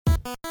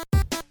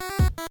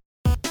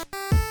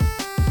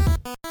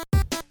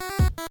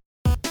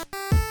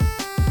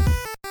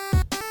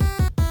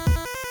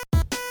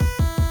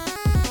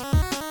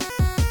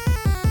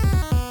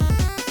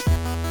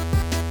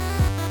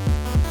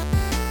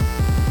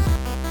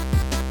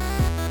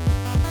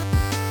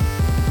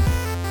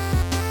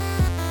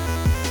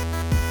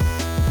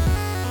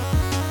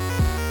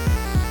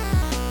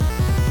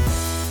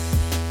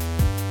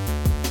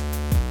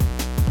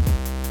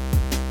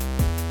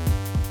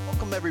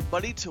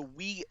everybody, to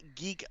We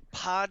Geek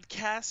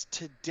Podcast.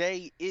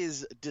 Today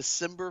is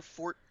December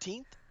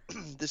 14th.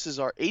 This is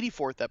our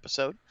 84th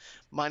episode.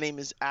 My name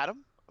is Adam.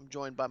 I'm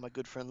joined by my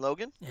good friend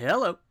Logan.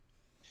 Hello.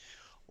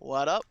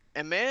 What up?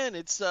 And man,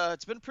 it's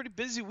been a pretty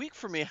busy week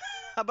for me.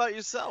 How about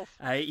yourself?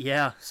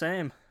 Yeah,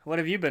 same. What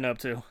have you been up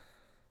to?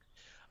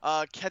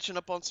 Catching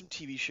up on some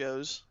TV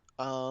shows.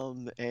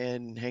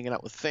 And hanging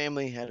out with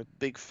family. Had a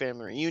big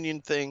family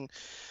reunion thing.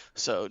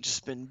 So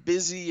just been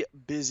busy.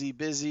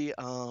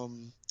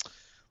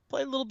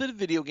 Play a little bit of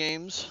video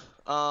games.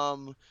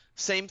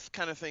 Same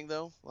kind of thing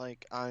though.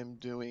 Like I'm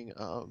doing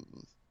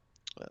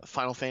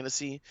Final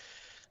Fantasy.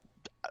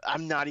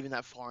 I'm not even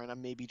that far in.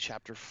 I'm maybe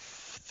chapter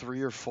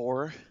 3 or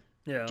 4.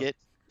 Yeah.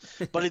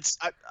 But it's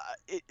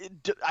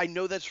I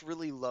know that's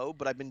really low,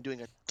 but I've been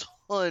doing a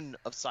ton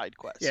of side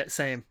quests. Yeah,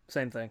 same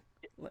thing.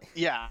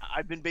 Yeah,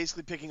 I've been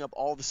basically picking up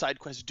all the side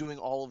quests, doing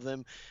all of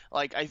them.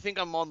 Like I think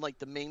I'm on like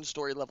the main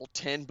story level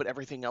 10, but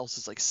everything else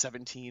is like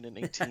 17 and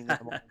 18.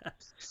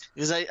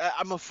 Because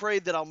I'm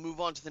afraid that I'll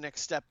move on to the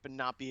next step and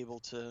not be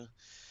able to.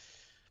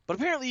 But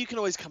apparently you can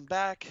always come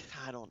back.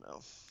 I don't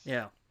know.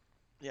 Yeah.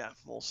 Yeah,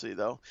 we'll see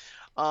though.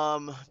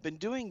 Been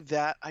doing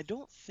that. I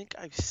don't think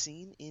I've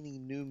seen any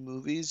new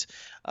movies.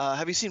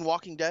 Have you seen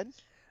Walking Dead?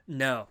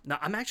 No,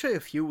 I'm actually a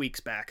few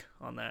weeks back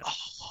on that.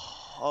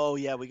 Oh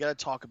yeah, we gotta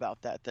talk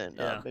about that then.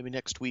 Yeah. Maybe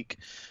next week.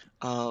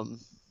 I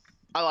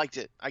liked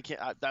it.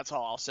 That's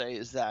all I'll say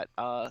is that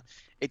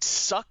it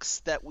sucks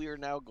that we are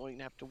now going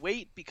to have to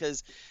wait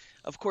because,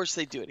 of course,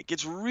 they do it. It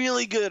gets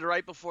really good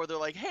right before they're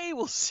like, "Hey,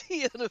 we'll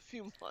see you in a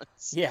few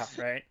months." Yeah,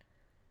 right.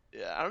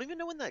 Yeah, I don't even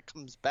know when that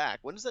comes back.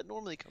 When does that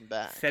normally come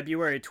back?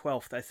 February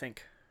 12th, I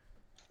think.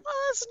 Well,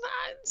 it's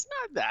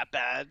not that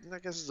bad. I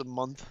guess it's a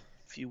month,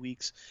 a few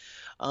weeks.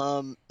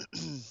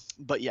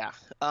 But yeah.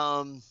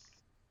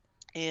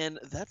 And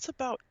that's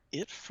about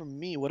it for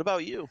me. What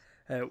about you?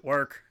 At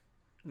work,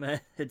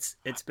 man,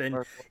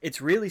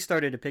 it's really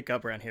started to pick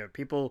up around here.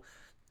 People,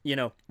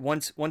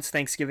 once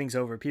Thanksgiving's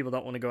over, people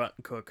don't want to go out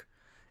and cook,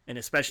 and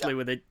especially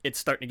with it's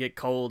starting to get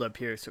cold up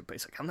here. So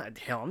everybody's like,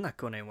 I'm not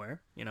going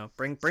anywhere.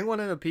 Bring one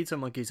of the pizza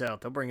monkeys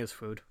out. They'll bring us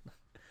food.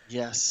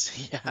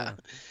 Yes. Yeah.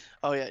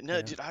 Oh yeah.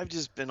 No, dude, I've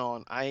just been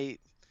on. I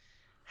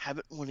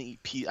haven't want to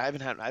eat pizza.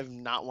 I've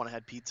not want to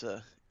have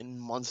pizza in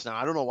months now.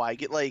 I don't know why.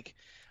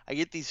 I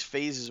get these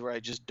phases where I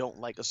just don't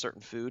like a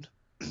certain food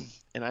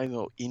and I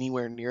go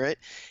anywhere near it.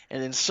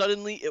 And then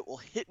suddenly it will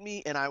hit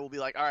me and I will be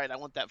like, all right, I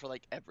want that for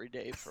like every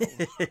day.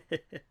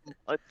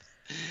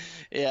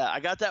 Yeah, I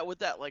got that with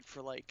that. Like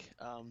for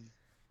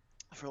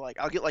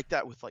I'll get like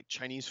that with like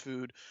Chinese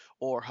food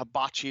or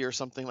hibachi or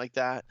something like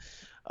that.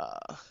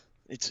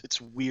 It's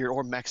weird.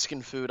 Or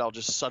Mexican food. I'll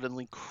just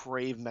suddenly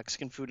crave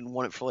Mexican food and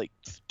want it for like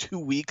 2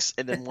 weeks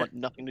and then want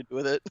nothing to do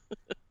with it.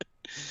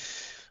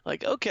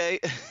 Like, okay.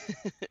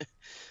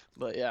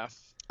 But yeah.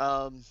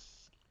 All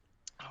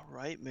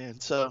right, man.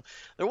 So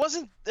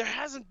there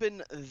hasn't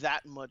been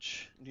that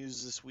much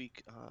news this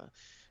week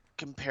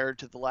compared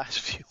to the last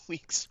few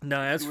weeks.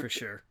 No, that's for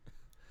sure.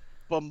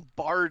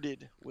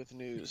 Bombarded with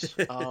news.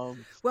 Well,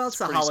 it's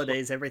the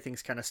holidays.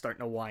 Everything's kind of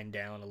starting to wind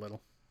down a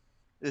little.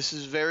 This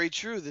is very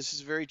true.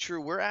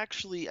 We're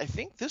actually, I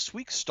think this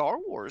week Star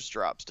Wars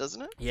drops,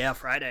 doesn't it? Yeah,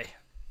 Friday.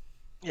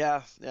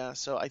 Yeah.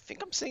 So I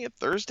think I'm saying it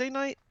Thursday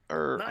night,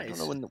 or nice. I don't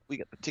know when we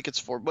get the tickets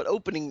for, but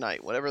opening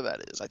night, whatever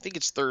that is. I think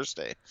it's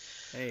Thursday.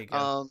 There you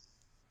go.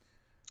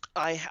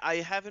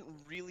 I haven't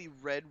really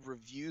read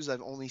reviews.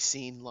 I've only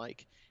seen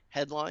like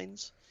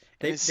headlines.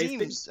 And it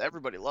seems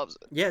everybody loves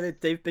it. Yeah,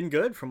 they've been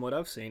good from what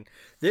I've seen.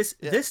 This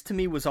to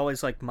me was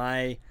always like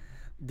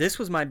this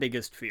was my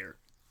biggest fear.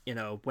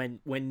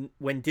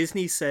 When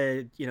Disney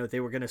said, they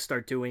were going to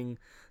start doing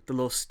the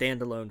little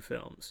standalone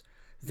films,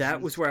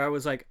 that was where I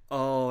was like,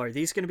 oh, are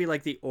these going to be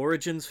like the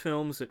Origins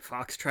films that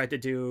Fox tried to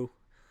do?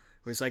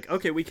 It was like,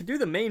 okay, we could do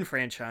the main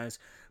franchise,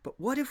 but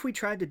what if we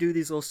tried to do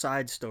these little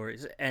side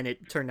stories? And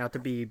it turned out to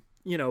be,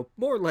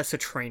 more or less a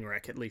train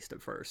wreck, at least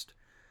at first.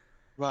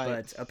 Right.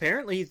 But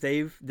apparently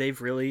they've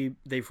really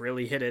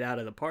hit it out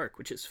of the park,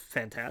 which is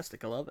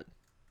fantastic. I love it.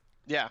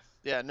 Yeah.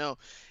 No,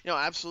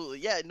 absolutely.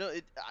 Yeah. No.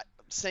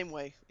 Same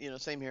way.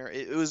 Same here.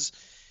 It was,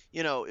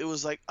 it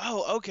was like,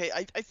 oh, okay.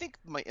 I think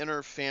my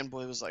inner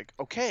fanboy was like,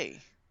 okay,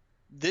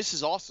 this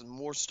is awesome,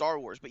 more Star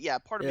Wars. But yeah,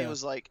 part of me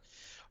was like,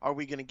 are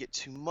we gonna get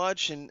too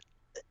much? And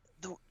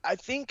I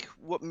think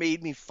what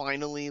made me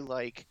finally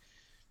like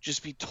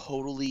just be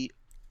totally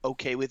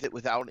okay with it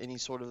without any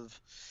sort of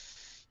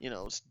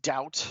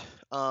doubt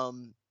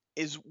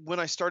is when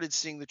I started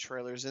seeing the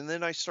trailers, and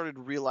then I started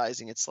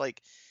realizing it's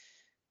like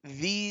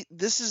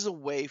this is a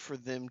way for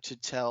them to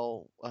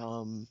tell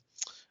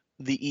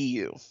the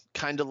EU,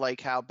 kind of like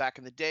how back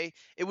in the day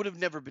it would have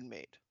never been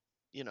made.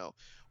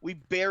 We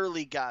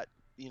barely got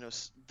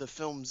the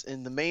films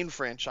in the main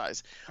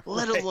franchise,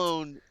 let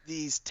alone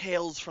these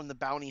Tales from the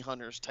Bounty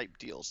Hunters type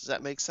deals. Does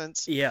that make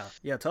sense? Yeah,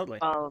 totally.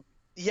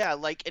 Yeah,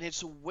 like, and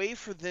it's a way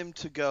for them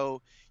to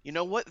go, you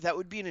know what, that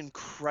would be an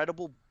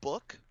incredible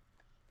book.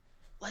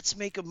 Let's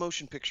make a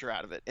motion picture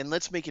out of it, and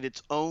let's make it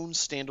its own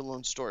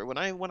standalone story. When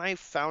I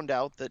found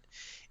out that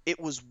it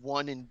was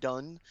one and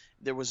done.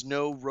 There was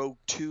no Rogue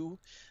 2.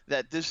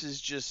 That this is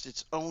just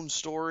its own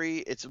story.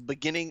 It's a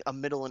beginning, a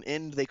middle, and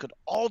end. They could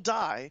all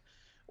die,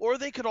 or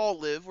they could all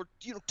live, or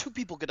two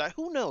people could die.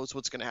 Who knows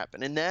what's going to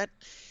happen? And that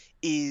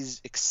is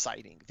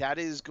exciting. That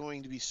is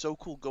going to be so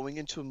cool going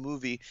into a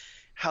movie,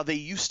 how they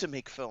used to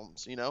make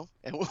films,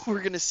 and we're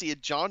going to see a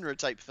genre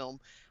type film,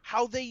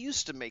 how they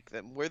used to make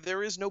them, where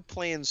there is no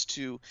plans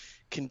to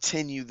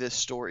continue this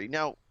story.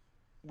 Now,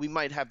 we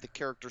might have the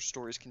character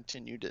stories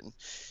continued in,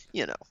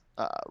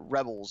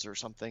 Rebels or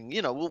something.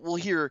 We'll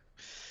hear,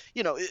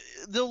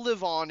 they'll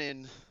live on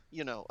in,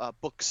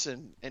 books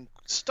and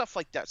stuff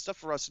like that, stuff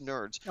for us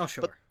nerds. Oh,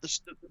 sure. But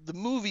the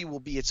movie will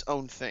be its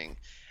own thing.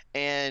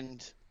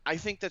 And I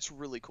think that's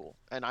really cool.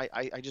 And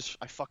I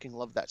fucking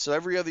love that. So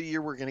every other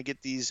year we're going to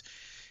get these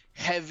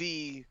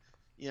heavy,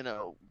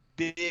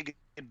 big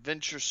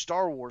adventure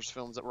Star Wars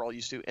films that we're all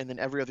used to. And then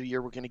every other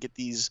year we're going to get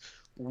these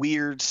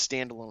weird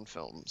standalone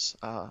films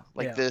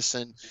this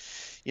and,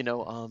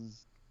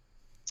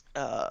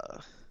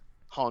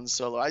 Han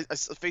Solo. A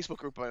Facebook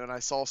group and I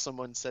saw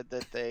someone said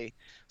that they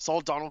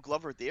saw Donald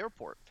Glover at the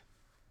airport.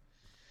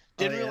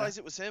 Didn't realize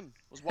it was him.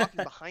 Was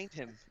walking behind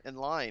him in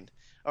line.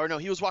 Or no,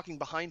 he was walking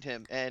behind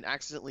him and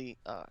accidentally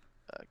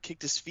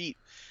kicked his feet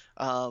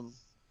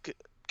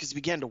because he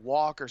began to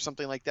walk or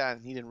something like that,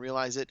 and he didn't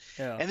realize it.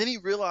 Yeah. And then he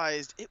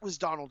realized it was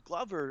Donald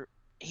Glover.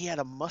 He had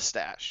a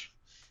mustache.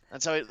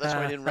 That's why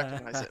I didn't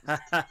recognize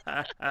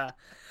it.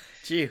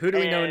 Gee, who do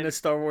we know in the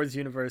Star Wars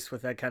universe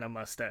with that kind of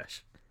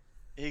mustache?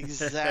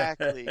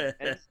 Exactly.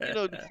 And,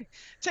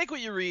 take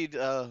what you read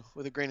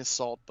with a grain of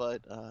salt,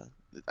 but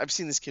I've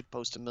seen this kid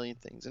post a million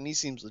things, and he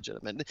seems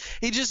legitimate.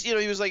 He just,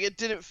 he was like, it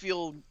didn't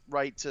feel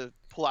right to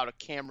pull out a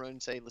camera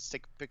and say, let's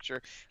take a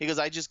picture. He goes,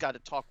 I just got to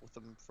talk with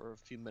him for a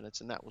few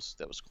minutes, and that was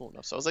cool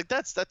enough. So I was like,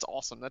 that's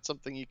awesome. That's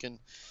something you can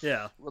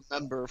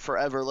remember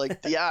forever.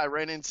 Like, I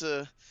ran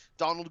into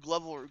Donald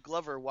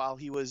Glover while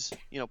he was,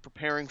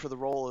 preparing for the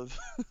role of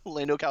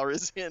Lando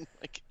Calrissian.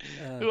 Like,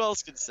 who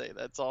else could say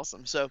that's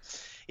awesome? So,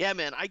 yeah,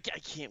 man, I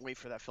can't wait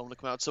for that film to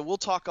come out. So we'll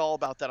talk all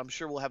about that. I'm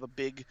sure we'll have a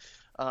big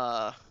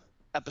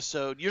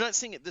episode. You're not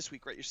seeing it this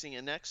week, right? You're seeing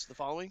it next, the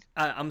following?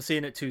 I'm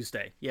seeing it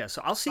Tuesday. Yeah,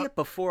 so I'll see it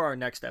before our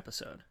next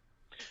episode.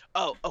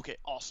 Oh, okay,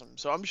 awesome.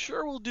 So I'm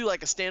sure we'll do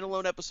like a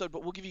standalone episode,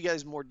 but we'll give you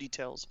guys more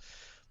details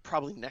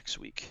probably next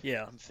week.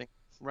 Yeah. I'm thinking,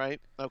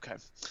 right? Okay.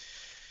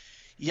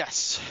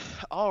 Yes.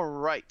 All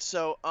right.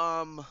 So,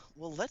 well,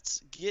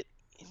 let's get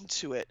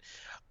into it.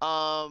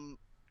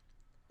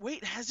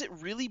 Wait, has it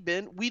really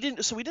been? We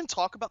didn't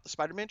talk about the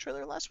Spider-Man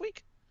trailer last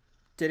week?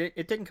 Did it?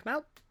 It didn't come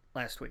out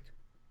last week.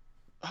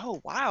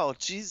 Oh wow,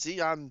 geez,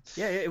 it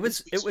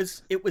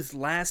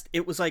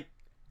was like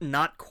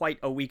not quite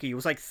a week. It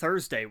was like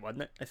Thursday,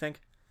 wasn't it? I think.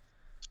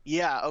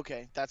 Yeah.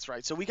 Okay, that's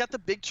right. So we got the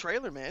big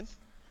trailer, man.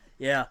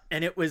 Yeah,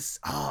 and it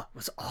was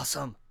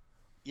awesome.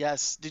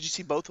 Yes. Did you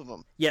see both of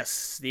them?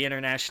 Yes, the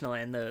international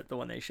and the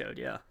one they showed.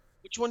 Yeah.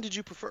 Which one did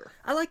you prefer?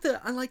 I like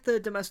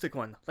the domestic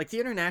one. Like the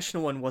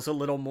international one was a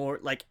little more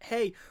like,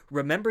 hey,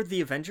 remember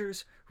the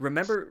Avengers?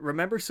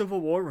 Remember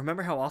Civil War?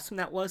 Remember how awesome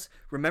that was?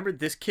 Remember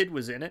this kid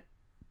was in it?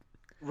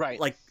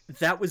 Right. Like,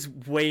 that was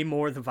way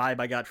more the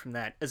vibe I got from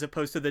that, as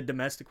opposed to the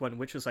domestic one,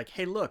 which was like,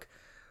 hey, look,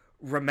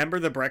 remember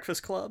the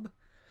Breakfast Club?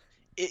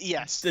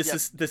 Yes.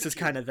 This is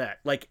kind of that.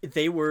 Like,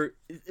 they were,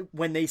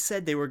 when they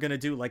said they were going to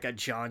do, like, a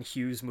John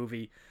Hughes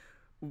movie,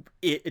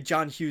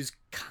 John Hughes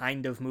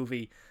kind of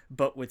movie,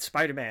 but with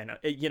Spider-Man,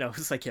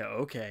 it's like, yeah,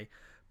 okay.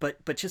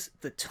 But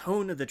just the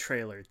tone of the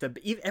trailer,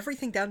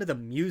 everything down to the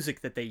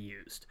music that they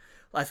used,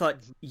 I thought,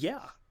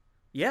 yeah,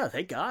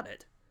 they got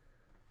it.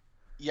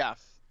 Yeah.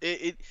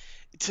 It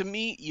to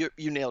me,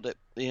 you nailed it.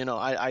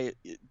 I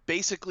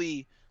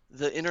basically,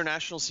 the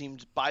international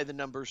seemed by the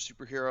numbers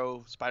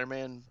superhero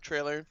Spider-Man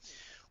trailer,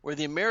 where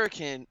the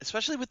American,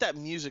 especially with that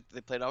music that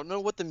they played, I don't know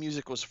what the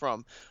music was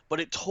from, but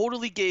it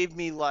totally gave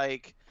me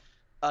like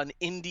an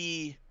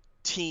indie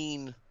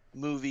teen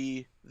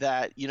movie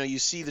that you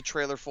see the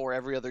trailer for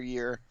every other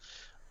year.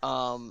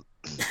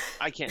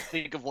 I can't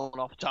think of one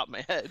off the top of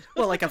my head.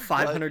 Well, like a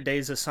 500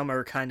 Days of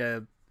Summer kind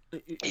of,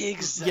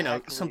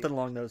 exactly. Something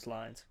along those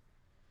lines.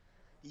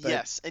 But...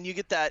 Yes, and you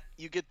get that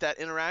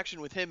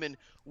interaction with him, and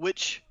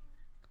which,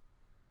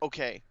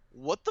 okay,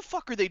 what the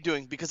fuck are they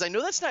doing? Because I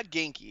know that's not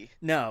Genki.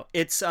 No,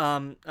 it's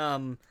because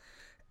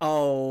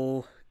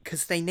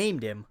they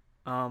named him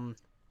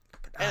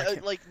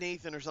like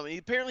Nathan or something.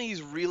 Apparently,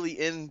 he's really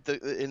in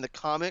the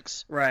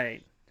comics,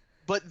 right?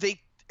 But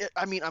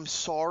I'm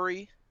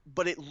sorry,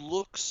 but it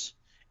looks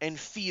and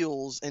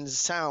feels and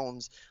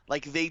sounds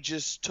like they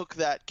just took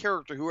that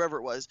character, whoever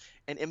it was,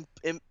 and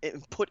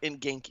put in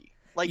Genki.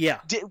 Like, yeah.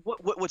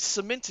 What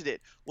cemented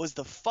it was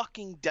the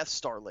fucking Death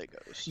Star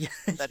Legos.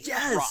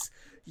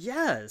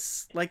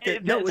 Yes. Like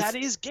that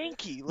is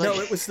Genki. Like,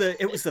 no, it was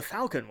the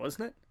Falcon,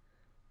 wasn't it?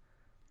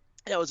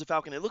 Yeah, it was a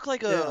Falcon. It looked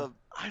like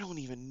I don't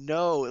even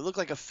know. It looked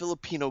like a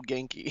Filipino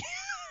Genki.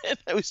 And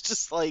I was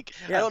just like,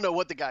 I don't know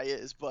what the guy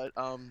is, but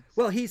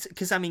Well, he's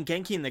because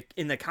Genki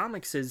in the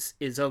comics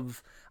is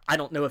of, I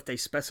don't know if they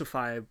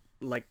specify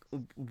like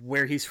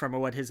where he's from or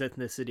what his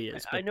ethnicity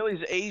is. I But know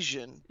he's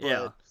Asian, yeah,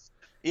 but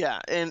yeah,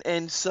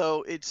 and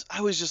so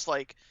I was just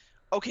like,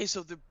 okay,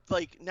 so the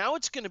like now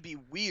it's gonna be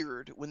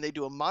weird when they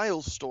do a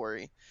Miles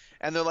story,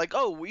 and they're like,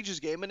 oh, we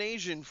just gave him an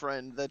Asian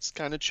friend that's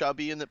kind of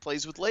chubby and that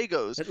plays with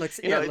Legos. it looks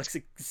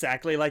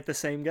exactly like the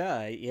same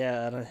guy.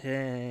 Yeah,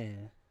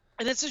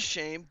 And it's a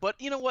shame, but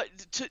you know what,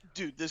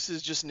 dude, this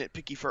is just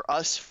nitpicky for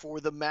us. For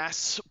the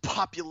mass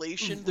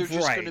population, they're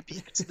just Right. gonna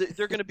be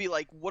they're gonna be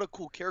like, what a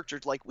cool character,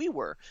 like we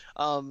were,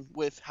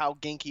 with how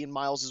Genki and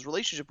Miles'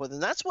 relationship with,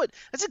 and that's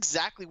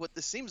exactly what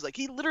this seems like.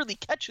 He literally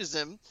catches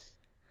him.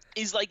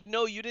 He's like,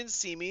 no, you didn't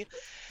see me.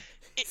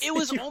 It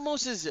was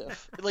almost as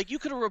if like you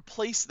could have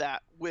replaced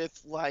that with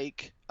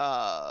like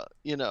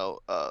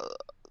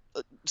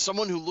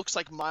someone who looks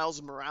like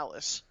Miles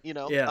Morales,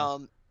 Yeah.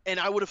 and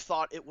I would have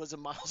thought it was a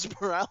Miles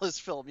Morales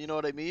film. You know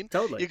what I mean?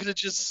 Totally. You could have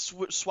just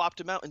swapped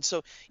him out. And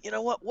so, you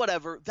know what?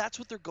 Whatever. That's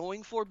what they're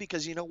going for,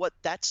 because you know what?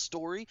 That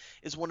story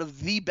is one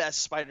of the best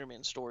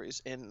Spider-Man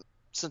stories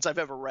since I've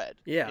ever read.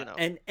 Yeah, You know?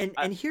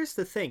 and here's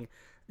the thing,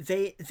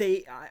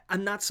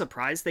 I'm not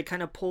surprised they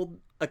kind of pulled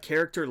a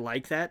character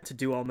like that to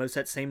do almost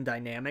that same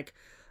dynamic,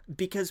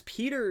 because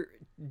Peter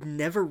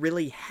never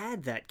really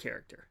had that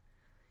character.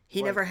 He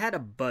Right. never had a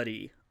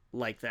buddy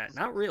like that,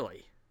 not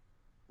really.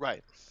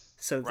 Right.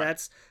 So Right.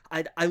 that's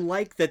I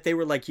like that they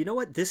were like, you know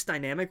what, this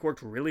dynamic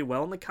worked really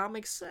well in the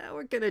comics.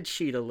 We're gonna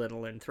cheat a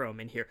little and throw him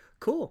in here.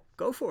 Cool,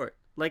 go for it.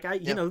 Like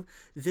you know,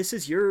 this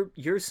is your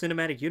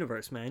cinematic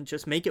universe, man.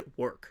 Just make it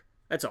work.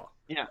 That's all.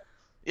 Yeah.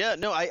 Yeah,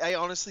 no, I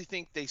honestly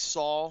think they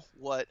saw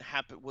what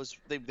happened was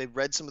they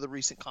read some of the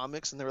recent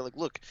comics, and they were like,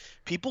 look,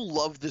 people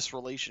love this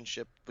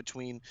relationship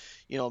between,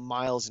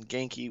 Miles and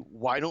Genki.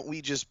 Why don't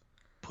we just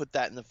put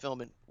that in the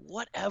film, and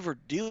whatever,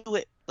 do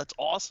it. That's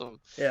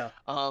awesome. Yeah.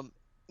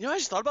 I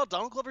just thought about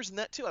Donald Glover's in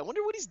that too. I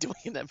wonder what he's doing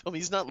in that film.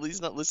 He's not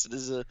listed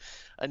as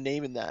a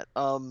name in that.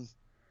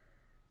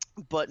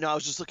 But no, I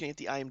was just looking at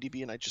the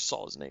IMDb and I just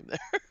saw his name there.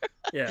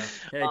 Yeah.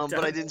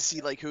 But I didn't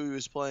see like who he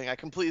was playing. I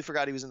completely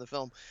forgot he was in the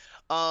film.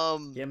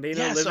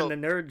 Gambino living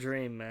the nerd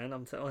dream, man.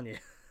 I'm telling you.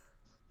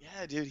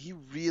 Yeah, dude, he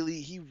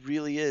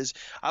really is.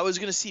 I was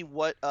gonna see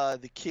what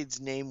the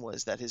kid's name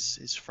was that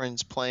his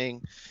friend's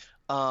playing,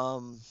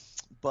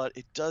 but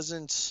it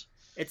doesn't.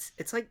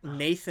 It's like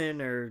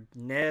Nathan or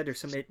Ned or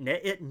something.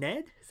 Ned?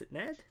 Is it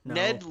Ned? No.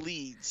 Ned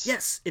Leeds.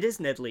 Yes, it is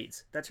Ned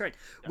Leeds. That's right.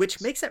 Yes.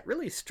 Which makes that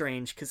really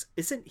strange, because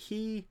isn't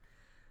he?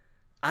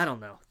 I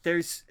don't know.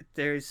 There's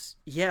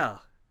yeah.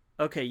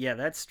 Okay, yeah,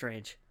 that's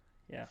strange.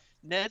 Yeah.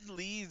 Ned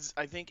Leeds,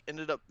 I think,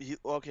 ended up.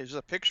 There's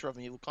a picture of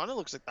him. He kind of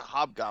looks like the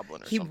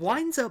Hobgoblin or something. He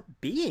winds up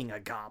being a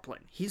goblin.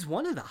 He's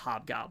one of the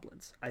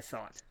Hobgoblins, I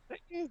thought.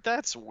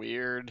 That's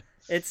weird.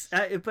 It's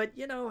but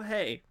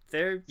hey,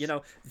 they're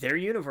their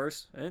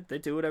universe. They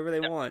do whatever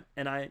they want,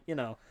 and I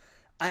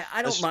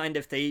don't mind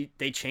if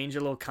they change a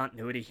little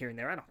continuity here and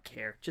there. I don't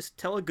care. Just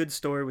tell a good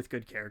story with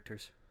good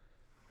characters.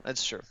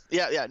 That's true.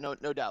 Yeah, no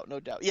doubt.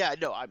 Yeah,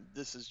 no,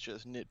 this is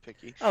just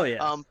nitpicky. Oh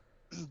yeah.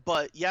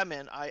 But yeah,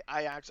 man, I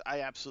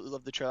absolutely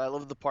love the trailer. I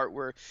love the part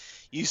where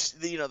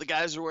the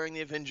guys are wearing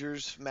the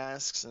Avengers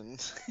masks,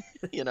 and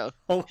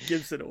Hulk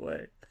gives it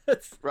away.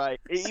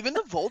 Right. Even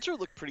the Vulture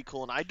looked pretty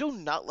cool, and I do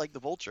not like the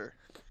Vulture.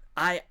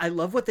 I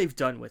love what they've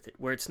done with it,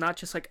 where it's not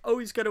just like, oh,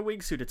 he's got a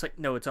wingsuit. It's like,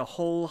 no, it's a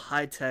whole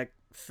high tech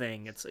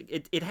thing. It's like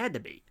it had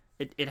to be.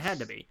 It had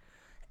to be,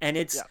 and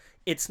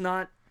it's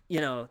not.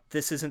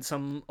 This isn't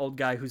some old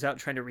guy who's out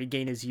trying to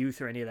regain his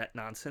youth or any of that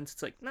nonsense.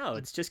 It's like, no,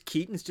 it's just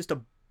Keaton's just a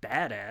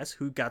badass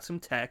who got some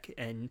tech,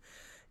 and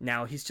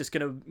now he's just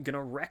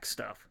gonna wreck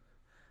stuff.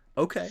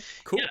 Okay,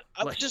 cool. Yeah,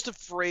 I was just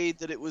afraid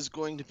that it was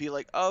going to be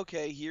like,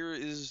 okay, here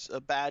is a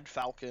bad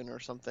Falcon or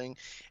something.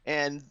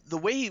 And the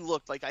way he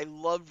looked, like, I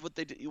loved what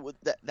they did with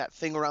that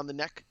thing around the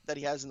neck that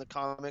he has in the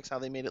comics, how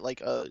they made it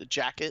like a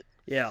jacket.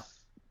 Yeah.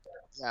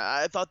 Yeah,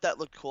 I thought that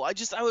looked cool. I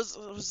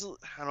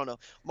don't know.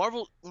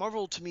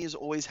 Marvel to me has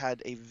always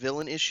had a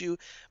villain issue,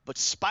 but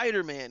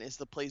Spider-Man is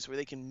the place where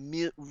they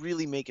can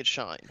really make it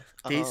shine.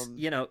 These,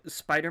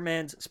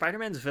 Spider-Man's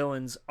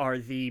villains are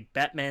the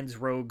Batman's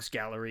rogues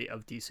gallery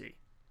of DC.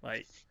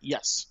 Like,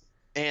 yes.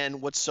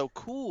 And what's so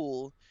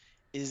cool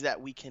is that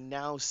we can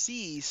now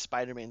see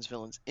Spider-Man's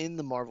villains in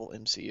the Marvel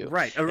MCU.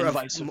 Right. And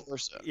vice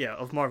versa. Yeah,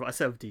 of Marvel. I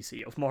said of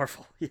DC. Of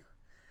Marvel. Yeah.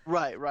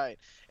 Right.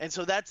 And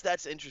so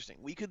that's interesting.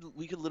 We could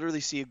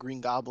literally see a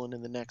Green Goblin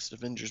in the next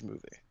Avengers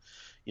movie.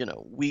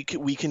 We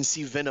can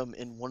see Venom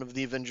in one of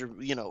the Avengers,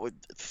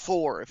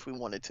 Thor if we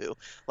wanted to.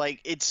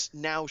 Like, it's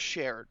now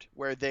shared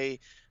where they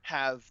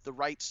have the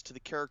rights to the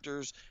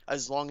characters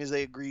as long as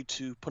they agree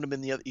to put them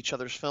in each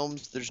other's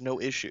films. There's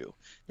no issue.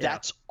 Yeah.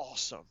 That's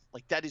awesome.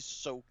 Like, that is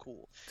so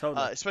cool.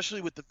 Totally.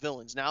 Especially with the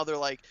villains. Now they're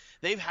like,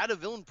 they've had a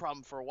villain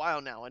problem for a while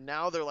now, and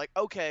now they're like,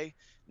 okay,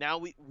 now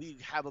we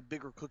have a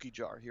bigger cookie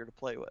jar here to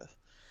play with.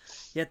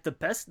 Yet the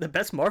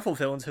best Marvel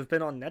villains have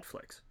been on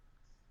Netflix.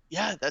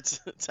 Yeah, that's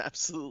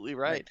absolutely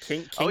right.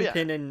 Like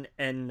Kingpin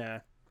and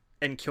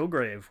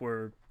Kilgrave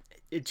were,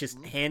 it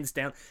just hands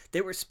down, they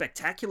were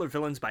spectacular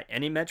villains by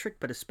any metric,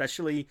 but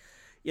especially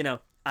you know,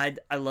 I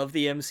love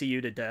the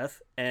MCU to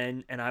death,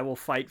 and I will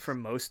fight for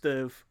most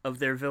of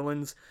their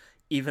villains,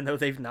 even though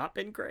they've not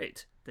been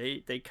great.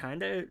 They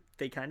kind of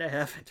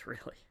haven't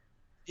really.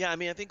 Yeah, I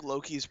mean, I think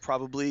Loki's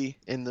probably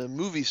in the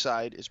movie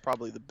side is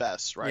probably the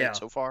best, right, Yeah,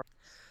 so far.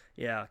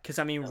 yeah. Because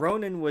I mean, Yeah.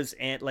 Ronan was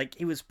like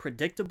he was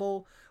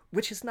predictable,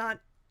 which is not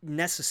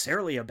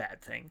necessarily a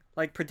bad thing.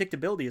 Like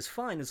predictability is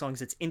fine as long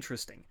as it's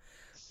interesting,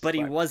 but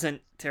he Right.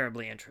 wasn't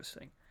terribly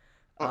interesting.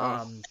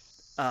 Uh-uh.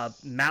 Um,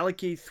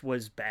 Malekith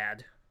was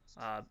bad.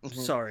 Hmm.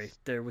 Sorry,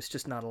 there was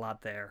just not a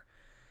lot there.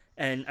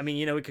 And I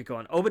mean, we could go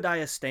on.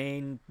 Obadiah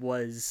Stane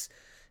was,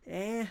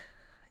 eh,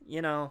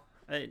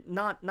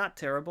 not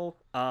terrible.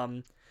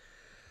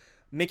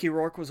 Mickey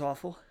Rourke was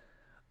awful.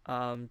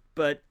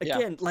 But Yeah.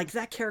 again, like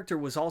that character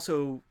was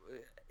also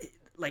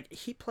like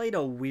he played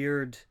a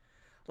weird,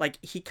 like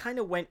he kind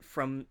of went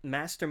from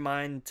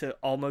mastermind to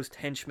almost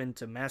henchman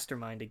to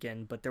mastermind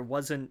again. But there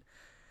wasn't,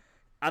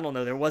 I don't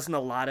know, there wasn't a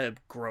lot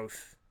of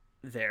growth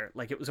there.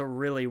 Like it was a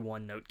really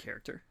one note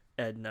character,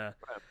 and Right.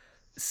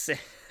 Sa-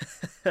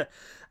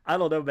 I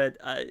don't know, but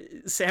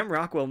Sam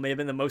Rockwell may have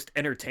been the most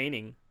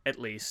entertaining, at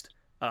least.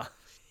 Uh,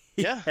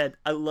 he Yeah. had.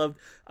 I loved.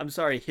 I'm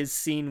sorry, his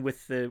scene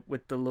with the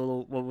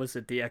little, what was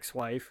it, the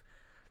ex-wife.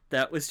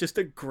 That was just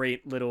a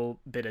great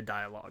little bit of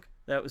dialogue.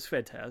 That was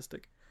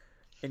fantastic.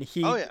 And Oh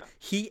he yeah.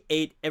 he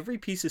ate every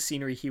piece of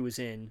scenery he was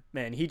in.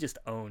 Man, he just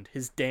owned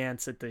his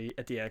dance at the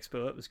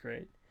expo. It was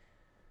great.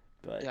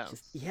 But Yeah.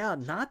 just yeah,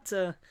 not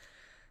the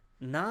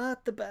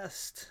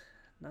best.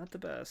 Not the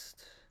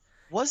best.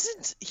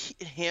 Wasn't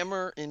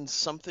Hammer in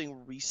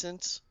something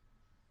recent?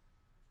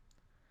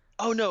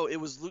 Oh no, it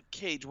was Luke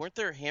Cage. Weren't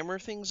there Hammer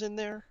things in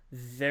there?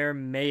 There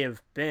may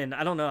have been.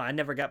 I don't know. I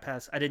never got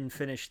past. I didn't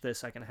finish the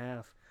second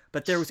half.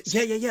 But there was.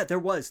 Yeah, See, yeah, yeah. There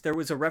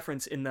was a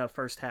reference in the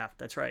first half.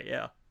 That's right.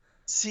 Yeah.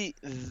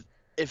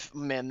 if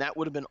man, that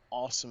would have been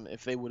awesome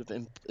if they would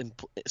have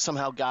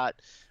somehow got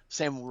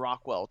Sam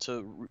Rockwell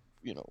to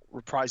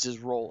reprise his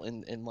role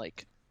in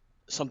like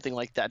something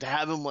like that, to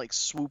have him like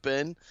swoop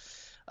in.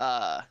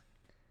 Uh,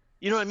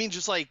 you know what I mean?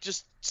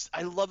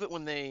 I love it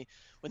when they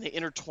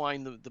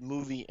intertwine the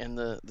movie and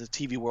the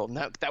TV world, and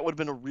that would have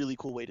been a really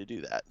cool way to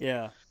do that.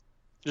 Yeah.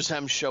 Just have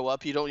him show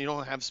up. You don't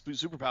have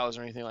superpowers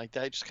or anything like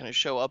that. Just kind of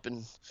show up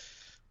and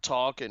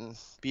talk and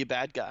be a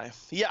bad guy.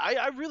 Yeah,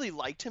 I really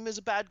liked him as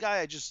a bad guy.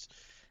 I just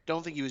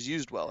don't think he was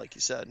used well, like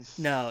you said.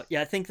 No.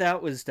 Yeah. I think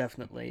that was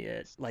definitely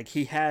it. Like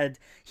he had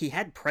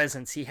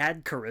presence. He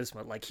had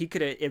charisma. Like he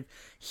could have if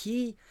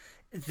he.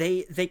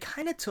 They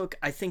kind of took,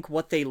 I think,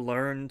 what they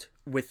learned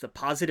with the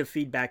positive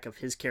feedback of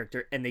his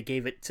character, and they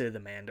gave it to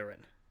the Mandarin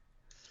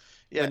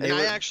Yeah, when and they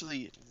I were.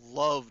 actually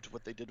loved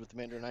what they did with the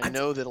Mandarin. I I,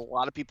 know that a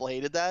lot of people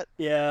hated that.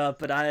 Yeah,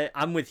 but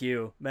I'm with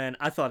you, man.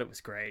 I thought it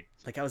was great.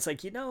 Like I was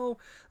like,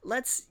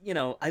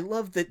 I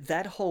love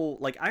that whole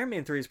like Iron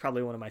Man 3 is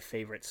probably one of my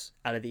favorites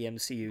out of the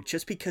MCU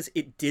just because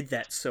it did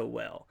that so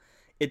well.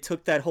 It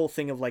took that whole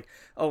thing of like,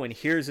 oh, and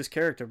here's his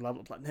character, blah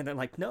blah blah. And they're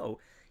like, no,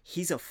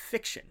 he's a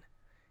fiction.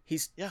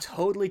 He's Yeah,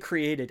 totally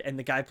created, and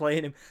the guy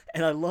playing him.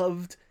 And I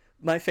loved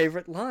my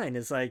favorite line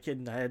is like,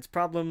 and I had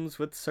problems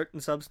with certain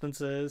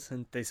substances,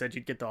 and they said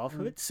you'd get off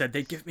of it. Said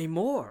they'd give me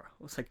more.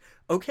 I was like,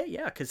 okay,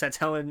 yeah, because that's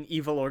how an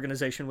evil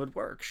organization would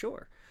work.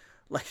 Sure,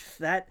 like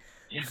that.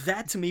 yeah,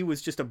 That to me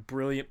was just a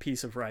brilliant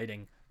piece of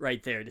writing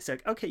right there. To say,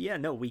 okay, yeah,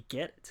 no, we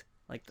get it.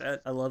 Like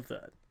that, I love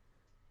that.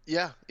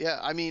 yeah, yeah.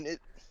 I mean,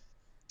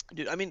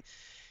 dude. I mean,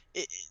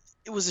 it,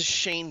 it was a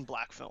Shane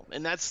Black film,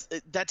 and that's.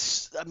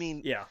 I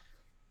mean, Yeah,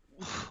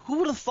 who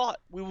would have thought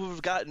we would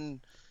have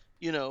gotten,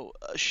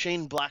 a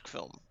Shane Black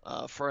film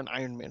for an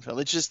Iron Man film?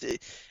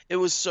 It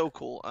was so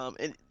cool.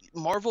 And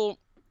Marvel,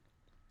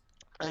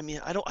 I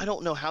mean, I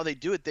don't know how they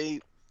do it.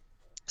 They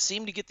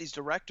seem to get these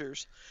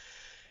directors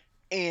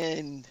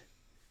and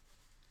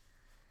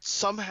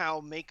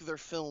somehow make their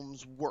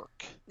films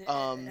work.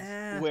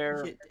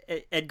 Where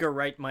Edgar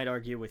Wright might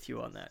argue with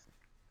you on that.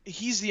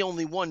 he's the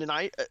only one, and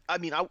I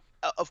mean,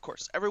 of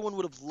course, everyone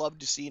would have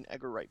loved to see an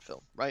Edgar Wright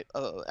film, right?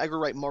 Edgar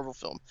Wright Marvel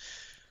film.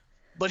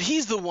 But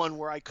he's the one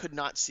where I could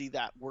not see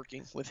that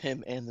working with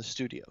him and the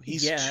studio.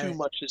 He's Yeah, too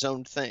much his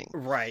own thing.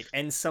 right.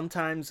 And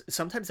sometimes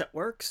that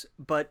works,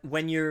 but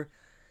when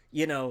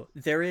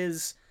there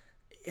is,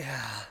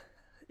 yeah,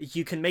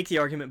 you can make the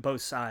argument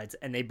both sides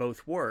and they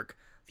both work.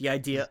 The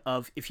idea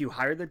of if you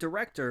hire the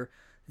director,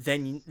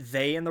 then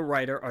they and the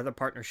writer are the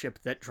partnership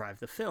that drive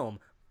the film.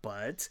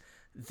 But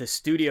the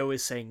studio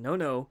is saying, no,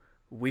 no,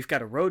 we've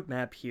got a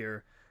roadmap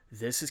here.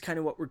 This is kind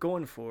of what we're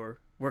going for.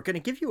 We're going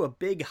to give you a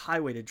big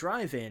highway to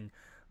drive in,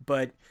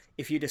 but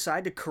if you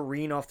decide to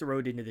careen off the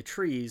road into the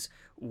trees,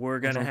 we're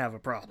going to Mhm. have a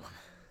problem.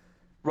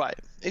 Right,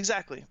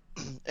 exactly.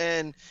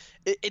 And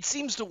it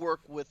seems to work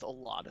with a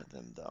lot of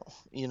them, though.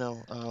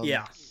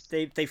 Yeah,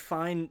 they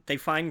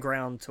find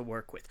ground to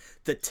work with.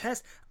 The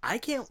test, I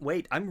can't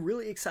wait. I'm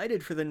really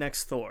excited for the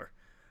next Thor,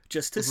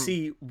 just to Mhm.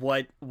 see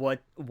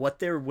what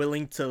they're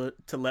willing to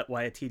let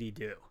Waititi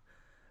do, Yeah.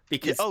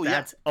 because Oh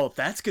yeah.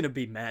 that's gonna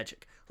be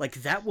magic.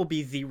 Like that will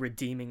be the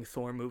redeeming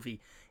Thor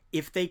movie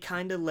if they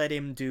kind of let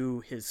him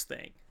do his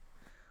thing,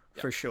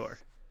 Yeah. for sure.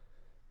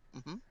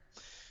 Hmm.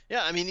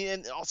 Yeah, I mean,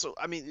 and also,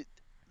 I mean,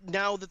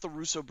 now that the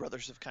Russo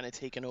brothers have kind of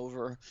taken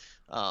over,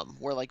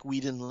 where like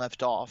Whedon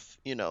left off,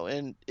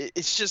 and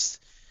it's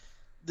just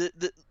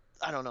the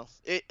I don't know.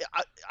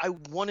 I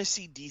want to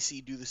see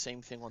DC do the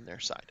same thing on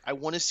their side. I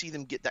want to see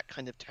them get that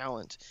kind of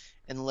talent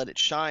and let it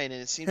shine.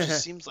 And it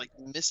seems like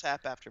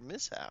mishap after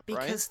mishap, right?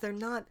 Because they're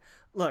not.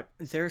 Look,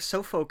 they're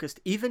so focused.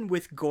 Even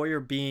with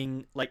Goyer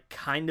being like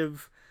kind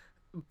of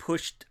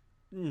pushed,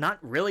 not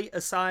really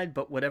aside,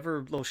 but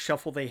whatever little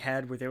shuffle they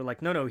had, where they were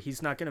like, no,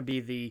 he's not going to be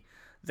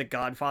the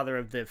godfather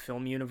of the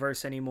film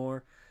universe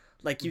anymore.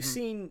 Like you've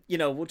seen,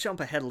 we'll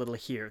jump ahead a little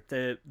here.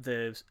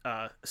 The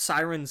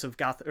Sirens of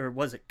Gotham, or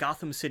was it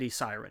Gotham City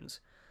Sirens?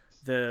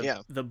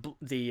 The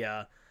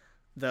Yeah.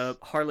 The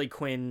Harley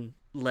Quinn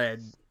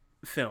led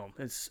film.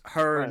 It's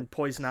her Right. and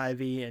Poison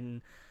Ivy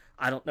and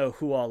I don't know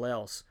who all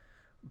else.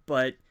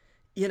 But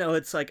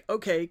it's like,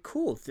 okay,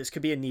 cool. This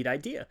could be a neat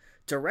idea.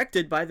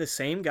 Directed by the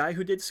same guy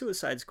who did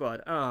Suicide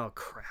Squad. Oh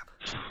crap.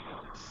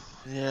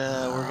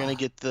 Yeah, we're gonna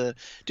get the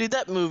dude.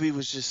 That movie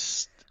was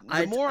just.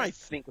 The more I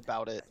think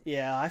about it.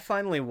 Yeah, I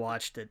finally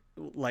watched it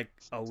like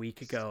a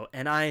week ago,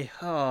 and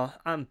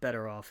I'm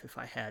better off if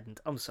I hadn't.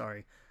 I'm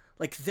sorry.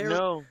 Like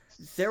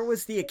there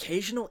was the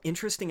occasional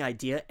interesting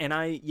idea, and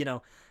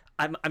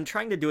I'm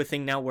trying to do a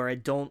thing now where I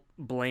don't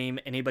blame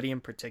anybody in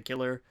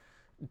particular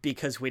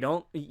because we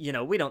don't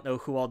know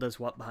who all does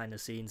what behind the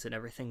scenes and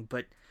everything,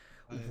 but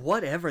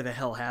whatever the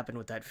hell happened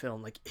with that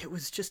film, like it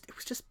was just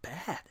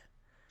bad.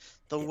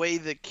 The way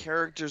the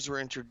characters were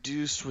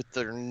introduced with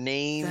their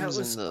names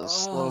and the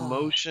slow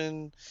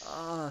motion.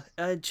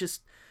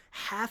 Just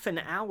half an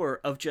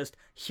hour of just,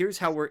 here's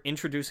how we're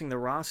introducing the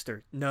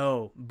roster.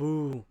 No,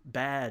 boo,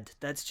 bad.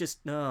 That's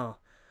just, no.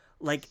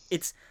 Like,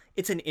 it's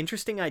an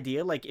interesting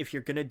idea. Like, if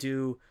you're gonna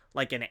do,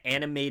 like, an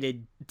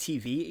animated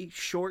TV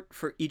short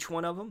for each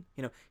one of them,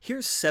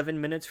 here's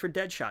 7 minutes for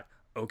Deadshot.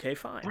 Okay,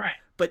 fine. Right.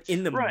 But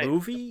in the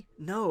movie,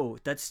 no.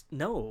 It's,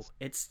 no.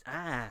 It's,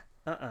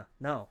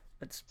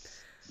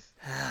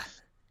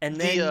 and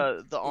then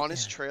the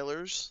Honest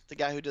Trailers, the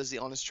guy who does the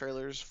Honest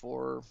Trailers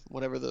for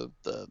whatever the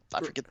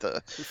I forget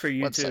the for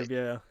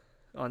YouTube,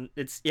 website.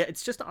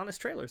 It's just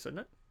Honest Trailers, isn't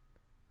it?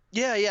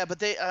 Yeah, but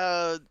they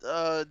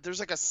there's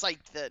like a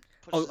site that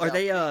pushes are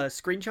they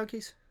Screen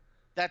Junkies?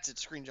 That's it,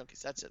 Screen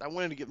Junkies. That's it. I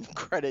wanted to give them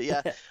credit.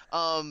 Yeah.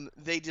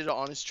 They did an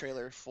Honest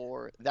Trailer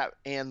for that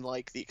and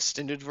like the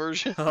extended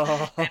version.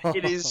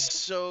 It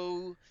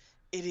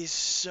is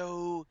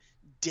so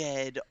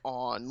dead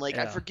on. Like,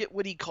 yeah. I forget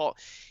what he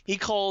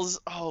calls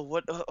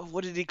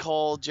what did he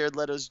call Jared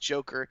Leto's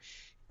Joker?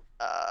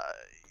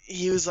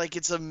 He was like,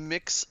 it's a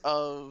mix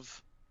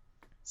of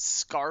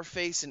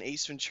Scarface and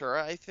Ace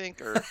Ventura, I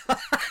think, or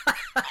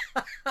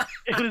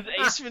it was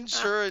Ace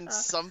Ventura and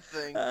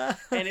something,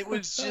 and it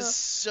was just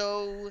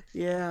so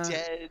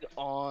dead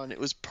on. It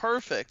was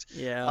perfect.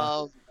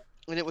 Yeah.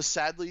 And it was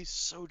sadly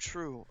so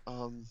true.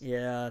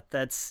 Yeah,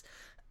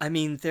 I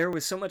mean, there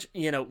was so much,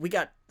 we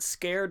got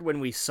scared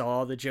when we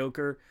saw the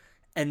Joker,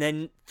 and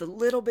then the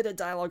little bit of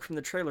dialogue from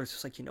the trailers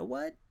was like, you know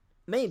what?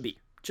 Maybe.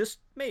 Just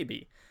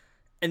maybe.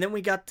 And then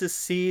we got to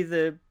see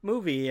the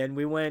movie, and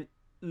we went,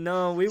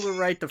 no, we were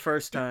right the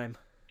first time.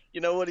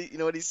 You know what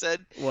he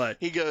said? What?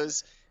 He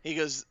goes,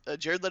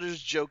 Jared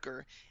Leto's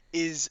Joker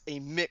is a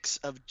mix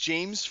of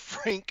James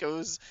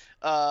Franco's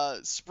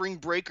Spring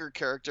Breaker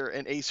character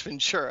and Ace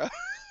Ventura.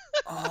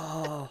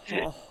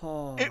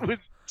 It was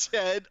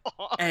dead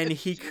on. And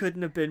he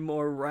couldn't have been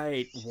more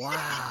right.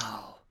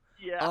 Wow.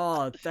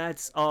 Yeah.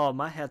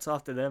 My hat's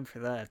off to them for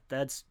that.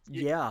 That's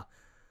yeah.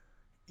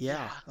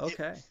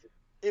 Okay.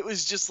 It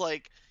was just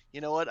like, you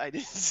know what? I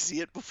didn't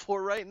see it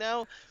before right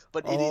now,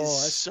 but it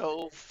is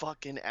so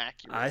fucking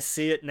accurate. I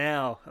see it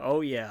now. Oh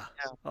yeah.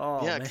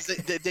 Oh yeah. Because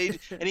they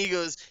and he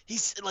goes,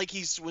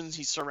 when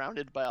he's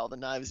surrounded by all the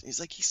knives, and he's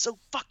like, he's so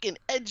fucking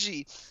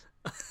edgy.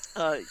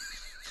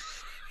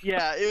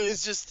 Yeah, it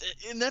was just,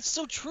 and that's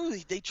so true.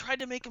 They tried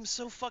to make him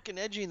so fucking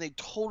edgy, and they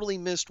totally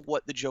missed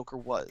what the Joker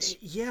was.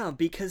 Yeah,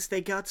 because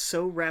they got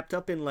so wrapped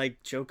up in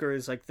like Joker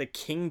is like the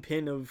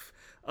kingpin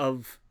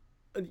of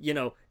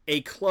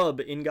a club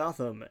in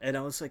Gotham, and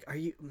I was like,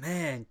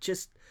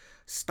 just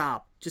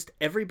stop, just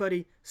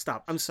everybody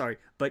stop. I'm sorry,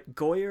 but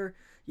Goyer,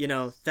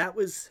 that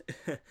was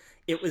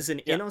it was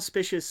an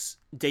inauspicious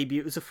debut.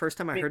 It was the first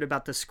time I heard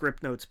about the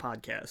Script Notes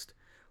podcast.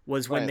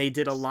 Was when they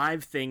did a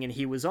live thing and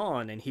he was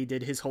on and he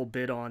did his whole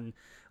bit on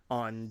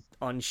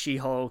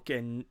She-Hulk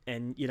and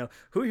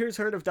who here's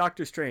heard of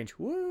Doctor Strange?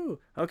 Woo!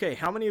 Okay,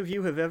 how many of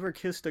you have ever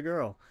kissed a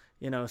girl?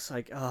 It's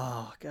like,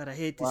 oh god, I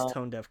hate this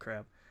tone deaf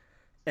crap.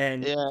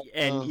 And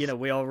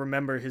we all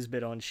remember his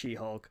bit on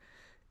She-Hulk.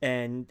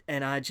 And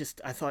I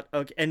thought,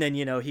 okay, and then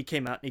he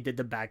came out and he did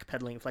the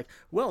backpedaling of like,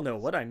 well, no,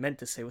 what I meant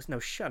to say was, no,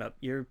 shut up.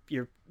 You're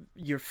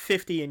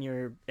 50 and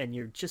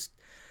you're just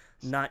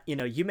not,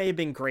 you may have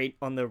been great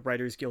on the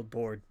Writers Guild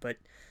board, but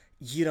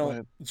you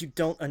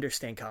don't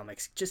understand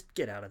comics. Just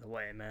get out of the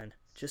way, man.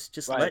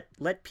 Just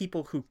let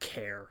people who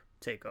care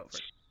take over.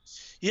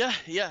 Yeah,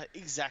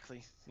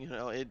 exactly.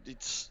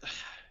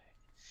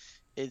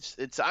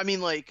 It's I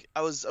mean, like,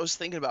 I was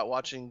thinking about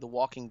watching The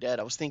Walking Dead.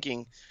 I was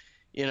thinking,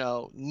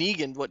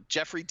 Negan, what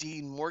Jeffrey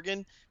Dean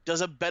Morgan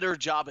does a better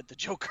job at the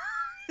Joker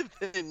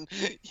than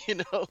you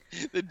know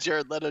than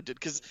Jared Leto did,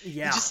 because he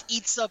Yeah. just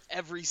eats up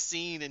every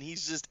scene, and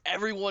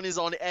everyone is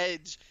on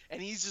edge,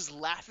 and he's just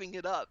laughing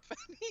it up.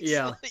 He's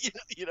Yeah. like,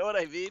 you know what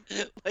I mean?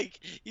 Like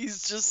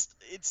he's just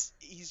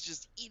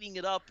eating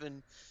it up,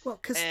 Well,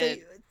 because and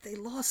they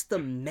lost the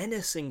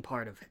menacing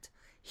part of it.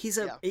 He's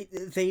a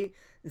yeah,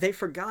 they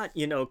forgot,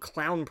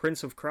 Clown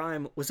Prince of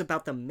Crime was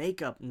about the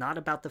makeup, not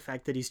about the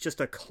fact that he's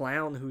just a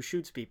clown who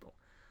shoots people.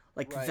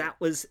 Like right. that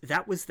was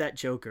that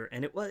Joker,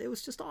 and it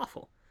was just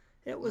awful.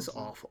 It was hmm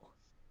awful.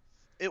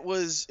 it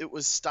was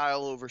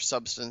style over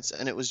substance,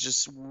 and it was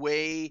just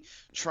way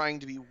trying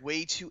to be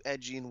way too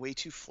edgy and way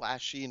too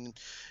flashy and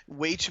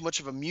way too much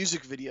of a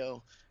music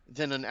video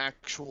than an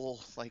actual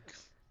like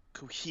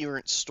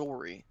coherent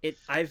story.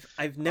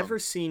 I've never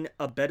seen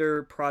a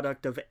better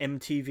product of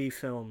MTV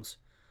Films.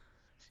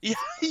 Yeah,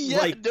 yeah,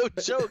 Like, no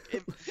joke.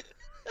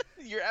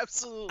 You're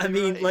I absolutely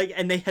mean, right. like,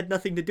 and they had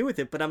nothing to do with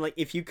it. But I'm like,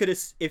 if you could have,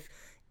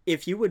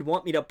 if you would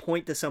want me to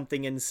point to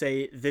something and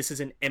say this is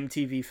an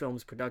MTV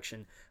Films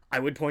production, I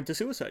would point to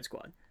Suicide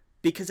Squad,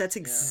 because that's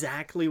Yeah.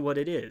 exactly what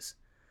it is.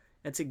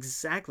 That's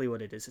exactly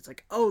what it is. It's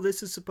like, oh,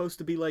 this is supposed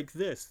to be like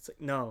this. It's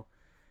like, no,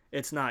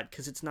 it's not,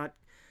 because it's not.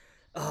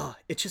 Oh,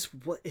 it just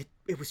what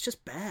it was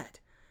just bad.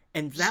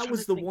 And Just that trying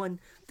was to the think. one.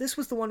 This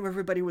was the one where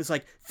everybody was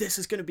like, "This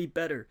is gonna be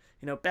better."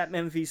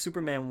 Batman v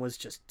Superman was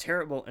just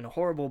terrible and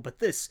horrible, but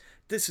this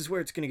is where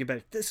it's gonna get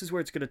better. This is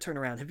where it's gonna turn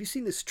around. Have you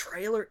seen this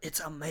trailer? It's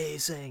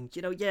amazing.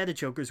 Yeah, the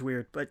Joker's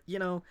weird, but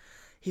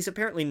he's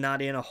apparently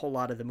not in a whole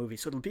lot of the movie,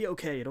 so it'll be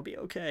okay. It'll be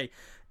okay.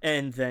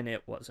 And then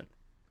it wasn't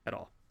at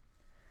all.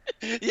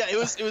 Yeah, it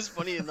was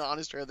funny in the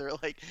honest trailer. They're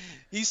like,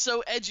 he's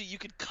so edgy, you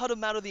could cut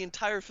him out of the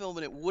entire film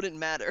and it wouldn't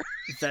matter.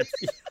 That's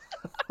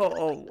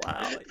oh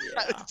wow,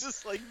 I yeah, was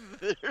just like,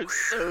 they're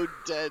so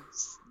dead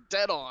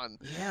on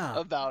yeah.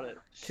 about it.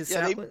 Because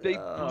Yeah, they that was they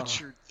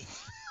butchered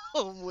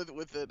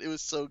with it. It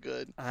was so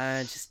good.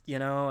 I just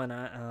and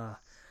I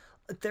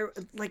there,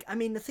 like, I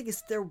mean, the thing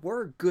is, there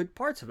were good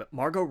parts of it.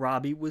 Margot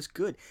Robbie was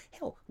good.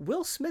 Hell,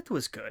 Will Smith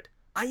was good.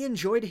 I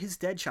enjoyed his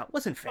Deadshot.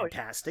 Wasn't Oh yeah.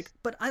 fantastic,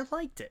 but I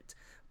liked it.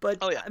 But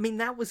Oh yeah. I mean,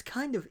 that was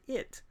kind of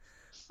it.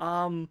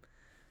 Um,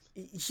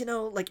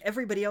 like,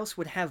 everybody else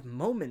would have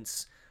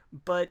moments,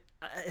 but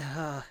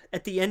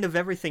at the end of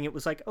everything, it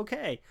was like,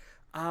 okay,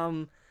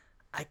 um,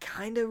 I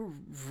kind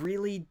of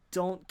really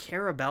don't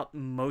care about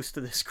most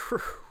of this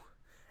crew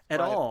at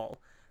Right. all.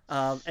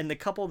 And the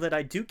couple that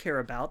I do care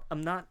about,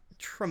 I'm not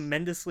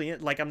tremendously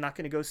like, I'm not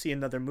going to go see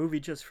another movie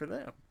just for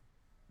them.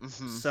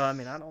 hmm So I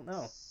mean, I don't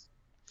know.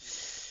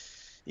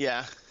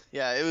 Yeah.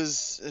 Yeah. It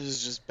was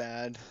just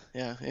bad.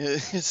 Yeah.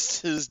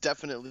 It was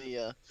definitely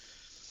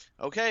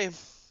okay.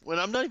 When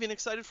I'm not even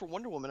excited for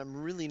Wonder Woman, I'm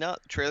really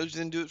not. The trailers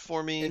didn't do it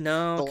for me.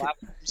 No, The last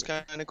one was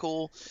kind of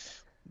cool,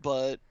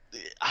 but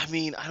I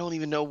mean, I don't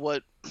even know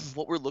what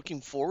what we're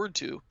looking forward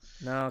to.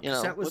 no,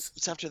 because that was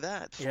What's after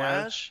that?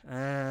 yeah. Flash?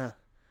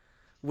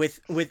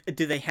 With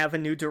do they have a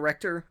new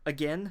director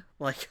again?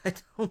 Like, I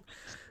don't.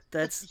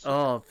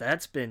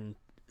 That's been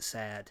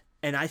sad,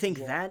 and I think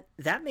Yeah.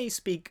 that may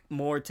speak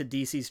more to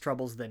DC's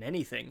troubles than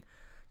anything,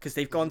 because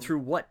they've gone hmm through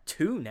what,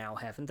 two now,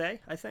 haven't they?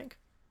 I think.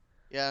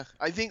 Yeah.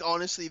 I think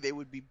honestly they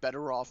would be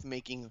better off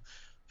making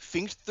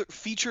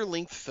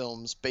feature-length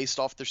films based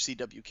off their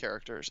CW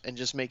characters and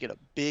just make it a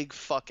big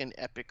fucking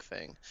epic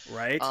thing.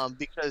 Right?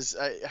 Because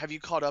have you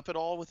caught up at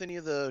all with any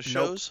of the Nope,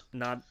 shows?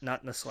 not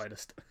in the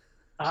slightest.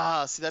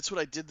 See, that's what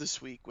I did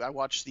this week. I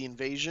watched The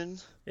Invasion,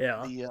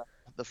 Yeah.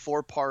 the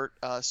four-part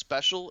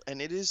special,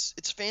 and it's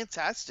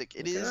fantastic.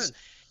 It is Good.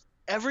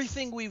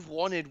 everything we've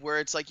wanted, where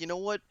it's like, you know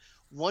what?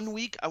 One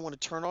week I want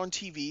to turn on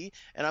TV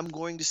and I'm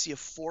going to see a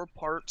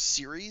four-part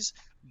series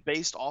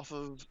based off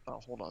of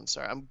hold on,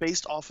 sorry. I'm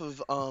based off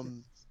of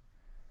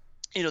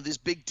this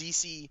big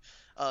DC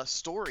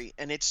story,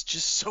 and it's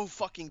just so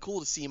fucking cool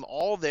to see them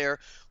all there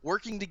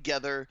working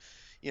together.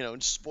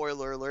 And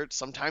spoiler alert,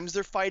 sometimes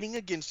they're fighting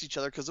against each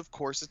other because of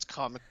course it's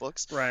comic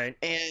books, Right.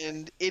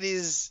 and it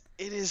is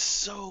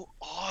so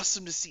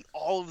awesome to see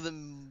all of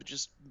them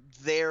just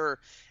there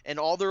and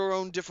all their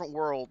own different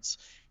worlds.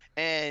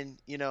 And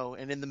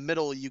in the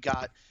middle you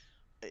got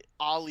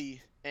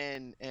Ollie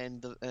and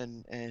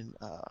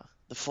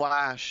the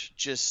Flash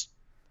just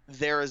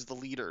there as the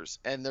leaders,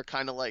 and they're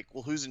kind of like,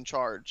 well, who's in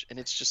charge? And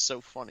it's just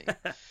so funny.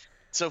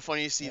 So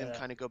funny to see them Yeah.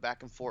 kind of go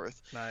back and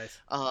forth. Nice.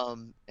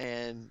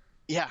 And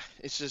yeah,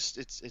 it's just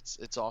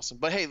it's awesome.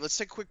 But hey, let's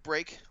take a quick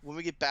break. When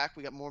we get back,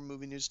 we got more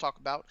movie news to talk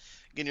about.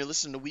 Again, you're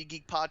listening to We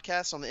Geek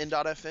Podcast on the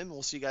N.FM.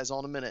 We'll see you guys all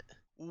in a minute.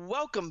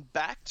 Welcome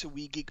back to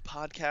We Geek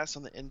Podcast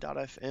on the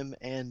N.FM.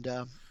 And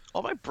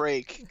on my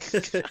break,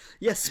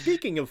 Yeah.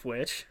 Speaking of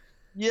which,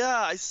 yeah,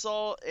 I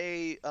saw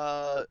an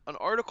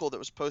article that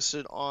was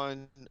posted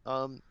on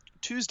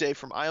Tuesday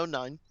from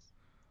IO9.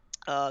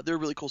 They're a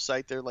really cool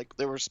site. They were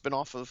a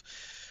spinoff of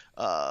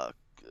uh,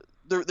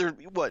 they're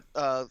what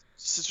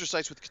sister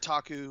sites with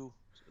Kotaku.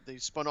 They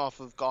spun off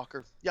of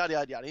Gawker. Yada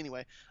yada yada.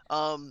 Anyway,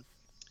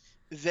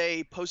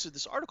 they posted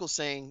this article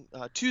saying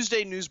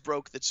Tuesday news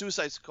broke that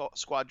Suicide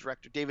Squad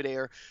director David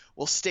Ayer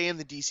will stay in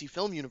the DC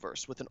film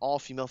universe with an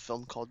all-female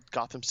film called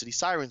Gotham City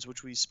Sirens,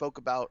 which we spoke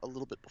about a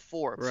little bit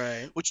before,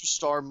 Right. which will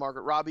star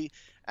Margaret Robbie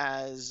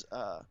as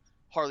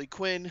Harley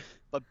Quinn.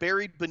 But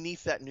buried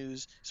beneath that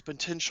news is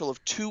potential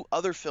of 2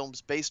 other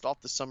films based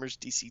off the summer's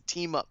DC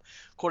team-up.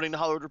 According to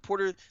Hollywood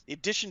Reporter, the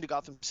addition to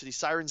Gotham City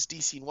Sirens,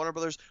 DC and Warner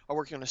Brothers are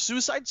working on a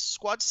Suicide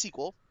Squad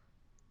sequel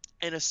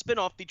and a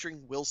spin-off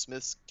featuring Will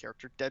Smith's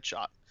character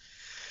Deadshot.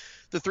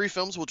 The 3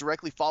 films will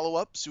directly follow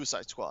up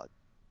Suicide Squad.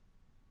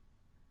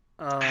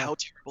 How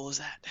terrible is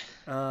that?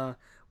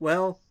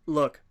 Well,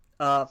 look,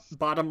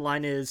 bottom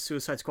line is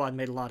Suicide Squad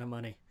made a lot of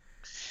money.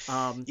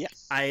 Yeah.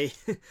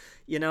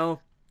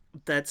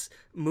 The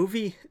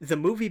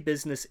movie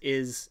business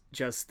is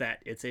just that.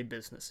 It's a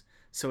business.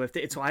 So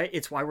it's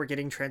why we're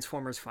getting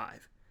Transformers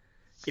 5.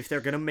 If they're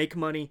going to make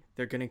money,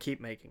 they're going to keep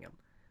making them.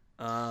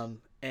 No,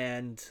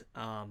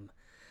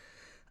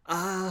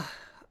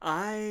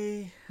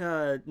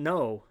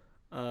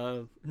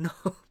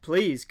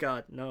 please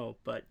God, no.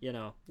 But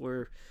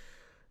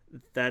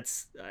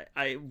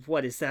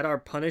what is that our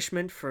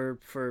punishment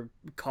for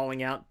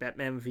calling out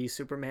Batman v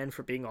Superman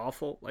for being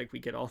awful? Like we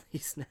get all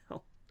these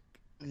now.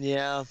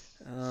 Yeah.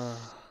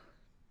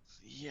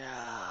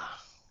 Yeah.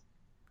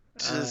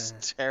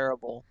 Just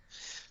terrible.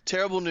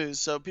 Terrible news.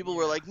 So people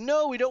were like,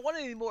 no, we don't want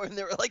it anymore. And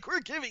they were like, we're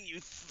giving you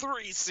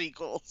 3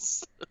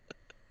 sequels.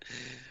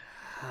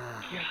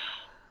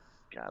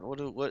 God,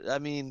 what I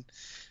mean,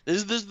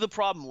 this is the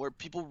problem where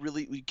people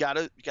really, you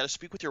gotta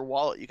speak with your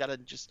wallet. You gotta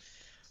just,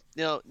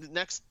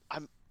 next, I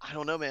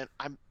don't know, man.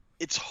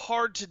 It's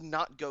hard to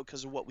not go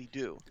because of what we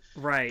do.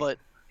 Right. But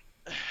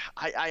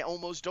I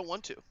almost don't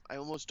want to. I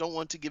almost don't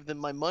want to give them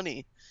my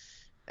money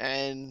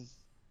and,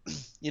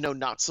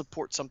 not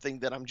support something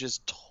that I'm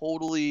just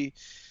totally,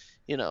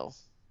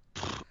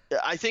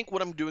 I think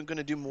what I'm going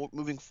to do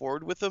moving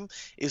forward with them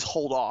is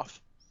hold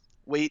off,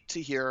 wait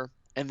to hear,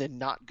 and then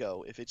not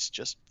go if it's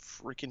just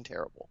freaking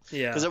terrible.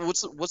 Yeah.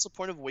 Because what's the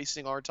point of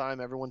wasting our time,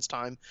 everyone's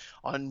time,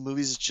 on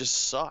movies that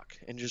just suck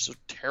and just are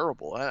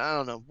terrible? I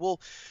don't know. We'll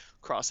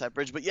cross that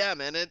bridge. But yeah,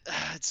 man,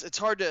 it's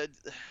hard to.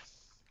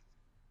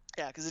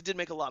 Yeah, because it did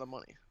make a lot of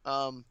money.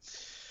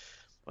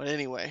 But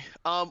anyway,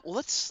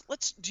 let's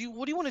what do you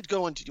want to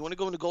go into? Do you want to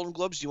go into Golden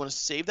Globes? Do you want to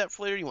save that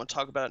for later? Do you want to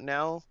talk about it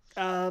now?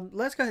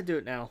 Let's go ahead and do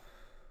it now.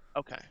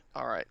 Okay.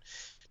 All right.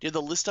 Do you have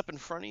the list up in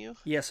front of you?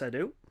 Yes, I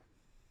do.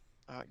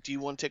 Do you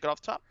want to take it off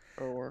the top,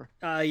 or?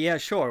 Yeah,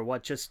 sure.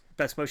 What, just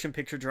Best Motion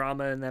Picture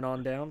Drama and then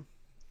on down?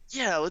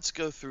 Yeah, let's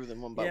go through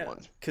them one by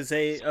one. Because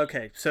they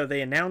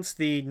announced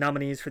the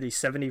nominees for the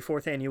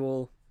 74th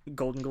Annual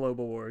Golden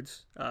Globe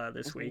Awards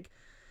this week.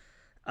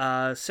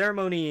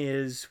 Ceremony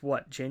is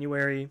what,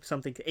 January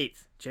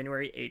 8th.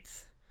 January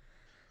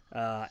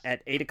 8th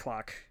at 8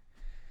 o'clock.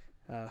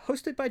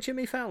 Hosted by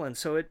Jimmy Fallon,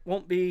 so it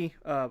won't be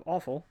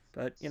awful,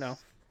 but Yeah.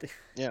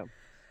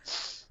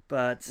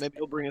 But maybe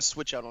he'll bring a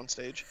Switch out on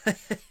stage.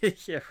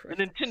 Yeah, right.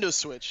 A Nintendo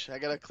Switch. I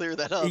gotta clear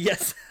that up.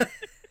 Yes.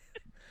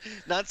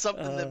 Not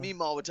something that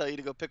Meemaw would tell you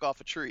to go pick off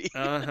a tree.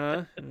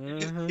 Yeah.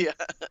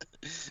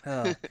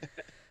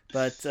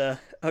 But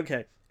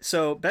okay.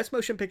 So Best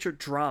Motion Picture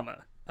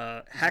Drama: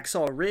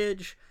 Hacksaw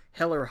Ridge,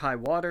 Hell or High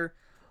Water,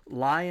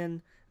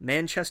 Lion,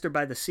 Manchester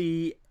by the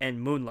Sea,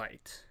 and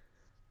Moonlight.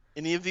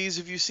 Any of these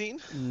have you seen?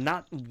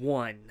 Not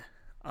one.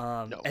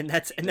 No. And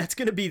that's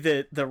going to be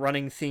the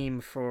running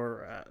theme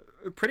for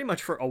pretty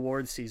much for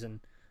awards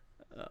season,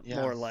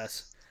 more or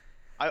less.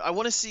 I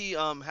want to see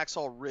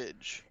Hacksaw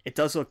Ridge. It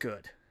does look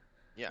good.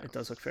 Yeah, it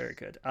does look very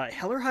good.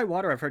 Hell or High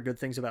Water, I've heard good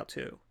things about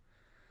too.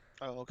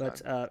 Oh, okay.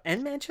 But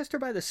and Manchester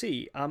by the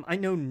Sea. I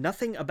know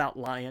nothing about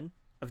Lion.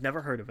 I've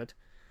never heard of it.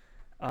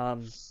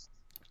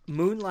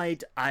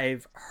 Moonlight,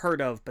 I've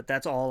heard of, but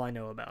that's all I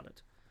know about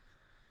it.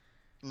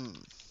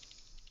 I'm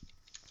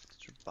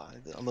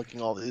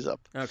looking all these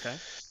up. Okay.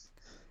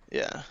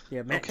 Yeah.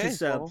 Yeah.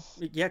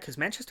 Because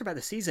Manchester by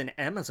the Sea is an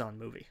Amazon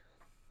movie.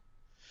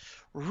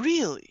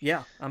 Really?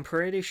 Yeah, I'm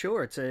pretty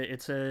sure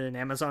it's an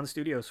Amazon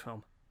Studios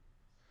film.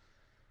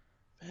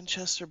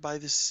 Manchester by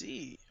the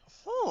Sea.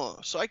 Oh,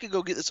 so I could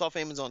go get this off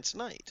Amazon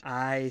tonight.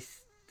 I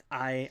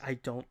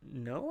don't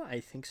know. I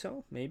think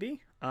so.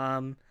 Maybe.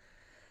 I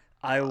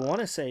want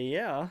to say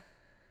yeah.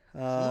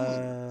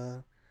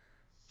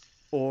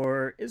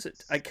 Or is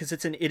it? Because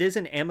it is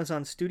an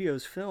Amazon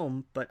Studios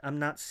film, but I'm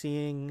not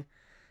seeing.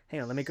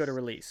 Hang on, let me go to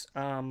release.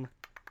 Film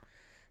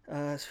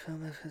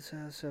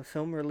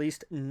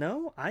released.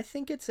 No, I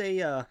think it's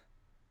an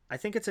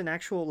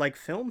actual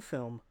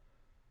film.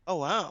 Oh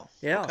wow.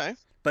 Yeah. Okay.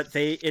 But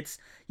it's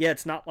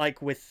not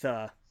like with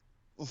you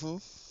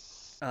know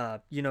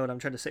what I'm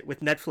trying to say,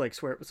 with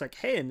Netflix, where it was like,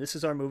 hey, and this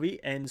is our movie,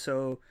 and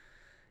so,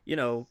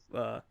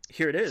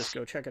 here it is,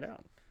 go check it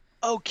out.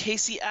 Oh,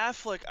 Casey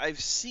Affleck.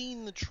 I've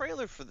seen the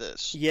trailer for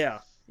this. Yeah.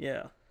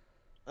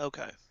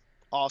 Okay.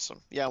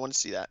 Awesome. Yeah, I want to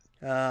see that.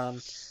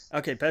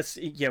 Okay,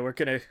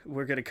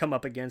 we're gonna come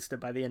up against it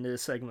by the end of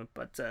this segment,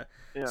 but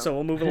Yeah. so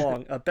we'll move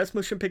along. Best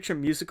Motion Picture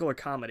Musical or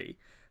Comedy: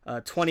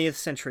 20th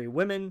Century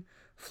Women,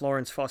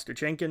 Florence Foster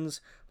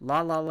Jenkins,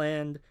 La La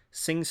Land,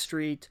 Sing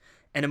Street,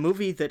 and a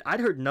movie that I'd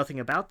heard nothing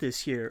about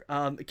this year.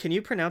 Can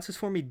you pronounce this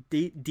for me?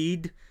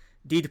 Deed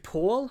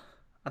Paul?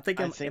 I think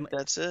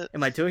that's it.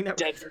 Am I doing that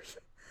right?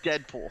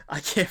 Deadpool.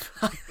 I can't.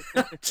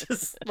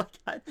 Just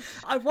like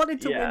I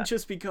wanted to win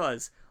just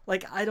because.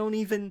 Like I don't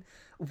even.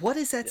 What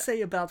does that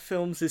say about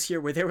films this year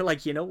where they were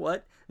like, you know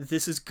what,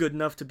 this is good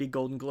enough to be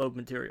Golden Globe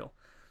material?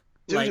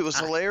 Dude, like, it was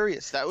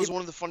hilarious. That was one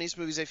of the funniest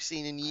movies I've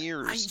seen in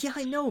years.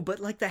 I know, but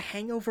like The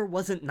Hangover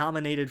wasn't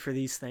nominated for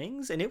these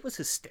things, and it was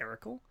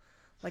hysterical.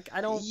 Like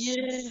I don't.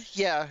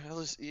 Yeah.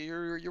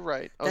 You're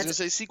right. I was gonna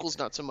say sequels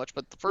not so much,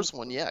 but the first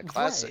one,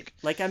 classic.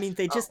 Right. Like I mean,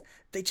 they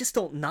just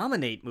don't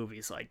nominate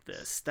movies like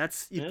this.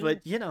 That's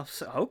but you know,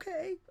 so,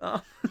 okay.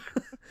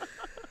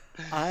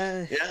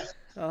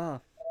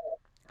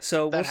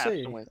 So we'll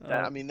see. To win.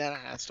 That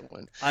has to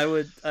win. I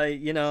would,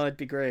 it'd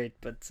be great,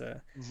 but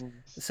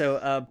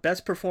so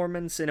best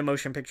performance in a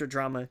motion picture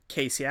drama: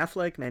 Casey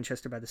Affleck,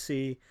 Manchester by the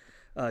Sea,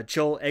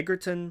 Joel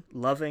Edgerton,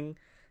 Loving,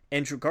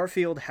 Andrew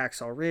Garfield,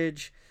 Hacksaw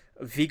Ridge,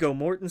 Viggo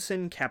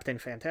Mortensen, Captain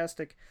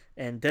Fantastic,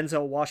 and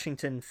Denzel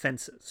Washington,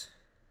 Fences.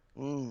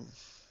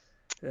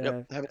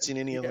 Haven't seen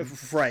any of them.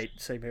 Right,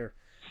 same here.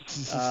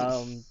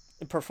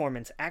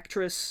 Performance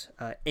actress: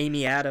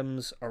 Amy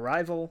Adams,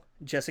 Arrival;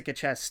 Jessica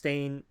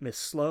Chastain, Miss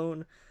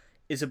Sloane;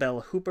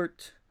 Isabelle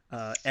Huppert,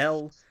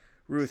 Elle;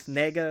 Ruth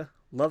Negga,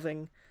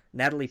 Loving;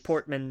 Natalie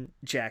Portman,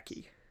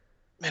 Jackie.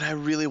 Man, I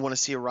really want to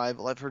see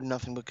Arrival. I've heard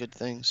nothing but good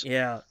things.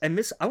 Yeah,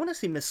 and I want to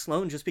see Miss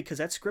Sloane just because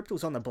that script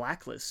was on the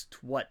blacklist.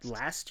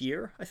 Last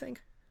year, I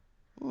think.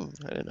 I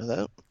didn't know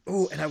that.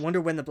 Oh, and I wonder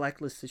when the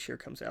blacklist this year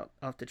comes out.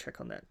 I'll have to check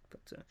on that.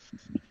 But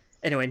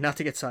anyway, not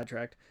to get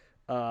sidetracked.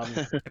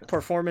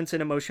 Performance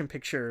in a motion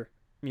picture,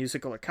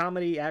 musical or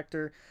comedy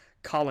actor: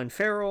 Colin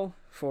Farrell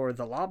for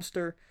The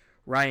Lobster,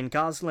 Ryan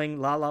Gosling,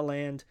 La La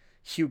Land,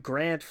 Hugh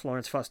Grant,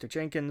 Florence Foster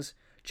Jenkins,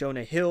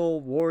 Jonah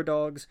Hill, War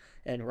Dogs,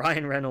 and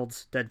Ryan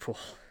Reynolds, Deadpool.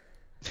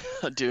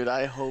 Dude,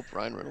 I hope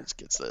Ryan Reynolds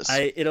gets this.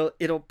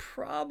 It'll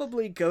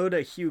probably go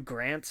to Hugh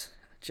Grant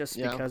just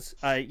because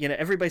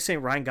everybody's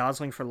saying Ryan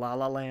Gosling for La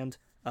La Land.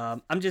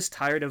 I'm just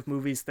tired of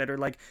movies that are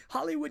like,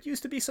 Hollywood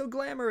used to be so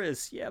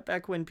glamorous. Yeah,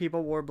 back when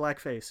people wore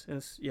blackface.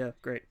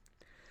 Great.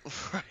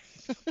 Right.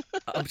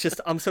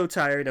 I'm so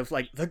tired of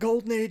like the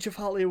golden age of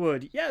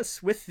Hollywood.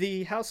 Yes, with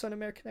the House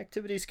Un-American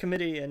Activities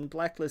Committee and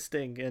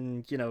blacklisting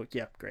and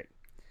great.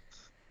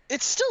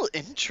 It's still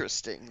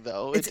interesting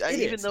though.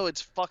 Even though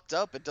it's fucked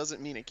up, it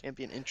doesn't mean it can't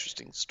be an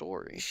interesting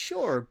story.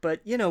 Sure, but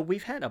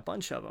we've had a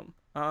bunch of them.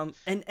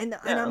 And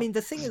I mean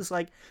the thing is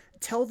like,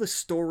 tell the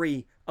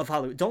story of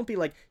Hollywood. Don't be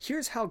like,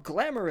 here's how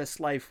glamorous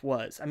life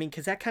was. I mean,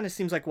 because that kind of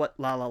seems like what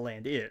La La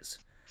Land is.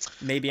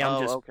 Maybe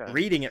I'm just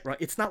reading it wrong.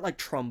 It's not like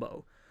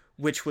Trumbo,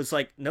 which was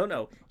like,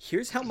 no,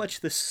 here's how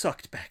much this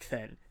sucked back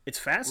then. It's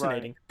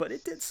fascinating, but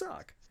it did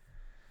suck.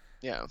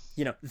 Yeah.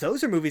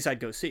 Those are movies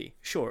I'd go see,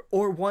 sure.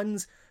 Or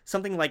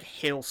something like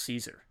Hail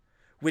Caesar,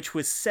 which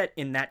was set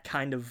in that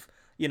kind of,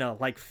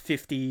 like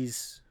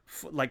 50s,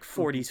 like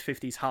 40s,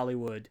 50s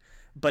Hollywood.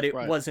 But it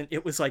wasn't,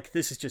 it was like,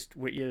 this is just,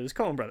 it was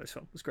Coen Brothers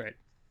film. It was great.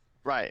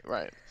 Right.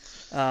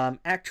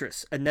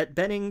 Actress: Annette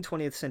Bening,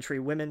 20th Century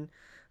Women;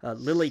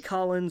 Lily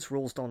Collins,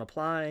 Rules Don't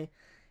Apply;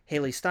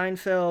 Haley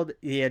Steinfeld,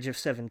 The Edge of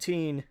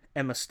 17;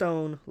 Emma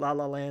Stone, La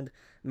La Land;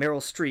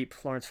 Meryl Streep,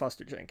 Florence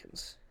Foster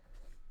Jenkins.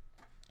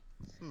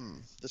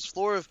 This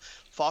floor of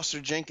Foster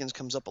Jenkins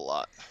comes up a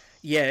lot.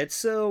 Yeah,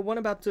 it's one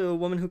about the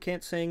woman who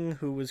can't sing,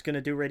 who was going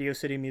to do Radio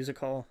City Music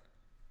Hall.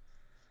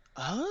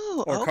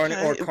 Oh, or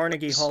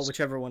Carnegie Hall,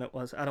 whichever one it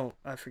was.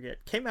 I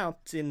forget. Came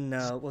out in,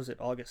 what was it,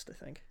 August, I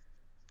think.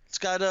 It's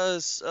got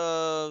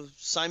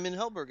Simon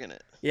Helberg in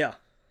it. Yeah.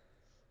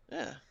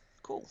 Yeah,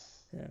 cool.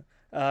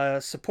 Yeah.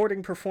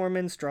 Supporting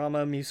performance,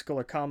 drama, musical,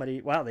 or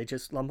comedy. Wow, they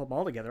just lump them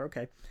all together.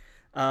 Okay.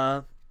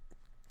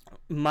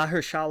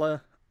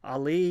 Mahershala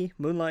Ali,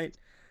 Moonlight;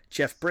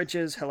 Jeff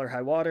Bridges, Hell or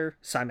High Water;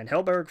 Simon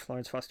Helberg,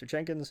 Florence Foster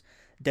Jenkins;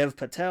 Dev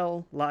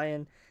Patel,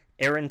 Lion;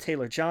 Aaron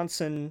Taylor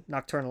Johnson,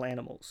 Nocturnal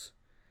Animals.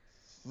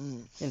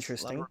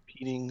 Interesting. A lot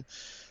of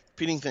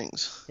repeating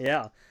things.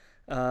 Yeah.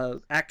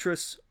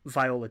 Actress: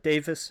 Viola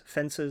Davis,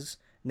 Fences;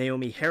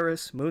 Naomi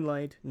Harris,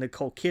 Moonlight;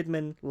 Nicole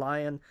Kidman,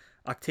 Lion;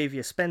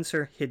 Octavia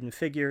Spencer, Hidden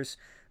Figures;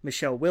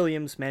 Michelle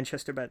Williams,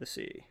 Manchester by the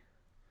Sea.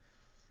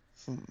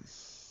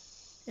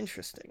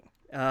 Interesting.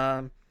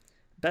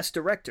 Best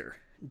Director: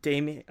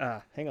 Damien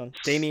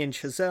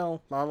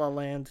Chazelle, La La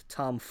Land;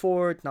 Tom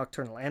Ford,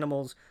 Nocturnal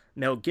Animals;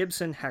 Mel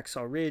Gibson,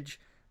 Hacksaw Ridge;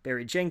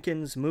 Barry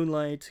Jenkins,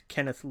 Moonlight;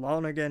 Kenneth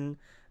Lonergan,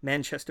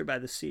 Manchester by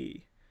the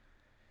Sea.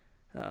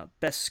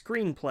 Best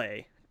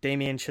Screenplay: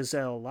 Damien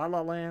Chazelle, La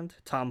La Land;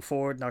 Tom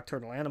Ford,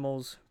 Nocturnal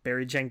Animals;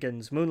 Barry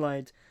Jenkins,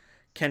 Moonlight;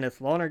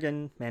 Kenneth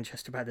Lonergan,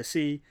 Manchester by the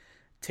Sea;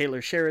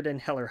 Taylor Sheridan,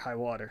 Hell or High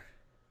Water.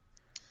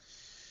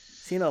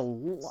 Seen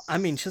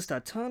just a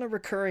ton of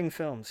recurring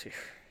films here.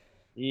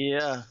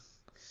 Yeah.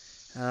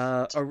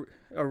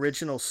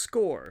 Original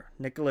score: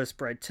 Nicholas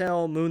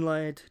Breitel,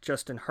 Moonlight;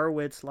 Justin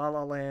Hurwitz, La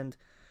La Land;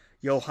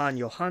 Johan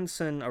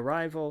Johansson,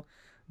 Arrival;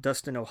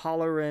 Dustin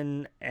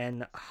O'Halloran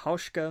and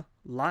Hauschka,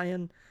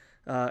 Lion;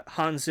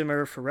 Hans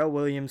Zimmer, Pharrell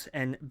Williams,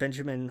 and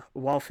Benjamin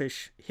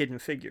Wallfisch, Hidden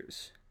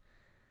Figures.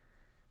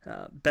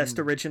 Best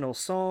Original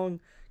Song,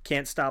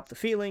 Can't Stop the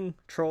Feeling,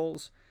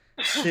 Trolls,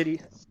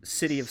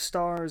 City of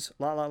Stars,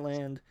 La La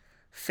Land,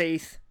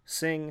 Faith,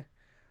 Sing,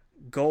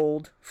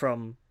 Gold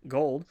from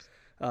Gold,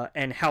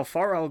 and How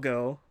Far I'll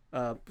Go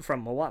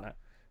from Moana.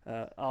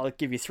 I'll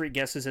give you 3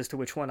 guesses as to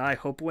which one I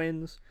hope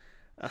wins.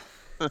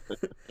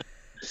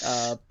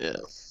 Yeah.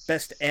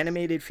 Best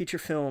Animated Feature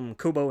Film,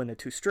 Kubo and the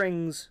Two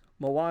Strings,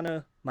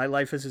 Moana, My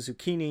Life as a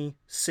Zucchini,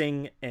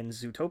 Sing, and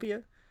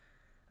Zootopia.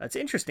 It's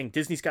interesting.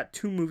 Disney's got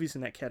 2 movies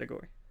in that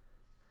category.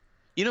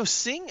 You know,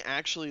 Sing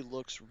actually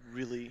looks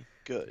really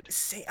good.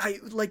 I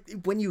like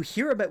when you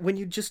hear about when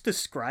you just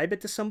describe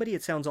it to somebody,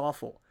 it sounds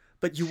awful.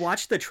 But you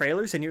watch the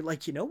trailers and you're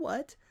like, you know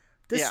what?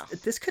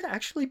 This could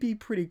actually be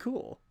pretty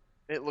cool.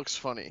 It looks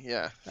funny,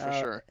 yeah, for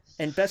sure.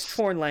 And Best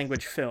Foreign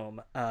Language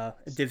Film,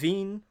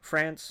 Divine,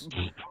 France,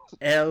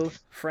 Elle,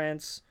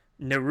 France,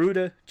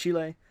 Neruda,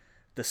 Chile,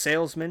 The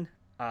Salesman,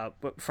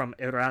 from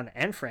Iran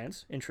and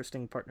France,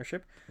 interesting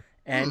partnership,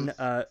 and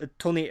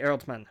Tony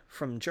Erdmann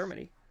from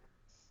Germany.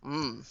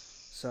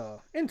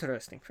 So,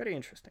 interesting, very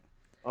interesting.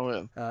 Oh,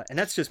 yeah. And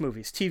that's just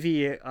movies.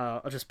 TV,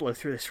 I'll just blow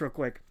through this real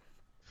quick.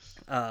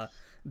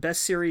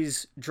 Best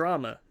Series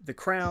Drama, The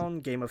Crown,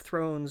 Game of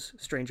Thrones,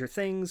 Stranger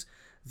Things,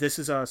 This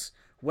Is Us,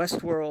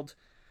 Westworld.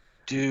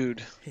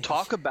 Dude,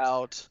 talk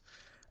about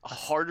a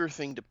harder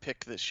thing to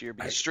pick this year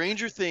because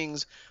Stranger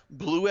Things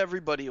blew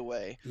everybody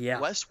away. Yeah.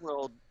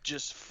 Westworld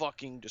just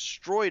fucking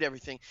destroyed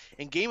everything.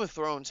 And Game of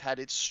Thrones had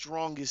its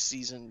strongest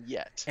season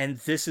yet. And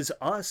This Is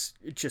Us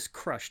just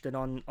crushed it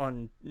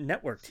on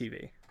network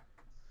TV.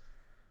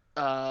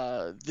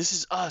 This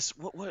Is Us.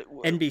 What?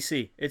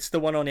 NBC. It's the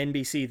one on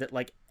NBC that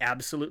like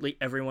absolutely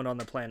everyone on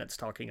the planet's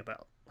talking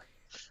about.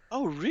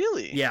 Oh,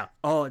 really? Yeah.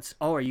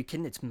 Are you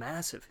kidding? It's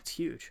massive. It's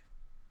huge.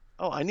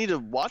 Oh, I need to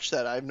watch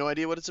that. I have no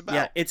idea what it's about.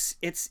 Yeah, it's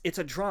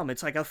a drama.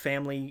 It's like a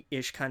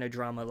family-ish kind of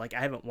drama. Like,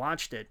 I haven't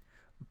watched it,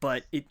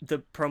 but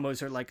the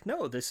promos are like,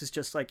 no, this is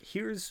just like,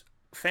 here's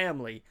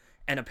family,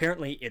 and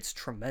apparently it's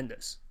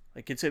tremendous.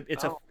 Like, it's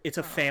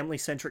a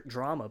family-centric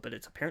drama, but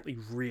it's apparently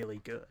really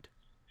good.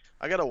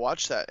 I gotta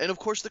watch that. And of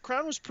course, The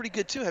Crown was pretty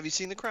good too. Have you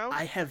seen The Crown?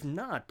 I have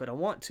not, but I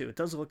want to. It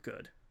does look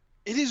good.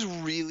 It is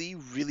really,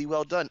 really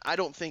well done. I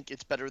don't think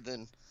it's better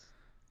than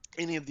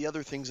any of the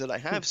other things that I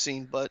have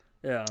seen, but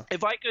yeah,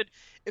 if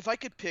I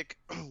could pick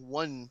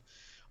one,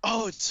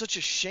 it's such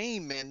a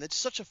shame, man. That's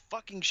such a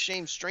fucking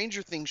shame.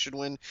 Stranger Things should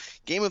win,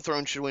 Game of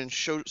Thrones should win,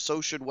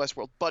 so should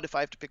Westworld. But if I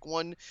have to pick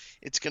one,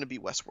 it's gonna be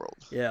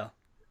Westworld. Yeah.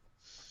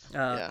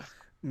 Yeah.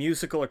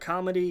 Musical or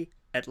comedy: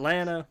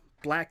 Atlanta,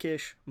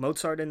 Blackish,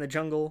 Mozart in the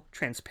Jungle,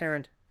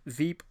 Transparent,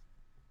 Veep.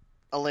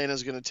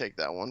 Atlanta's gonna take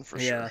that one for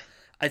sure.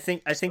 I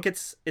think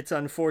it's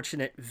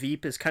unfortunate.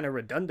 Veep is kind of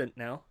redundant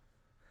now.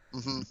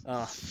 Mm-hmm.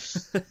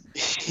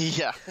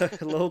 Yeah,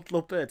 a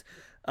little bit.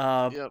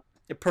 Yep.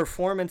 A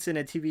performance in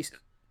a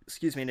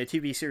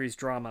TV series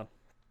drama.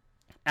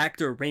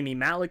 Actor Rami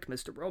Malek,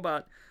 Mr.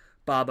 Robot.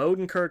 Bob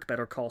Odenkirk,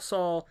 Better Call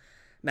Saul.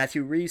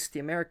 Matthew Rhys, The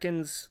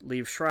Americans.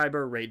 Liev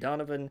Schreiber, Ray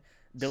Donovan.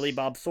 Billy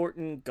Bob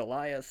Thornton,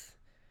 Goliath.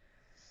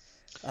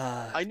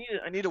 I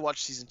need to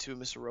watch season 2 of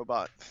Mr.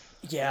 Robot.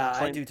 Yeah,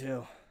 I do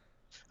too.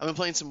 I've been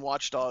playing some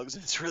Watch Dogs,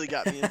 and it's really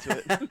got me into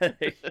it. There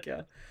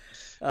you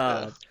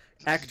go.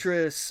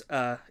 Actress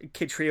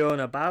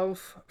Catriona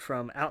Balfe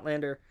from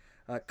Outlander,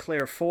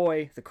 Claire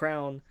Foy, The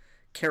Crown,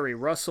 Kerry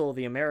Russell,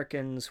 The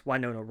Americans,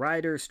 Winona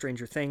Ryder,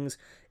 Stranger Things,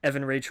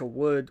 Evan Rachel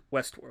Wood,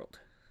 Westworld.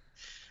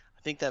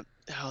 I think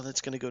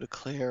that's going to go to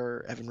Claire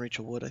or Evan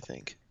Rachel Wood, I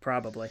think.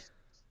 Probably.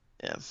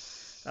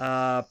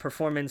 Yeah.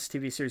 Performance,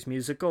 TV series,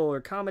 musical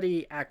or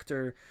comedy,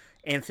 actor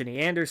Anthony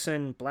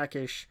Anderson,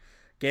 Blackish,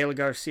 Gael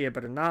Garcia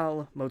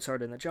Bernal,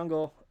 Mozart in the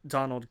Jungle,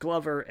 Donald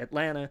Glover,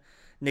 Atlanta,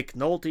 Nick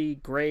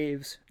Nolte,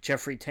 Graves,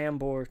 Jeffrey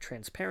Tambor,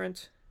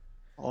 Transparent.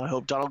 Oh, I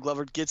hope Donald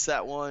Glover gets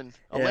that one.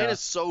 Yeah. Atlanta's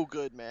so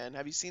good, man.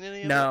 Have you seen any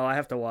of it? No, I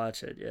have to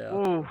watch it, yeah.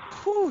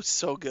 Whew,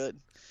 so good.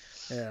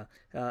 Yeah.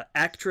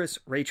 Actress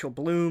Rachel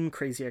Bloom,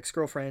 Crazy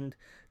Ex-Girlfriend,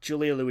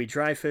 Julia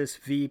Louis-Dreyfus,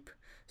 Veep,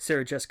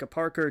 Sarah Jessica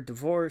Parker,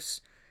 Divorce,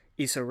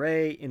 Issa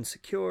Rae,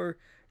 Insecure,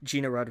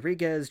 Gina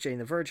Rodriguez, Jane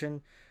the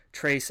Virgin,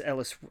 Tracy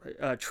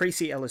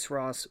Ellis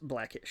Ross,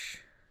 Blackish.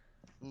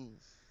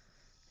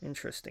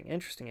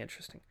 Interesting.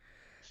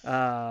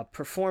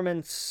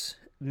 Performance,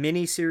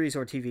 mini-series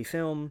or TV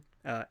film,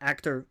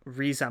 actor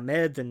Riz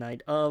Ahmed, The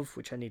Night Of,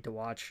 which I need to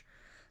watch,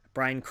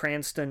 Bryan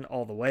Cranston,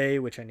 All the Way,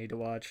 which I need to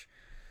watch,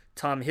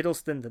 Tom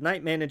Hiddleston, The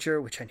Night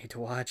Manager, which I need to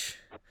watch,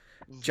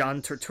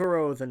 John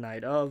Turturro, The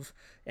Night Of,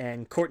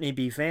 and Courtney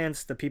B.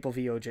 Vance, The People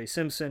v. O.J.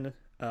 Simpson,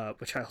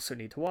 which I also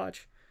need to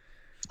watch.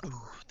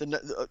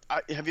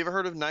 Have you ever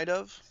heard of Night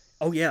Of?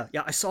 Oh yeah,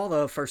 I saw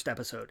the first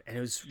episode and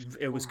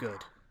it was good.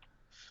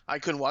 I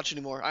couldn't watch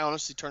anymore. I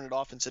honestly turned it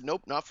off and said,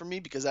 nope, not for me,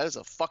 because that is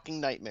a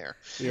fucking nightmare.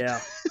 Yeah,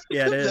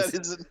 it is.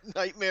 That is a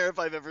nightmare if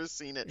I've ever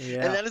seen it.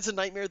 Yeah. And that is a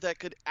nightmare that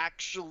could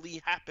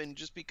actually happen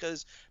just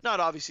because, not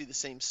obviously the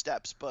same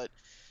steps, but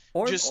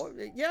Or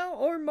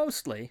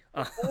mostly.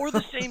 Or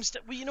the same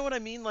stuff. Well, you know what I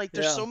mean? Like,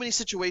 there's Yeah. so many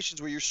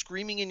situations where you're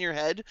screaming in your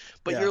head,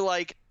 but Yeah. you're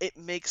like, it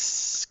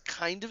makes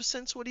kind of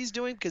sense what he's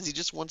doing because he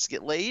just wants to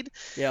get laid.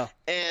 Yeah.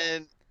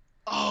 And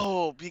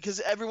because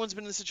everyone's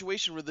been in the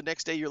situation where the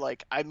next day you're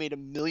like, I made a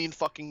million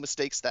fucking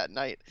mistakes that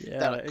night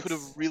that could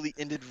have really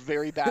ended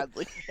very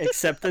badly.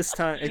 except this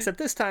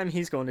time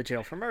he's going to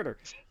jail for murder.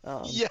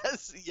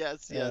 Yes.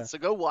 So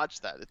go watch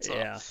that. It's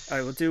yeah. All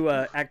right, we'll do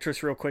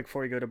actress real quick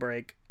before we go to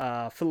break.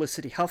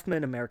 Felicity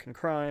Huffman, American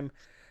Crime.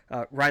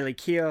 Riley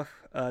Keough,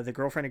 The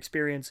Girlfriend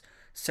Experience.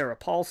 Sarah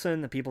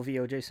Paulson, The People v.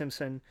 O.J.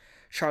 Simpson.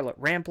 Charlotte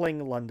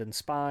Rampling, London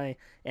Spy.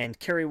 And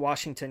Kerry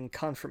Washington,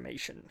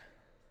 Confirmation.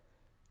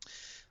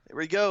 There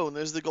we go. And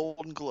there's the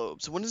Golden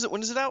Globes. When is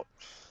it out?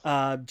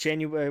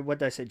 January. What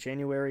did I say?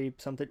 January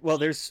something. Well,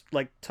 there's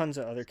like tons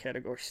of other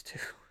categories too.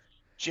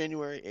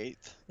 January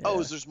 8th. Yeah. Oh,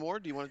 is there more?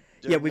 Do you want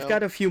to? Yeah, we've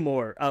got a few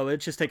more. Oh, it'll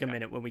just take a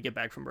minute when we get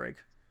back from break.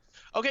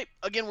 Okay,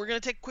 again, we're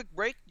going to take a quick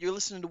break. You're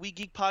listening to We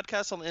Geek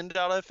Podcast on the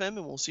N.FM,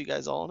 and we'll see you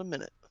guys all in a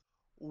minute.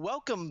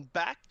 Welcome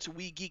back to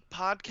We Geek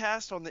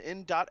Podcast on the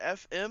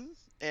N.FM,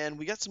 and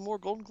we got some more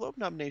Golden Globe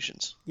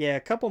nominations. Yeah, a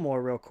couple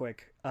more real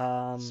quick.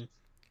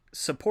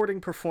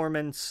 Supporting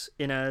performance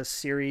in a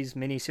series,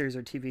 miniseries,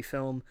 or TV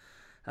film.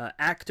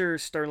 Actor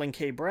Sterling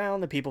K. Brown,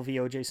 The People v.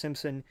 O.J.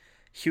 Simpson.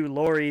 Hugh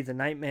Laurie, The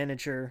Night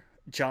Manager.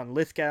 John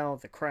Lithgow,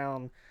 The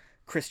Crown.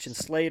 Christian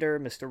Slater,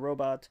 Mr.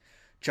 Robot.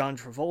 John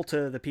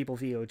Travolta, The People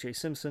v. O.J.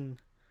 Simpson.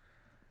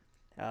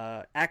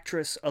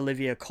 Actress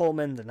Olivia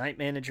Colman, The Night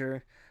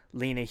Manager.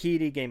 Lena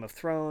Headey, Game of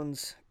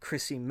Thrones.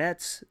 Chrissy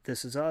Metz,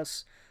 This Is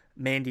Us.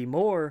 Mandy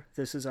Moore,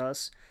 This Is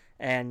Us.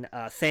 And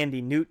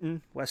Thandie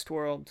Newton,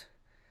 Westworld.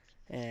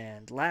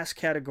 And last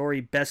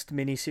category, Best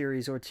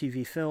Miniseries or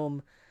TV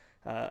Film.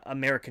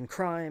 American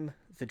Crime,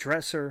 The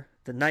Dresser,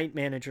 The Night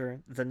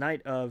Manager, The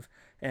Night of,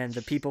 and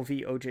The People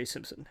v. O.J.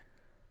 Simpson.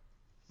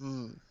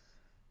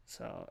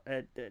 So,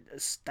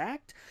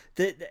 stacked.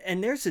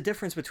 And there's a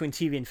difference between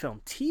TV and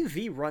film.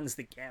 TV runs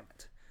the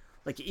gamut.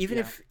 Like, even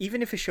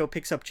if a show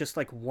picks up just,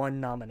 like, one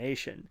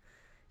nomination,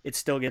 it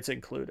still gets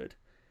included.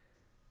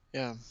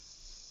 Yeah.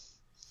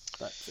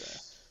 But,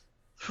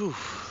 Whew.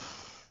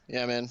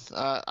 Yeah, man.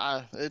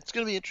 It's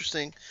going to be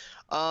interesting.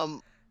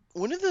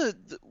 When are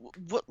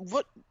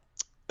what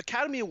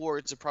Academy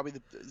Awards are probably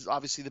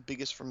obviously the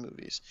biggest for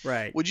movies.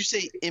 Right. Would you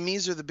say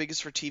Emmys are the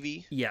biggest for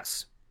TV?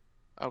 Yes.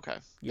 Okay.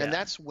 Yeah. And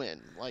that's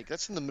when? Like,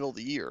 that's in the middle of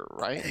the year,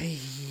 right?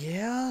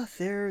 Yeah,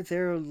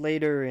 they're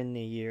later in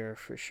the year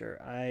for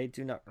sure. I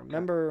do not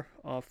remember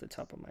off the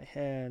top of my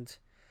head.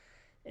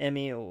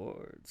 Emmy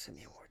Awards.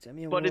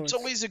 But it's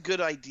always a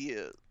good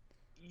idea.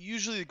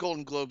 Usually the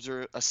Golden Globes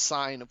are a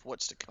sign of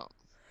what's to come.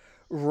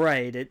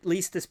 Right. At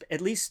least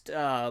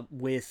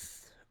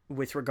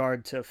with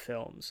regard to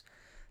films.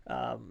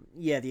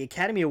 Yeah, the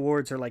Academy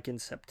Awards are like in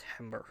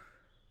September.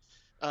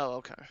 Oh,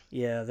 okay.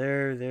 Yeah,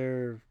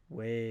 they're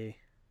way.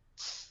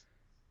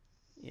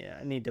 Yeah,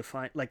 I need to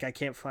find, like, I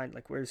can't find,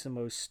 like, where's the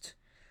most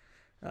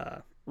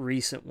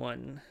recent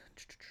one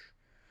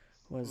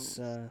was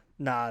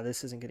nah,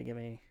 this isn't gonna give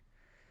me.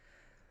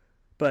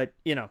 But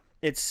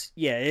it's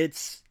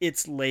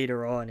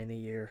later on in the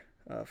year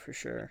for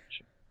sure.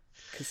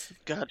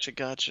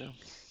 Gotcha.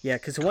 Yeah,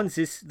 because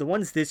the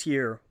ones this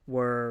year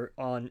were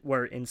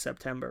in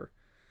September,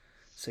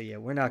 so yeah,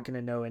 we're not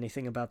gonna know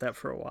anything about that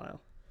for a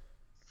while.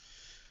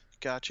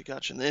 Gotcha.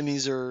 And the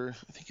Emmys are,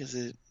 I think, is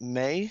it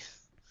May?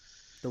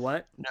 The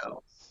what?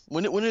 No.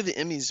 When are the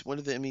Emmys? When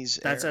do the Emmys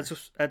air?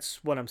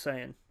 That's what I'm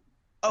saying.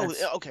 Oh,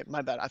 okay.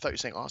 My bad. I thought you were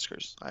saying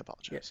Oscars. I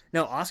apologize.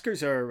 Yeah. No,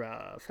 Oscars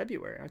are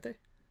February, aren't they?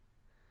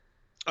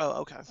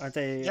 Oh, okay. Aren't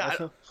they? Yeah,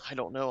 also? I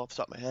don't know off the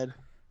top of my head.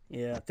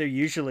 Yeah, they're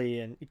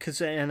usually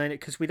because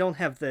we don't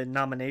have the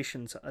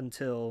nominations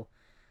until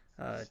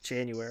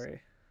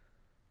January.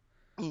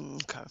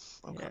 Okay.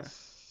 Yeah.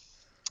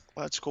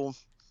 Well, that's cool.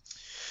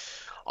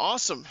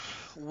 Awesome.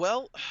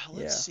 Well,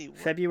 let's see.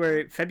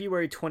 February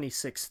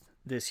 26th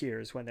this year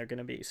is when they're going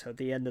to be. So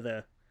the end of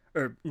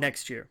or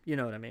next year. You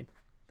know what I mean?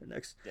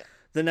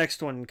 The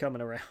next one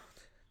coming around.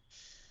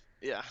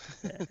 Yeah.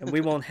 And we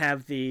won't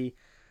have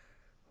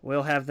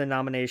we'll have the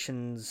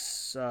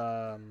nominations.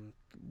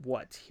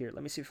 What here?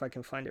 Let me see if I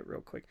can find it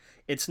real quick.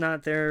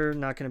 They're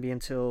not going to be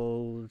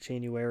until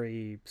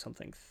January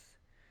something.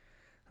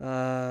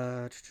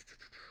 That's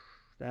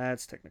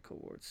technical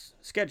awards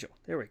schedule.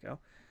 There we go.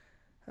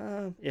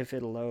 If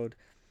it'll load.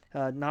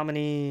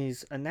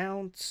 Nominees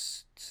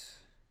announced.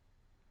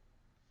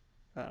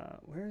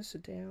 Where's the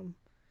damn?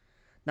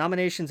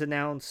 Nominations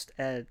announced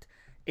at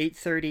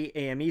 8:30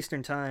 a.m.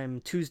 Eastern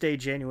Time, Tuesday,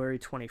 January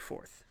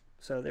 24th.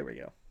 So there we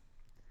go.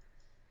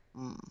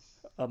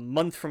 A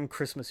month from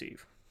Christmas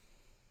Eve.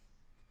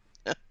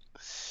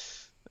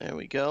 There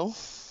we go.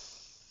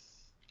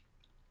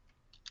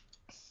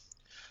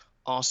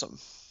 Awesome.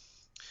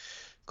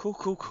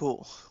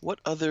 Cool. What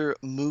other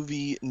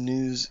movie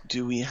news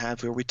do we have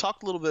here? We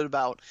talked a little bit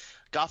about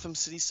Gotham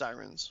City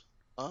Sirens.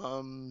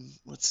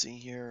 Let's see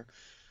here.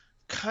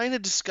 Kind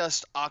of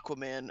discussed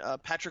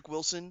Aquaman. Patrick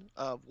Wilson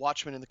of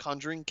Watchmen and The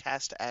Conjuring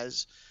cast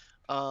as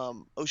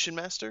Ocean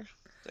Master.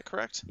 Is that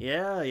correct?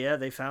 Yeah,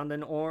 they found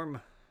an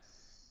orm.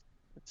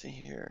 Let's see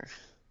here.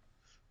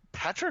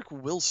 Patrick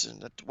Wilson.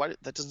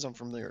 That doesn't sound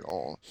familiar at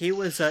all. He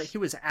was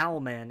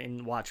Owlman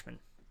in Watchmen,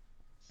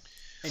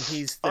 and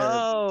he's the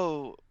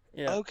Oh,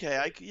 yeah okay.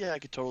 I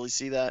could totally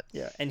see that.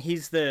 yeah, and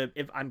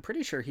I'm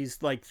pretty sure he's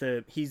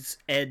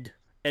Ed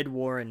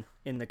Warren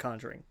in the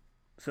Conjuring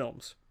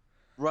films.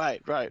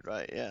 Right.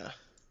 Yeah.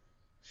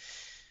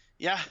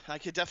 Yeah, I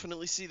could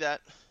definitely see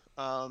that.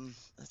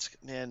 That's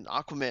man,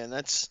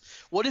 Aquaman.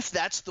 What if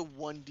that's the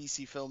one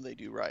DC film they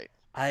do right?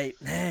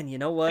 Man, you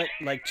know what?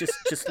 Like,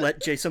 just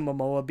let Jason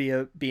Momoa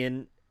be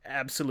an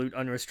absolute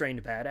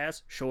unrestrained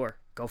badass. Sure,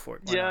 go for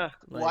it. Why Yeah,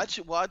 not? Like,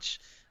 watch.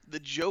 The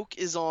joke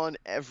is on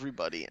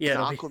everybody,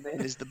 yeah, and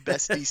Aquaman is the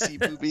best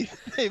DC movie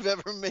they've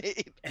ever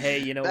made. Hey,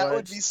 you know That what?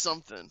 would be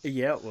something.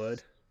 Yeah, it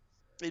would.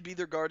 It'd be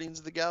their Guardians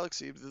of the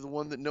Galaxy, the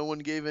one that no one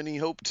gave any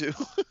hope to.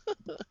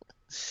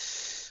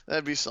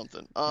 That'd be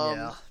something.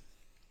 Yeah.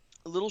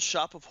 Little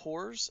Shop of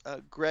Horrors,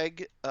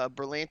 Greg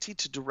Berlanti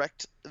to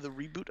direct the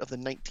reboot of the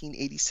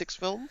 1986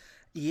 film.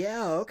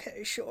 Yeah,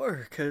 okay,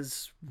 sure.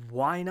 Because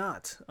why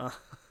not?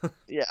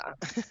 Yeah.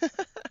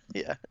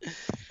 Yeah.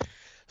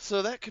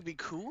 So that could be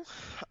cool.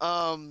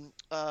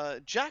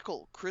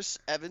 Jackal, Chris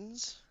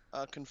Evans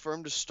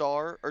confirmed to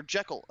star, or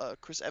Jekyll,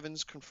 Chris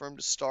Evans confirmed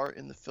to star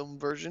in the film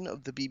version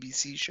of the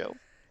BBC show.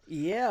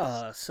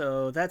 Yeah,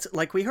 so that's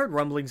like we heard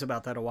rumblings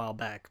about that a while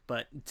back,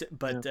 but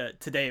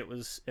today it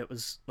was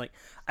like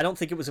I don't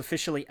think it was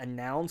officially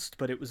announced,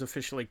 but it was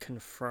officially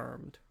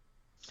confirmed.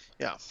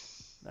 Yeah.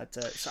 That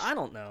so I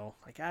don't know.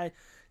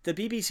 The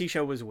BBC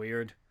show was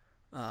weird,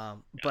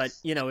 but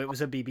you know it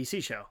was a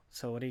BBC show,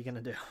 so what are you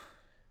gonna do?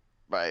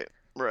 Right.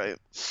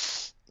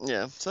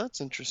 Yeah, so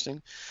that's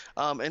interesting.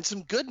 And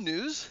some good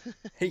news.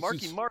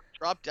 Marky Mark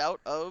dropped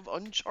out of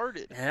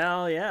Uncharted.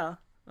 Hell yeah.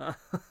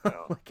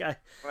 Wow.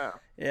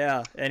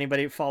 Yeah,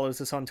 anybody who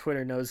follows us on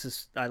Twitter knows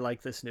this. I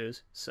like this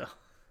news, so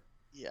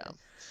yeah,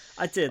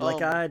 I did.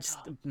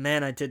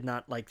 I did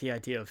not like the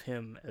idea of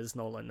him as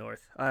Nolan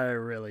North. I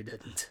really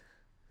didn't.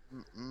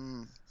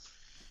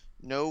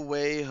 No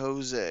way,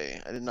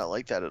 Jose. I did not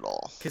like that at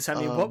all. Because I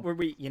mean, what were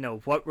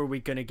we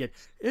gonna get?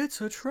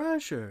 It's a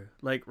treasure.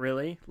 Like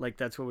really? Like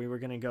that's what we were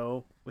gonna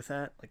go with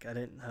that? Like I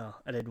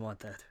didn't want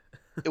that.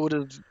 It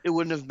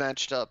wouldn't have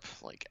matched up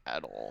like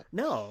at all.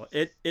 No,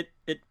 it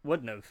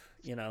wouldn't have.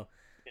 You know,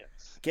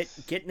 yeah.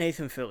 Get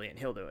Nathan Fillion.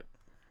 He'll do it.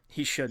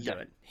 He should do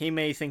it. He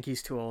may think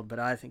he's too old, but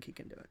I think he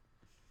can do it.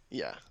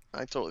 Yeah,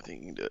 I totally think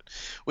he can do it.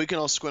 We can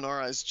all squint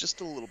our eyes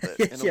just a little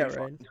bit. And yeah,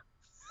 right.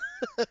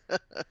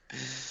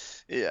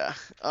 Yeah.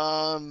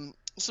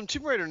 Some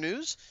Tomb Raider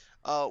news.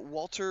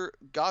 Walter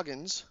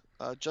Goggins,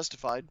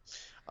 Justified,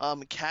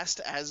 cast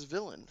as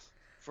villain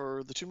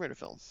for the Tomb Raider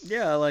film.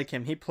 Yeah, I like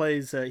him. He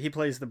plays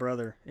the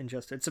brother in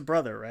Justified. It's a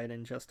brother, right,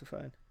 in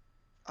Justified?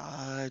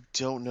 I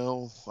don't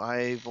know.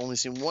 I've only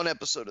seen one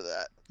episode of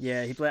that.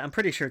 Yeah, I'm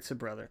pretty sure it's a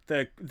brother.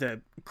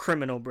 The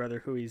criminal brother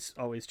who he's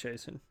always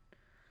chasing.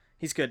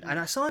 He's good. And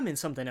I saw him in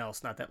something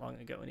else not that long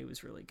ago, and he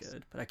was really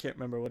good, but I can't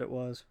remember what it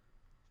was.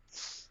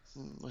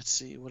 Let's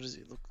see. What does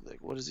he look like?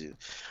 What is he?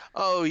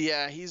 Oh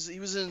yeah, he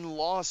was in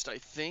Lost, I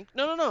think.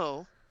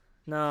 No.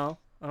 No,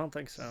 I don't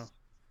think so.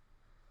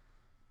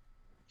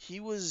 He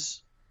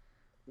was.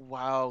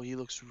 Wow, he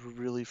looks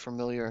really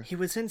familiar. He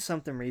was in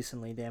something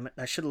recently. Damn it!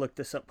 I should have looked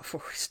this up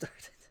before we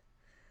started.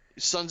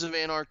 Sons of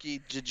Anarchy,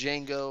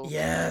 Django.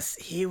 Yes,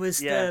 he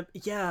was I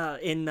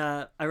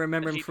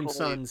remember him from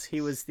Sons.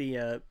 He was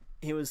the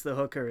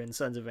hooker in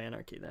Sons of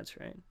Anarchy. That's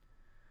right.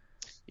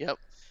 Yep.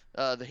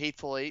 The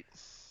Hateful Eight.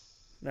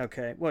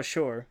 Okay. Well,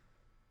 sure.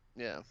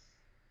 Yeah.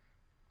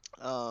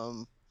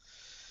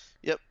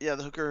 Yep. Yeah,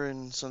 the hooker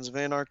in Sons of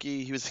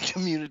Anarchy. He was the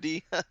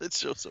Community. That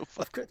show's so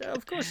fucking.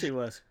 Of course he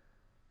was.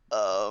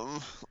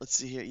 Let's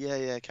see here.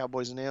 Yeah.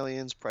 Cowboys and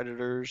Aliens,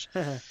 Predators,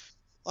 a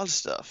lot of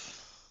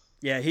stuff.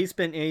 Yeah, he's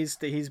been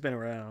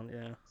around.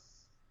 Yeah.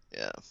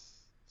 Yeah.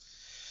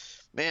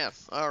 Man.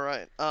 All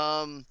right.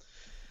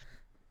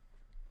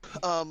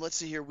 Let's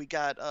see here. We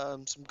got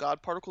some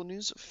God Particle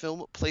news.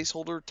 Film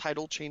placeholder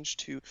title changed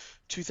to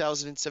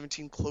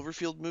 2017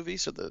 Cloverfield movie.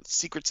 So the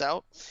secret's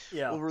out.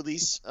 Yeah. Will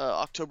release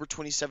October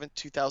 27th,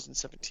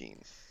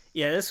 2017.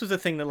 Yeah, this was a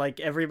thing that like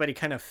everybody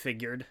kind of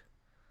figured.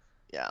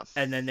 Yeah.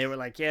 And then they were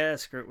like, "Yeah,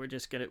 screw it.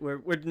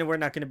 We're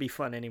not gonna be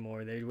fun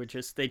anymore."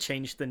 They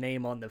changed the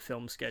name on the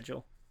film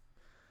schedule.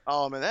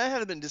 Oh man, that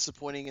had been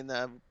disappointing in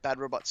the Bad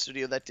Robot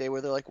Studio that day,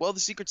 where they're like, "Well, the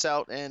secret's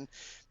out," and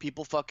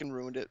people fucking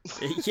ruined it.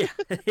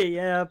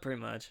 yeah, pretty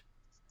much.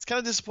 It's kind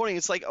of disappointing.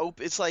 It's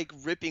like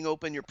ripping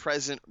open your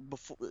present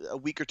a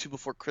week or two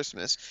before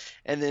Christmas,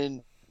 and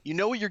then you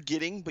know what you're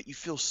getting, but you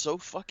feel so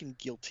fucking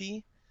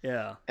guilty.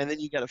 Yeah. And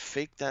then you gotta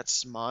fake that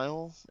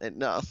smile. And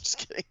no, I'm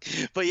just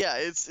kidding. But yeah,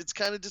 it's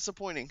kind of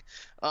disappointing.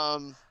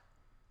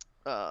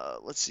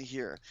 Let's see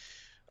here.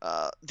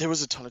 There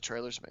was a ton of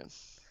trailers, man.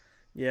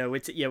 Yeah,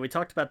 we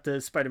talked about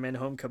the Spider-Man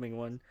Homecoming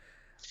one.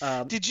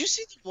 Did you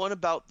see the one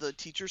about the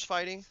teacher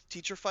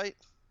fight?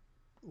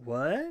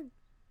 What?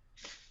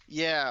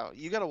 Yeah,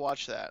 you gotta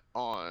watch that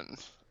on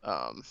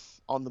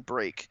on the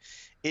break.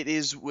 It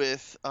is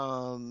with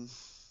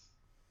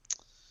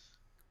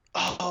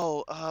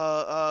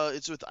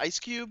it's with Ice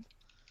Cube,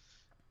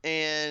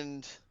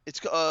 and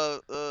it's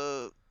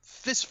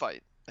Fist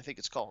Fight, I think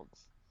it's called.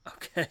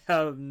 Okay,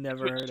 I've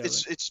never heard of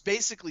it. It's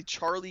basically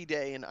Charlie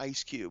Day and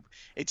Ice Cube.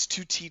 It's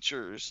two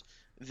teachers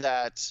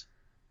that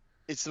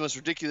it's the most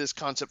ridiculous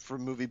concept for a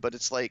movie, but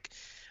it's like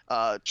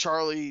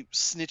Charlie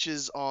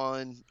snitches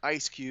on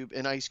Ice Cube,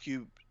 and Ice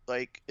Cube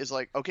is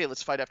like, okay,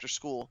 let's fight after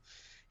school.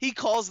 He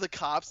calls the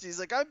cops. He's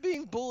like, I'm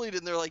being bullied,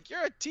 and they're like,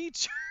 you're a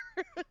teacher.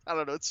 I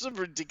don't know. It's some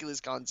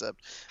ridiculous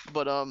concept,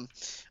 but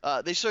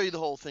they show you the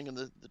whole thing in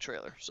the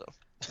trailer. So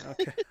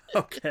Okay.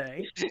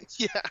 Okay.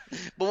 yeah,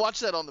 but watch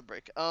that on the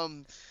break.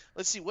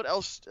 Let's see what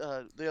else.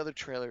 The other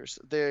trailers.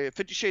 The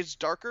 50 Shades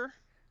Darker.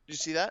 Did you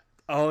see that?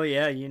 Oh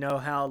yeah, you know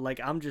how like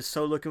I'm just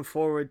so looking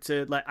forward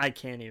to like I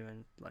can't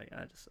even like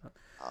I just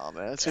Oh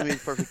man, it's gonna be a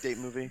perfect date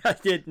movie. I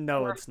didn't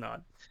know it's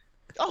not.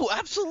 Oh,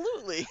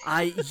 absolutely.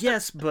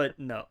 Yes, but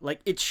no.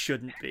 Like it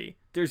shouldn't be.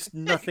 There's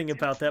nothing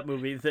about that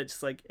movie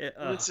that's like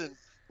Listen,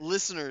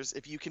 listeners,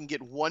 if you can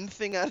get one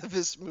thing out of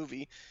this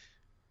movie,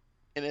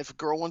 and if a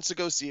girl wants to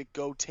go see it,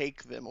 go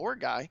take them, or a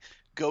guy,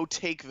 go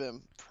take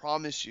them.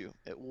 Promise you,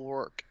 it will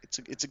work.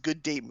 It's a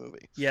good date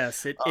movie.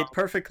 Yes, it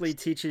perfectly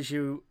teaches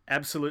you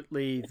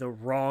absolutely the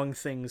wrong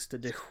things to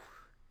do.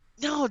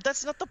 No,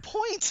 that's not the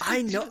point.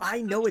 I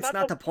know it's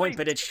not the point,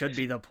 but it should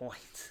be the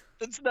point.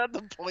 That's not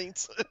the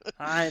point.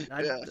 I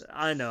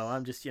know.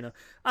 I'm just,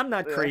 I'm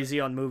not crazy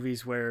on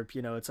movies where,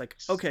 it's like,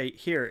 okay,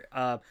 here,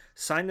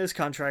 sign this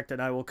contract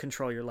and I will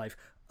control your life.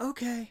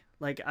 Okay.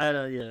 Like, I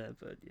don't, yeah,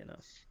 but,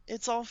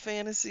 It's all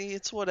fantasy.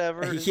 It's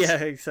whatever. Yeah,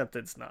 except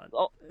it's not.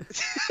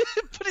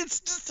 But it's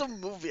just a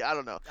movie. I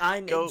don't know. I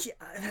know.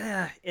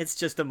 It's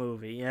just a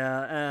movie.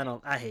 Yeah,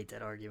 I hate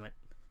that argument.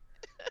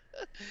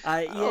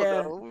 We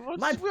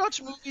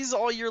watch movies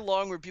all year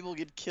long where people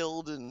get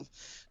killed and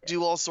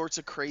do all sorts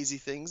of crazy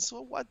things.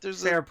 So what?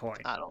 There's fair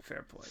point.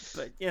 Fair point.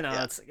 But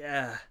it's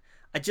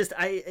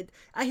I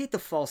hate the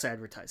false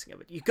advertising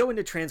of it. You go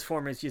into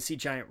Transformers, you see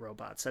giant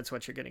robots. That's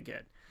what you're gonna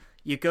get.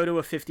 You go to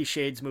a 50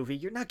 Shades movie,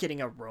 you're not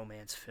getting a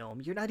romance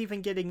film. You're not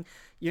even getting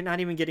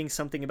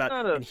something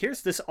about. And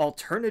here's this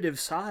alternative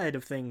side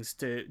of things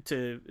to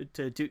do.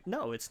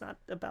 No, it's not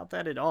about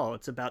that at all.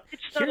 It's about.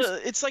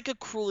 It's like a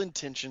Cruel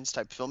Intentions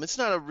type film. It's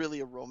not really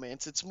a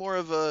romance. It's more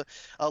of a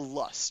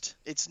lust.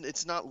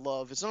 It's not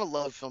love. It's not a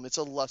love film. It's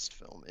a lust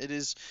film. It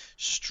is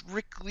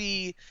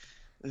strictly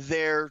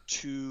there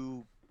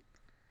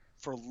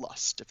for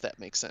lust, if that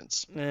makes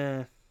sense.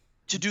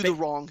 To do the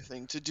wrong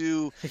thing, to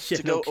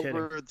go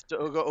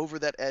over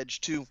that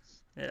edge, to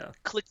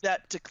click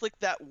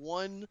that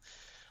one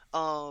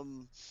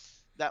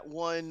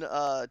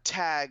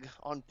tag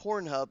on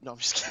Pornhub. No, I'm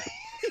just kidding.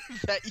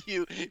 That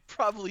you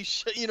probably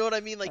should. You know what I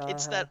mean? Like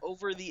it's that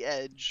over the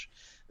edge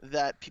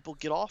that people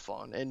get off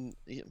on, and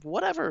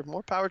whatever.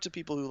 More power to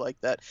people who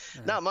like that.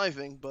 Not my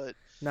thing, but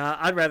nah,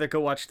 I'd rather go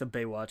watch the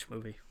Baywatch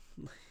movie.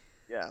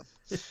 Yeah.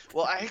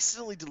 Well, I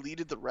accidentally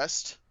deleted the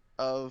rest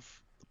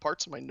of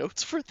parts of my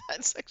notes for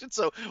that section,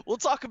 so we'll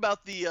talk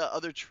about the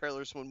other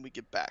trailers when we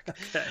get back.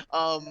 Okay.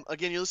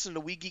 Again, you're listening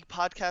to We Geek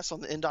Podcast on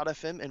the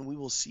N.FM, and we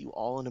will see you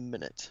all in a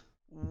minute.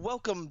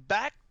 Welcome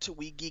back to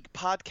We Geek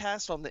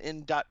Podcast on the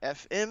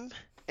N.FM,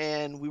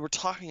 and we were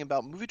talking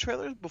about movie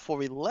trailers before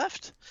we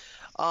left.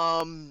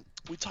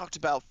 We talked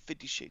about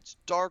 50 Shades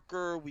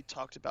Darker. We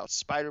talked about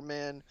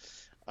Spider-Man.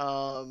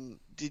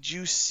 Did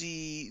you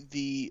see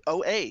the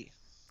OA?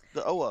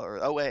 The OA, or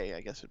OA,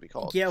 I guess it'd be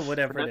called. Yeah,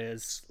 whatever it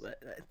is.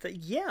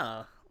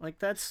 Yeah, like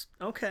that's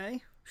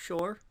okay,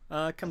 sure.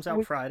 Comes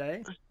out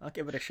Friday. I'll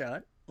give it a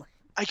shot.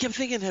 I kept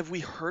thinking, have we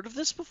heard of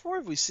this before?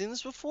 Have we seen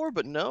this before?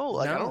 But no,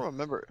 I don't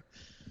remember.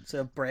 It's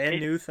a brand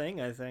new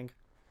thing, I think.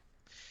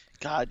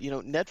 God,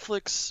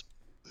 Netflix,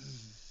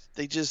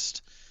 they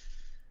just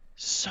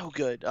so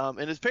good.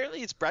 And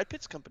apparently it's Brad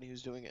Pitt's company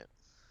who's doing it.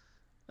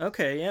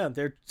 Okay, yeah,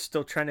 they're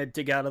still trying to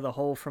dig out of the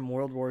hole from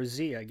World War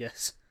Z, I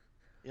guess.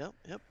 Yep,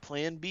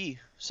 Plan B.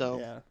 So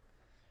yeah.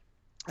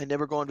 I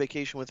never go on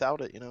vacation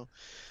without it,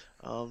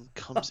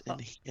 comes in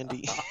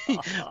handy.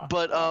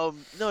 But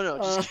no,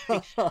 just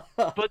kidding.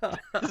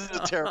 But this is a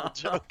terrible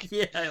joke.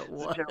 Yeah, it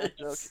was. It's a terrible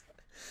joke.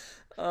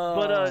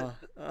 But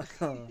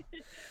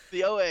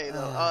the OA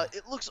though,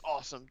 it looks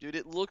awesome, dude.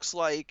 It looks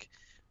like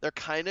they're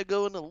kind of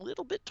going a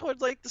little bit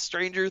towards like the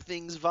Stranger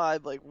Things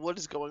vibe, like what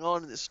is going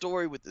on in this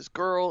story with this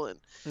girl, and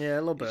yeah, a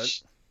little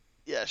bit.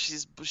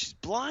 She's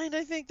blind,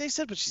 I think they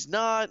said, but she's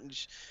not. And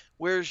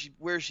where's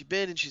she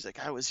been? And she's like,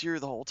 I was here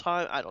the whole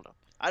time. I don't know.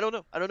 I don't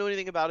know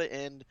anything about it,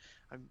 and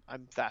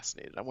I'm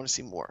fascinated. I want to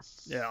see more.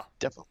 Yeah,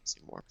 definitely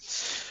see more.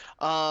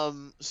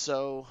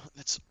 So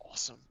that's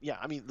awesome. Yeah,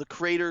 I mean the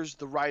creators,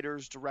 the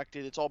writers,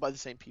 directed. It's all by the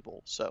same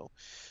people. So,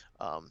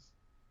 I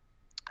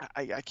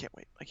can't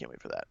wait. I can't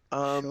wait for that.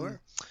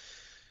 Sure.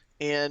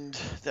 And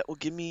that will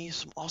give me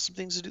some awesome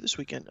things to do this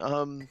weekend.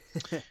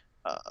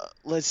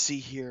 Let's see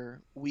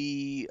here.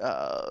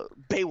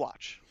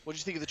 Baywatch. What did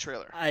you think of the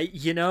trailer?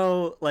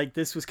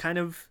 This was kind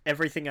of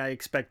everything I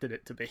expected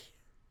it to be.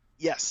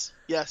 Yes,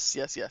 yes,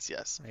 yes, yes,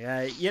 yes.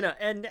 Yeah,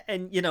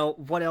 and you know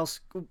what else?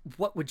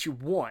 What would you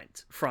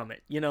want from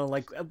it? You know,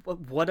 like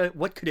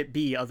what could it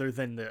be other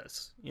than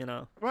this? You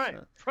know, Right,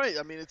 so right.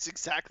 I mean, it's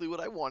exactly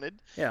what I wanted.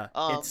 yeah,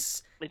 Um,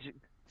 it's, it's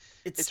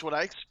it's what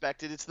I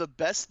expected. It's the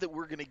best that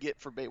we're gonna get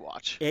for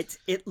Baywatch.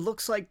 it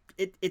looks like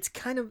it's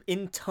kind of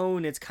in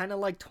tone. It's kind of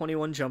like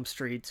 21 Jump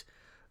Street,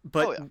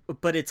 but Oh yeah,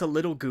 but it's a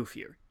little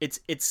goofier. It's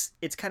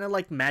kind of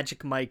like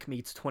Magic Mike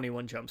meets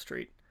 21 Jump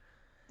Street.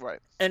 right.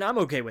 And I'm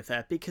okay with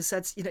that because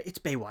that's, it's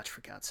Baywatch,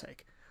 for God's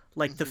sake.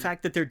 Like the Hmm.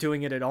 fact that they're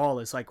doing it at all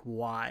is like,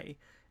 why?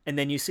 And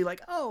then you see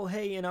like, oh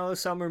hey,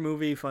 summer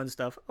movie, fun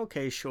stuff.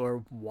 Okay,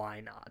 sure,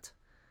 why not?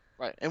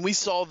 Right. And we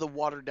saw the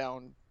watered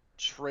down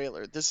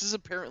trailer. This is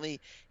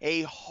apparently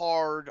a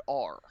hard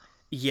R.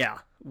 Yeah,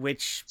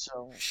 which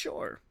So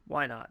sure,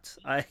 why not?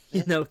 I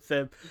yeah,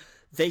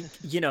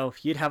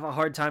 you'd have a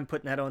hard time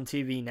putting that on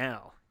TV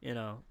now.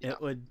 yeah,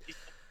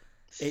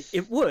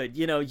 It would.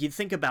 You'd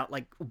think about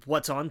like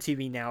what's on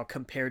TV now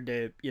compared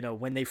to,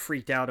 when they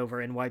freaked out over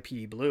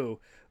NYPD Blue,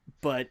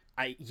 but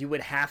you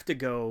would have to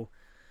go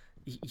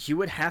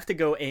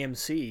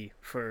AMC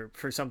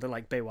for something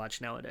like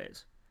Baywatch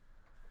nowadays.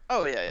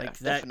 oh yeah, yeah, Like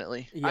that.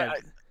 definitely. Yeah.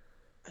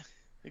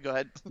 Go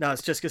ahead. No, I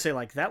was just gonna say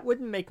like that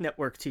wouldn't make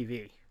network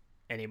TV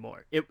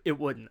anymore. It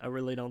wouldn't. I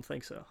really don't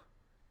think so.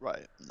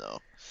 Right. No.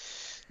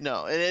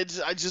 No, and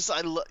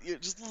I love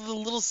just the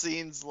little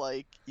scenes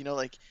like,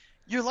 like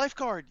your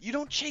lifeguard, you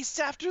don't chase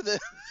after them.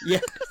 Yeah,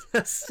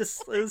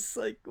 it's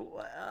like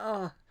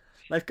wow.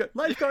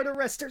 Lifeguard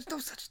arrest. There's no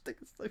such thing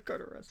as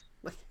lifeguard arrest.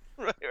 Like,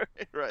 Right,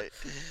 right, right.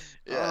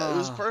 Yeah, it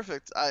was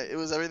perfect. It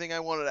was everything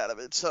I wanted out of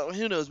it. So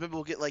who knows? Maybe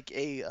we'll get like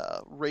a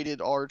rated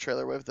R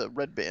trailer with the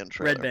Red Band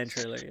trailer. Red Band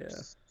trailer,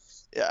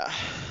 yeah.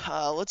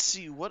 Yeah. Let's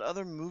see. What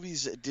other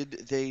movies did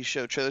they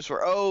show trailers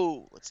for?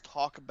 Oh, let's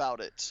talk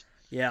about it.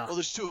 Yeah. Well,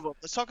 there's two of them.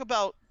 Let's talk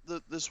about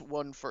this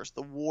one first.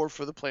 The War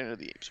for the Planet of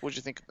the Apes. What'd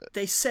you think of it?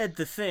 They said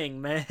the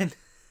thing, man.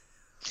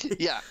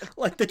 Yeah.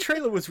 Like the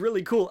trailer was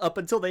really cool up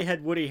until they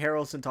had Woody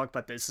Harrelson talk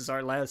about this is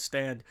our last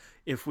stand.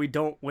 If we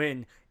don't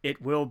win,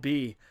 it will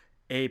be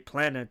a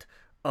planet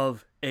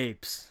of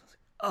apes.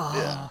 Oh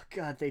Yeah.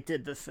 God, they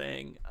did the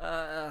thing.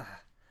 Oh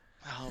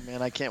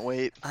man, I can't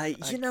wait.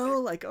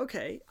 Like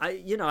okay,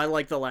 I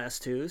like the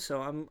last two,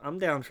 so I'm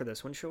down for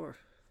this one, sure.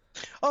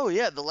 Oh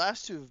yeah, the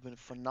last two have been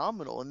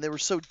phenomenal, and they were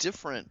so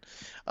different.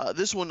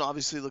 This one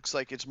obviously looks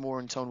like it's more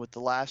in tone with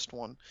the last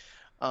one.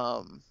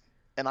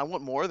 And I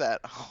want more of that.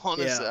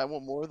 Honestly, Yeah. I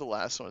want more of the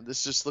last one.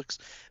 This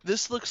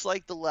looks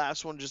like the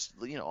last one, just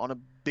on a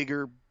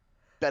bigger,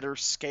 better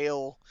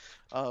scale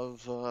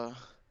of.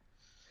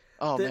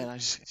 Oh The man, I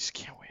just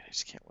can't wait. I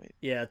just can't wait.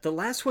 Yeah, the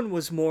last one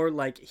was more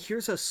like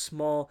here's a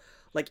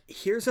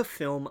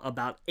film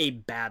about a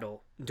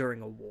battle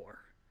during a war.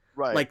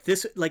 Right. Like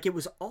this, like it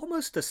was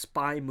almost a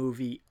spy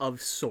movie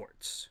of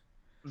sorts.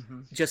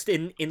 Hmm. Just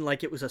in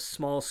like it was a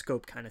small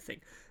scope kind of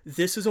thing.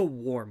 This is a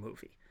war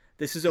movie.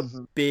 This is a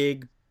Hmm.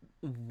 big,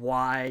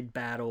 wide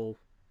battle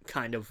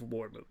kind of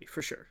war movie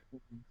for sure.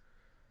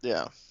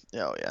 Yeah.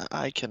 Oh yeah.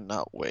 I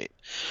cannot wait.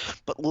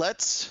 But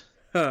let's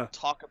Huh.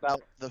 talk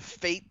about the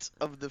Fate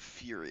of the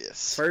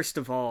Furious. First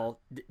of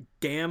all,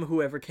 damn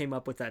whoever came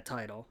up with that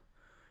title.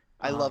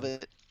 I love Um,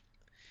 it.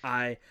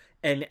 I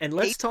and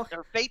let's talk.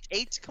 Or Fate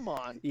 8. Come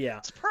on. Yeah,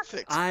 It's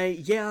perfect.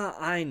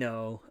 I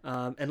know.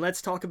 And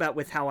let's talk about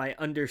with how I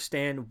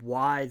understand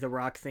why The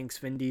Rock thinks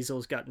Vin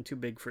Diesel's gotten too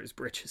big for his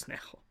britches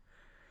now.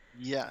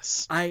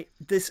 Yes.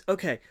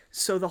 Okay.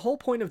 So the whole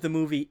point of the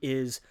movie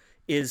is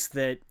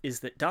that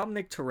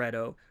Dominic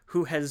Toretto,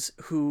 who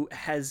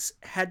has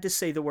had to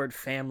say the word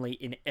family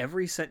in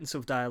every sentence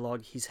of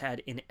dialogue he's had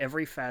in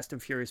every Fast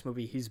and Furious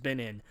movie he's been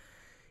in,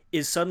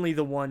 is suddenly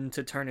the one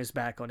to turn his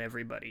back on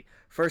everybody.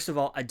 First of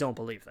all, I don't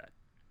believe that.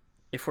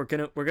 If we're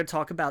gonna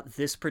talk about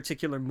this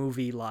particular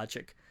movie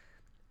logic,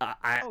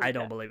 I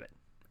don't believe it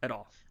at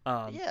all.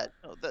 Yeah,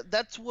 no,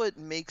 that's what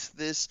makes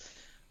this.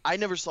 I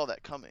never saw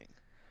that coming.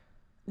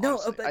 No,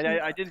 Honestly. but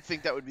I didn't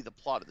think that would be the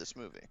plot of this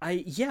movie.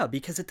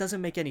 because it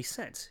doesn't make any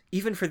sense.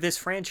 Even for this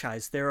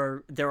franchise, there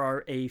are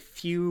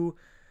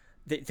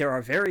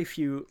very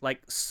few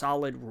like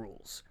solid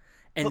rules.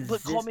 And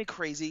But call me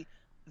crazy.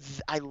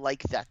 I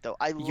like that though.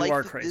 I like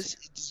are that crazy. this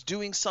is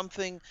doing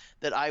something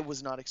that I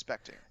was not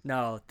expecting.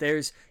 No,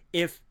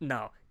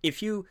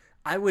 if you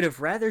I would have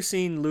rather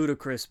seen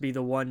Ludacris be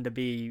the one to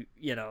be,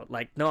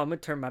 like, no, I'm gonna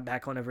turn my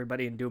back on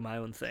everybody and do my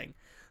own thing.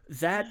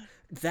 That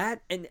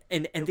and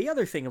the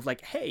other thing of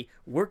like, hey,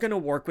 we're gonna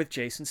work with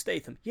Jason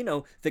Statham,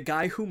 the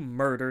guy who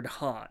murdered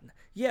Han.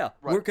 Yeah,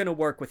 Right. we're gonna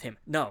work with him.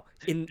 No,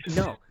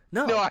 no.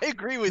 No, I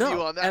agree with No,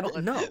 you on that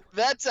one. no.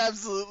 That's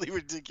absolutely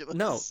ridiculous.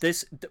 No,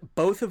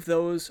 both of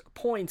those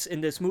points in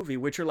this movie,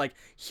 which are like,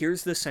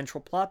 here's the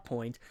central plot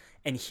point,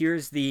 and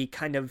here's the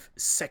kind of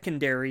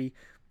secondary,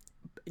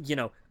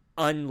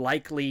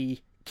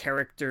 unlikely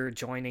character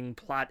joining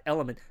plot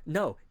element.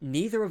 No,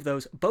 neither of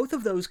those, both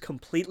of those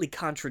completely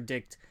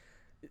contradict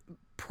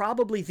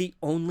probably the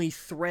only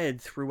thread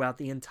throughout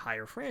the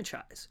entire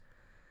franchise.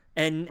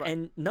 And Right.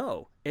 and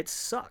no, it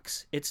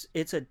sucks. It's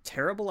a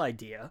terrible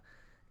idea.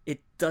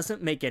 It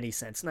doesn't make any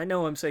sense. And I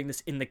know I'm saying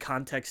this in the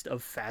context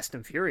of Fast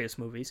and Furious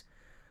movies,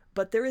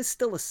 but there is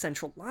still a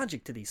central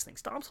logic to these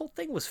things. Dom's whole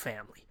thing was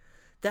family.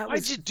 That Why'd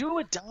was you do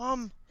it,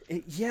 Dom?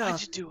 yeah,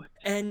 Why'd you do it?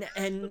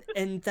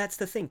 and that's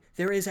the thing.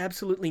 There is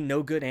absolutely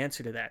no good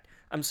answer to that.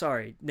 I'm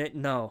sorry.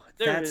 No,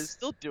 There it that's is.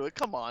 They'll do it.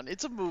 Come on.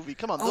 It's a movie.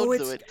 Come on. oh,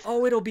 They'll do it.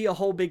 it'll be a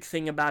whole big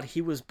thing about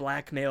he was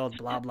blackmailed,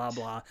 blah blah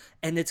blah,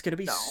 and it's gonna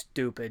be No.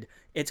 stupid.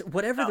 It's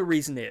whatever the No.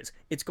 reason is,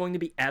 it's going to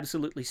be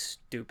absolutely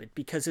stupid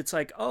because it's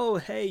like, oh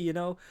hey,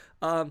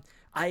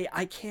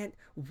 I can't.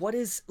 What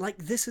is like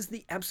this is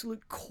the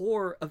absolute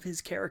core of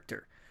his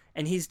character,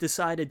 and he's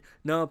decided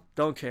no,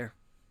 don't care,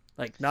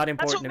 like not That's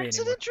important what to me makes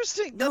it anymore.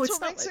 interesting. No, That's it's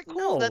what not. makes it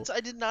cool. No, That's I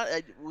did not.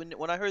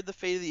 When I heard the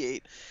Fate of the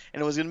Eight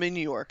and it was gonna be in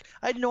New York,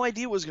 I had no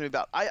idea what it was gonna be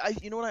about.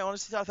 You know what I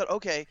honestly thought? I thought,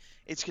 okay,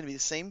 it's gonna be the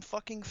same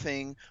fucking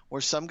thing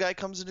where some guy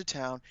comes into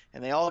town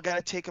and they all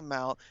gotta take him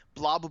out.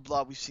 Blah blah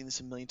blah. We've seen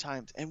this a million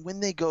times. And when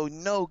they go,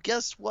 no,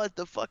 guess what?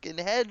 The fucking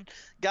head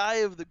guy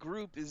of the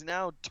group is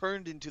now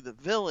turned into the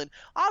villain.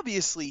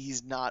 Obviously,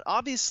 he's not.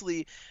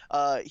 Obviously,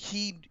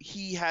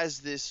 he has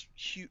this.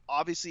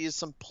 Obviously, is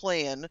some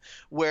plan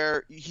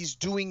where he's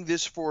doing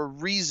this for a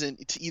reason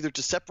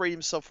to separate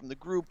himself from the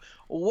group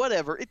or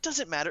whatever. It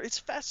doesn't matter. It's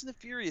Fast and the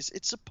Furious.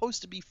 It's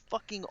supposed to be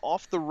fucking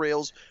off the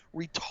rails,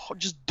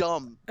 just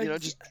dumb.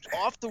 Just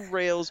off the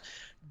rails.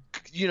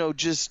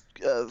 Just.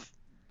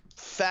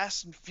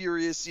 Fast and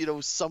Furious,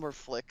 summer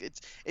flick.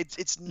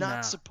 It's not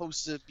nah.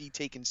 supposed to be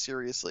taken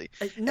seriously.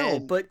 No,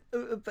 And but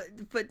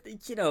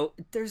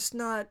there's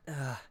not.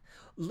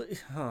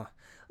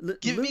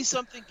 give me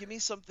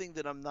something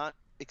that I'm not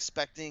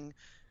expecting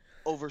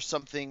over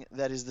something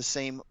that is the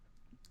same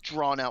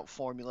drawn out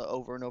formula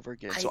over and over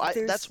again. So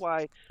that's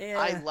why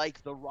I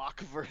like The Rock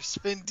versus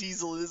Vin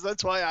Diesel.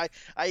 That's why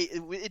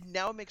it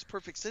now makes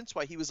perfect sense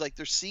why he was like,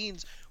 there's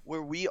scenes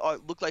where we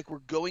look like we're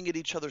going at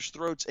each other's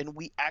throats, and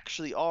we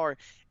actually are.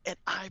 And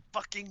I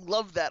fucking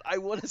love that. I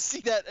want to see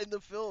that in the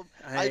film.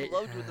 I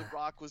loved when The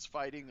Rock was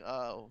fighting.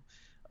 Why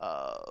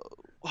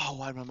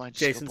my mind just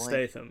Jason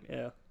Statham,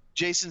 yeah.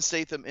 Jason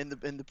Statham in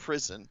the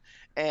prison,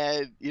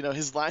 and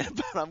his line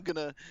about I'm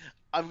gonna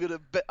what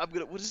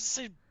does it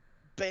say?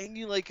 Bang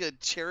you like a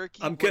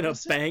Cherokee. I'm gonna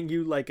bang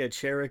you like a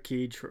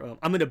Cherokee drum.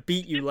 I'm gonna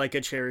beat you like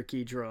a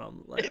Cherokee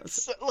drum.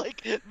 It's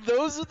like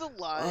those are the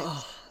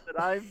lines that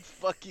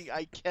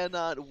I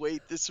cannot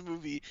wait. This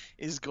movie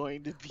is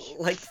going to be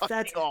like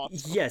that's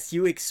awesome. Yes,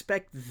 you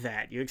expect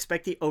that. You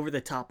expect the over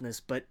the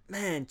topness, but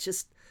man,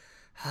 just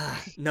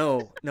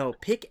no.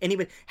 Pick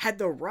anybody. Had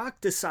The Rock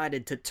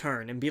decided to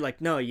turn and be like,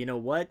 no, you know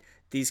what?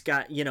 These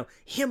guys,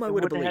 him, I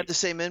would have believed. Had the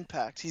same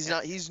impact. He's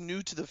not. He's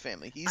new to the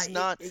family. He's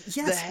not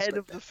the head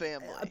of the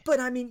family. But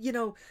I mean,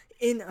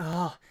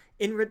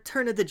 in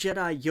Return of the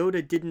Jedi,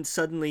 Yoda didn't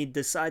suddenly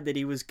decide that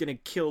he was gonna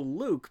kill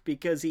Luke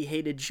because he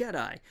hated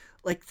Jedi.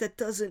 Like that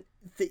doesn't.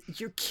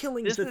 You're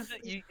killing.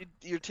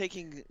 You're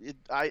taking.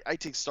 I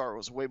take Star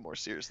Wars way more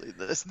seriously.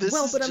 This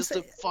well, is just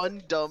a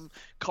fun, dumb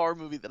car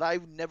movie that I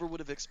never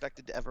would have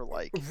expected to ever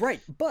like.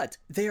 Right, but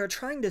they are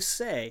trying to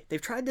say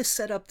they've tried to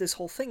set up this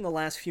whole thing the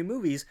last few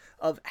movies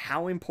of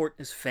how important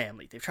is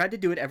family. They've tried to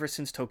do it ever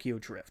since Tokyo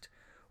Drift,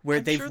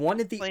 where they've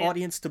wanted the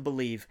audience to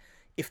believe.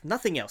 If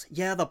nothing else,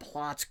 yeah, the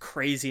plot's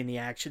crazy and the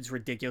action's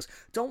ridiculous.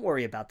 Don't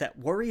worry about that.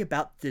 Worry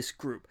about this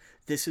group.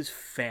 This is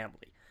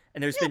family.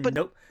 And there's been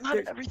not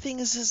everything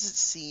is as it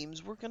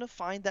seems. We're gonna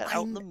find that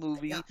out in the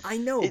movie. I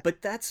know,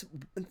 but that's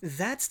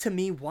to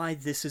me why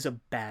this is a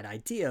bad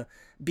idea,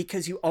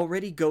 because you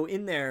already go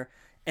in there,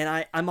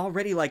 and I'm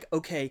already like,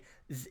 okay,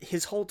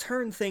 his whole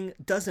turn thing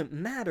doesn't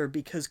matter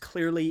because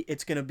clearly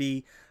it's gonna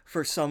be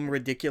for some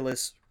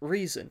ridiculous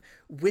reason,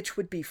 which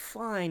would be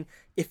fine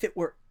if it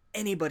were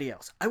anybody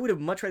else. I would have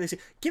much rather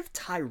give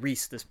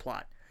Tyrese this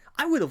plot.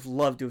 I would have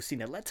loved to have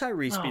seen it. Let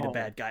Tyrese be the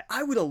bad guy.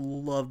 I would have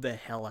loved the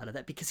hell out of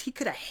that because he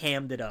could have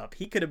hammed it up.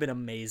 He could have been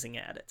amazing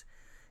at it.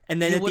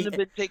 And then he wouldn't have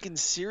been taken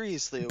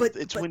seriously.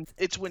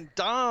 It's when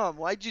Dom.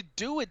 Why'd you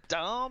do it,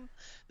 Dom?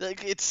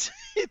 Like it's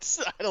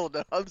I don't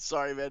know. I'm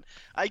sorry, man.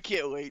 I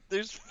can't wait.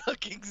 There's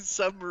fucking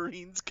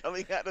submarines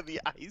coming out of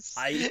the ice.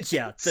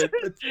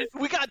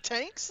 We got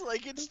tanks.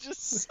 Like it's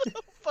just so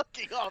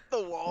fucking off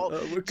the wall.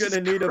 We're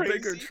gonna need a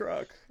bigger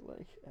truck.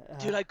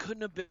 Dude, I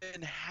couldn't have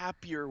been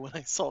happier when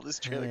I saw this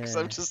trailer because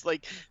I'm just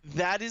like,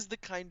 that is the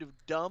kind of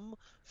dumb,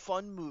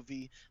 fun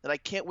movie that I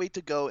can't wait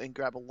to go and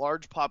grab a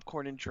large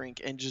popcorn and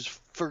drink and just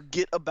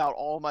forget about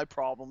all my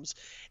problems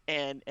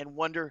and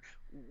wonder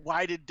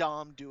why did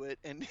Dom do it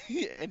and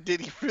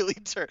did he really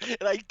turn?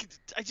 And I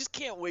just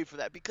can't wait for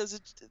that because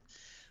it's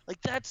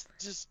like that's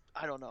just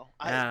I don't know.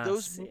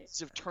 Those movies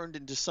have turned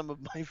into some of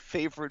my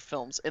favorite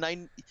films,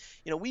 and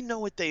we know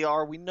what they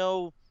are. We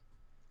know.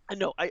 I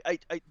know,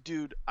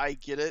 dude, I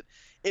get it.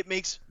 It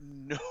makes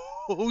no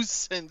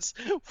sense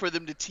for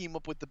them to team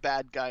up with the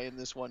bad guy in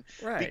this one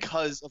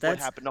because of what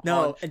happened to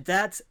Han. No,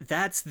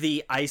 that's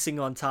the icing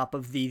on top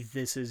of the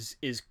this is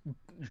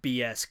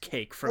BS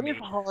cake for me. What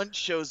if Han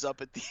shows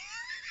up at the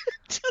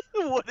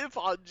what if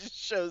Han just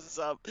shows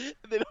up and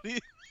they don't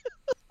even...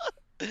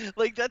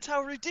 like that's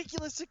how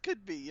ridiculous it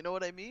could be, you know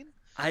what I mean?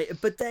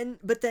 But then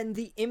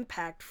the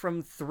impact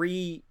from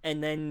 3,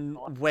 and then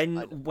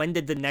when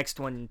did the next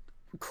one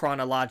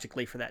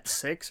chronologically for that,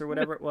 6 or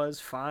whatever it was,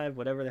 5,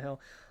 whatever the hell,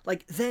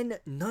 like, then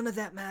none of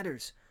that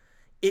matters.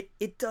 It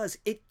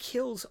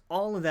kills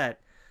all of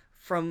that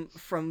from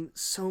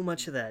so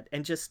much of that,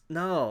 and just,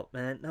 no,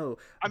 man, no.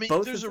 I mean,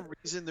 Both there's of a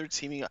reason they're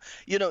teaming up.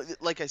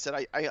 Like I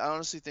said, I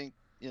honestly think,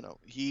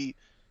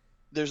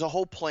 there's a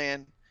whole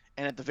plan,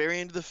 and at the very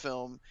end of the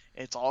film,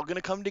 it's all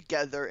gonna come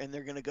together, and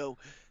they're gonna go,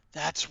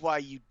 "That's why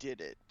you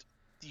did it.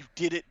 You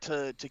did it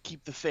to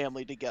keep the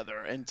family together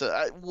and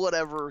to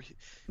whatever."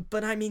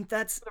 But I mean,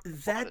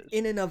 that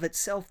in and of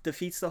itself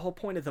defeats the whole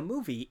point of the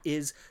movie.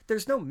 Is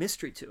there's no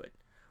mystery to it.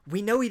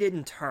 We know he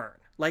didn't turn.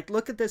 Like,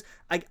 look at this.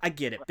 I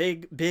get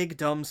it. Big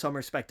dumb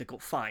summer spectacle.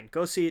 Fine,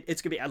 go see it.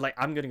 It's gonna be like,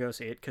 I'm gonna go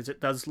see it because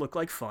it does look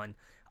like fun.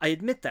 I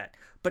admit that.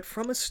 But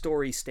from a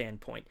story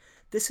standpoint,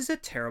 this is a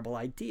terrible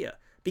idea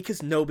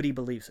because nobody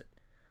believes it.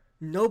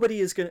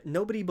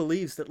 Nobody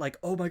believes that, like,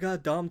 oh my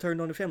god, Dom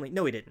turned on the family.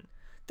 No, he didn't.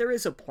 There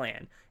is a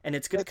plan, and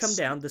it's gonna come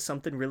down to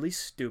something really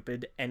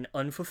stupid and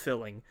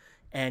unfulfilling,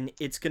 and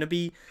it's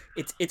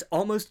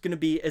almost gonna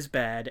be as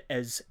bad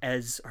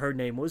as Her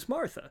Name Was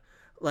Martha.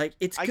 Like,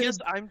 I guess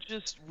I'm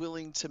just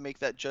willing to make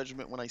that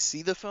judgment when I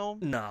see the film.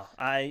 No,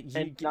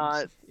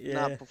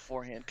 not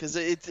beforehand, because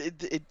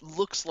it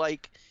looks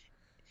like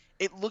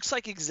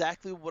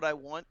exactly what I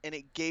want, and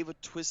it gave a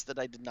twist that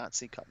I did not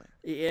see coming.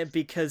 Yeah,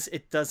 because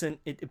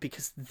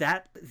because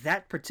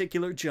that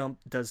particular jump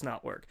does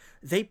not work.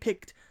 They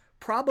picked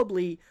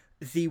probably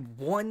the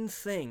one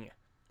thing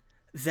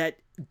that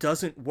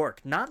doesn't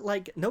work. Not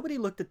like, nobody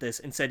looked at this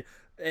and said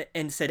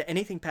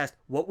anything past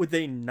what would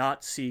they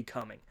not see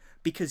coming.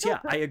 Because yeah,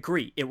 I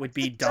agree, it would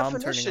be Dom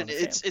turning on the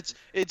family.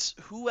 It's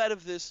who out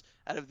of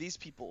these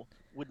people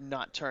would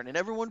not turn, and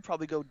everyone would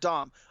probably go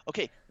Dom.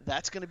 Okay,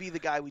 that's going to be the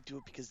guy we do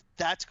it, because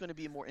that's going to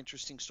be a more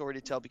interesting story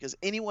to tell, because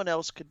anyone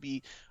else could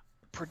be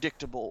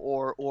predictable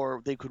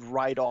or they could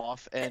write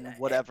off and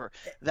whatever.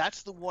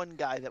 That's the one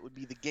guy that would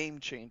be the game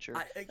changer,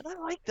 and I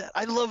like that.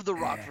 I love The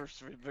Rock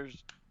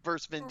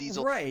versus Vin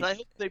Diesel, right? And I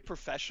hope they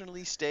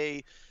professionally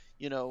stay,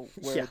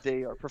 where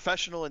they are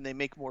professional and they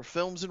make more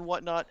films and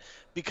whatnot,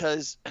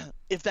 because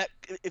if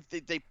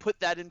they put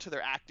that into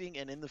their acting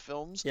and in the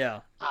films,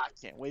 I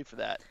can't wait for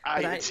that.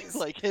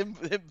 Like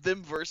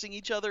them versing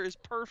each other is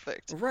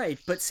perfect. Right,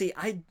 but see,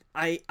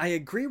 I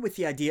agree with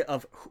the idea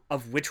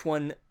of which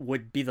one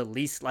would be the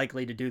least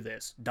likely to do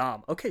this.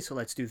 Dom. Okay, so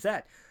let's do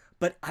that.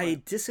 But I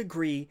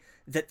disagree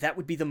that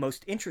would be the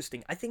most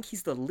interesting. I think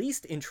he's the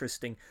least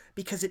interesting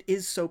because it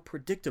is so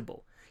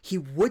predictable. He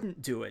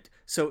wouldn't do it.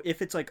 So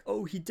if it's like,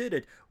 oh, he did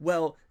it,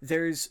 well,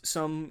 there's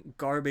some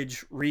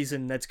garbage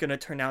reason that's going to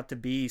turn out to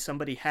be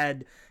somebody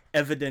had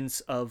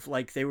evidence of,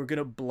 like, they were going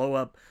to blow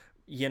up,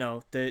 they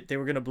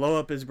were going to blow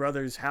up his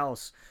brother's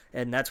house,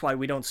 and that's why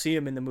we don't see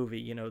him in the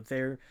movie.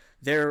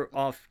 They're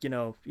off,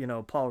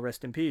 Paul,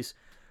 rest in peace.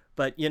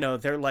 But,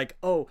 they're like,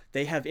 oh,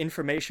 they have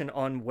information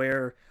on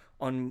where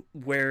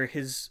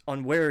his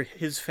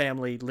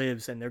family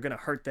lives, and they're going to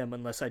hurt them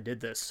unless I did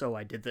this, so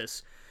I did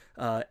this.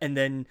 And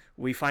then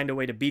we find a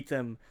way to beat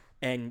them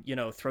and,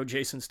 throw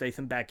Jason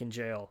Statham back in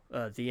jail.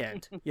 The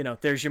end.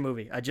 There's your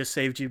movie. I just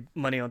saved you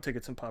money on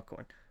tickets and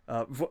popcorn.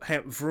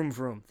 Vroom,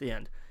 vroom, the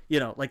end.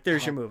 Like,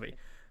 there's your movie.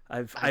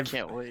 I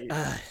can't wait.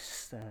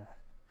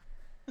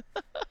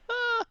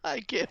 I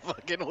can't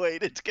fucking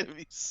wait. It's going to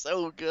be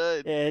so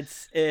good.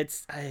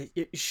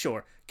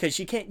 Sure. Because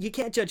you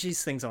can't judge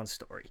these things on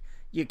story.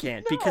 You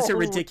can't, because they're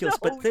ridiculous.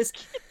 But this...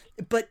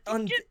 But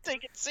you can't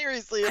take it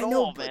seriously at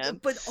all, man.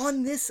 But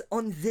on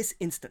this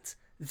instance,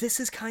 this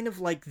is kind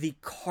of like the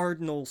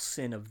cardinal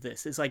sin of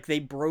this. Is like they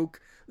broke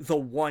the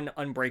one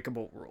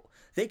unbreakable rule.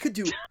 They could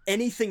do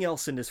anything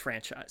else in this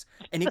franchise,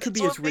 and it could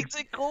be as makes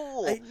it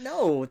cool.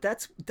 No,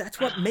 that's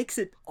what makes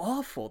it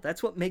awful.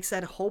 That's what makes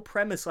that whole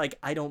premise like,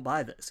 I don't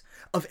buy this.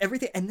 Of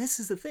everything, and this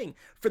is the thing,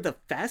 for the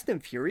Fast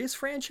and Furious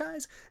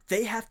franchise,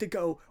 they have to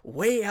go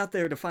way out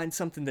there to find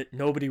something that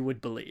nobody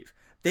would believe.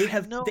 They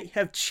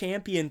have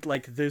championed,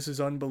 like, this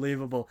is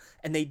unbelievable,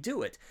 and they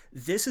do it.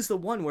 This is the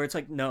one where it's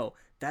like, no,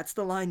 that's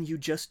the line you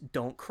just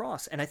don't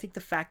cross. And I think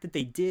the fact that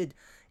they did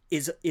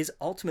is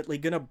ultimately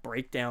gonna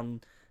break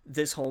down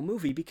this whole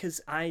movie, because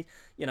I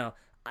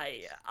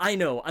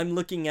know I'm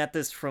looking at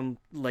this from,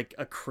 like,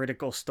 a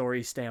critical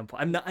story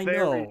standpoint. I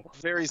know,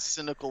 very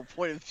cynical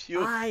point of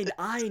view.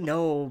 I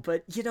know,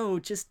 but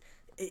just.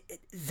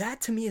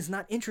 That to me is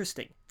not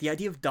interesting. The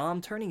idea of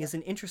Dom turning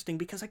isn't interesting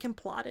because I can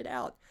plot it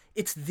out.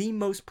 It's the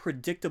most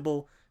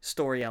predictable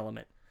story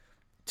element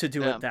to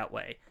do it that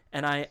way.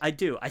 And I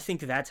do. I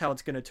think that's how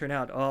it's going to turn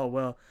out. Oh,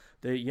 well,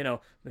 they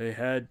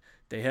had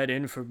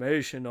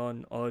information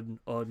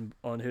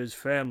on his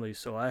family,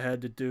 so I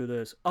had to do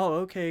this. Oh,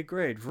 okay,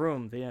 great.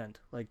 Vroom, the end.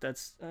 Like,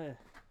 that's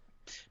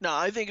No,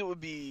 I think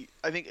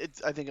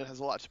it has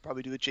a lot to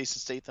probably do with Jason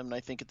Statham, and I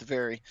think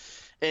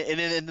and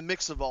in the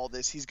mix of all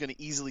this, he's going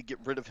to easily get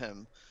rid of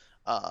him,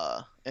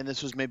 and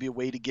this was maybe a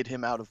way to get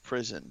him out of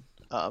prison,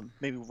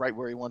 maybe right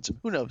where he wants him.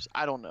 Who knows?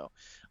 I don't know,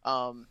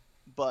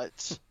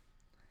 but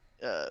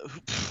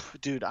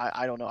dude,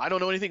 I don't know. I don't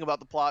know anything about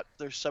the plot.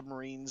 There's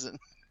submarines and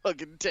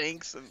fucking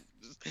tanks and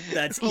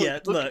That's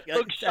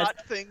look shot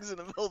things in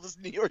the middle of this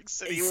New York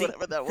City, see,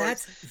 whatever that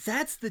was.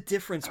 That's the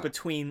difference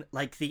between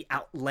like the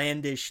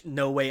outlandish,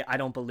 no way, I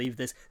don't believe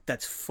this.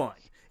 That's fun.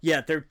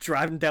 Yeah, they're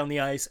driving down the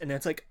ice, and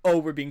it's like, oh,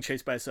 we're being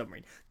chased by a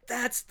submarine.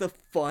 That's the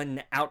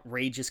fun,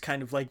 outrageous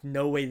kind of like,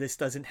 no way, this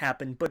doesn't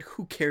happen, but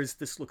who cares?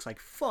 This looks like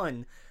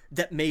fun.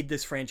 That made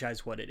this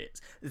franchise what it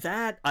is.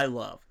 That I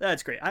love.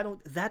 That's great.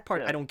 That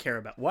part I don't care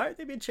about. Why are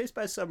they being chased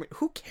by a submarine?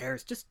 Who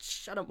cares? Just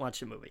shut up and watch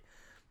the movie.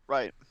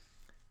 Right.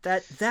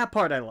 That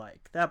part I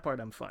like. That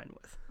part I'm fine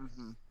with.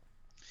 Mm-hmm.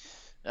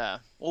 Yeah.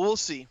 Well, we'll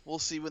see. We'll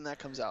see when that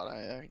comes out.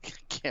 I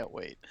can't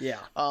wait. Yeah.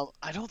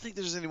 I don't think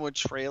there's any more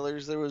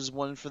trailers. There was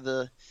one for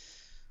the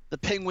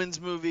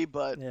Penguins movie,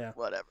 but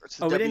whatever.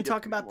 We didn't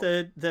talk about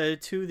the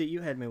two that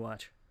you had me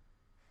watch.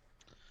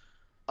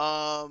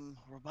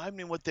 Remind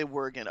me what they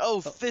were again.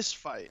 Oh, Fist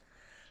Fight.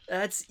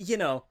 That's,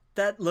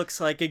 that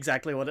looks like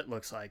exactly what it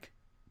looks like.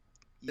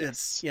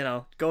 Yes.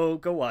 It's, go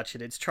watch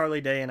it. It's Charlie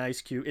Day and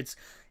Ice Cube.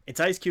 It's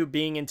Ice Cube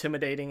being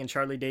intimidating and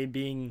Charlie Day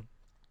being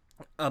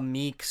a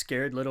meek,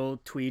 scared little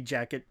tweed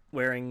jacket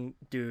wearing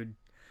dude.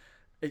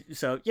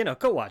 So,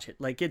 go watch it.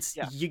 Like,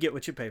 you get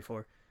what you pay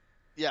for.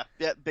 Yeah,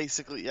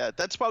 basically, yeah.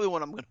 That's probably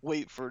one I'm gonna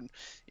wait for,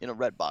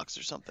 Redbox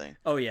or something.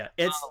 Oh yeah,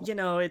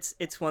 it's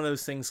it's one of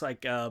those things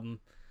like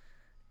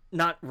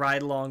not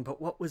ride along, but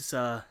what was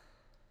I'm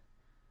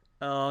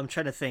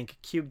trying to think.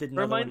 Cube did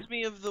another Reminds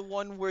me of the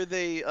one where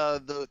they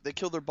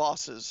kill their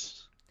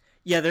bosses.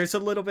 Yeah, there's a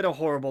little bit of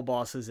horrible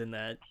bosses in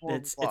that.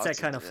 It's that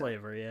kind of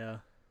flavor, yeah.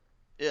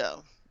 Yeah.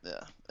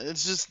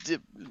 It's just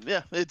it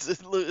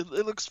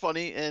looks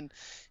funny, and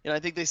I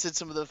think they said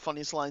some of the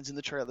funniest lines in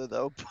the trailer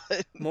though.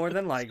 But more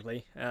than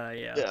likely, yeah.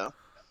 Yeah.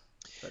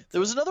 But, there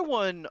was another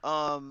one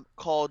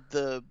called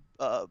the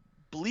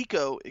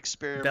Belko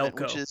experiment,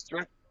 which is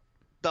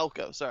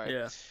Belko. Sorry.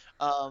 Yeah.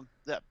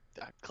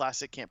 That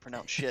classic, can't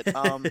pronounce shit.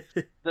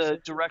 The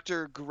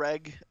director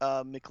Greg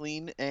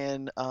McLean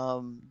and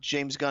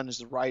James Gunn is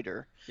the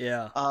writer.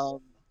 Yeah.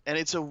 And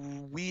it's a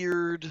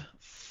weird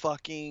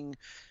fucking.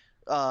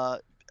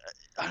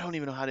 I don't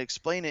even know how to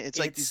explain it. It's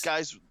like these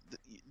guys,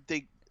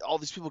 all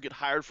these people get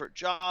hired for a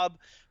job.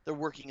 They're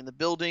working in the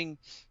building.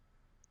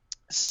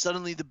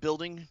 Suddenly, the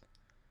building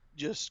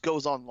just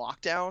goes on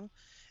lockdown,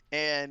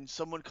 and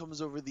someone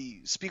comes over the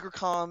speaker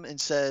comm and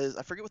says,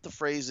 I forget what the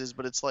phrase is,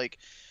 but it's like,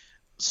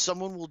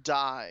 someone will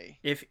die.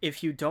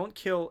 If you don't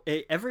kill,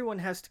 everyone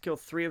has to kill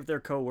 3 of their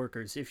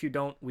coworkers. If you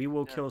don't, we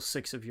will kill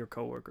 6 of your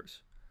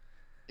coworkers.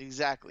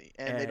 Exactly,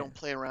 and they don't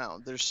play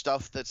around. There's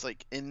stuff that's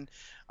like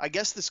I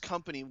guess this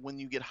company, when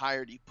you get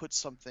hired, you put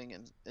something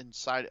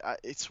inside.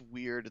 It's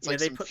weird. It's like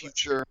some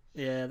future.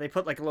 Yeah, they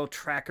put like a little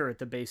tracker at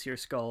the base of your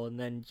skull, and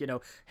then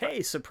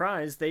hey,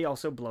 surprise! They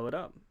also blow it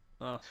up.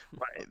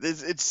 Right.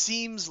 It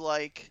seems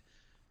like,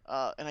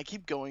 and I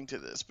keep going to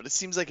this, but it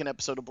seems like an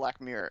episode of Black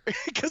Mirror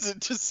because it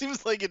just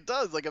seems like it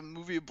does, like a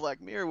movie of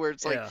Black Mirror, where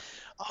it's like,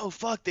 oh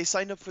fuck, they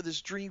signed up for this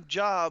dream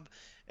job.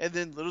 And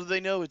then little do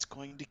they know it's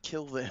going to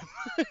kill them.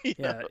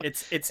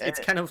 It's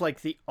kind of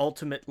like the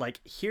ultimate, like,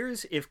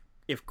 here's if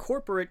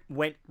corporate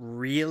went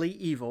really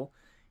evil,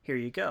 here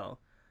you go.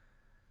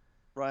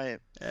 Right.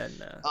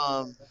 And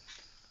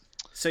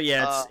so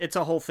yeah, it's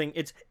a whole thing.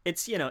 It's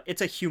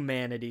it's a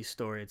humanity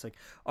story. It's like,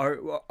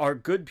 are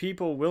good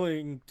people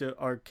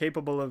are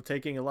capable of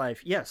taking a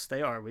life? Yes,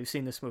 they are. We've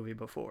seen this movie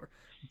before.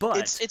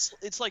 But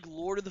it's like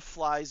Lord of the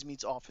Flies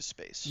meets Office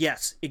Space.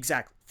 Yes,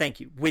 exactly.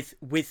 Thank you. With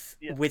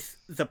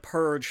the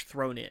Purge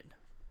thrown in.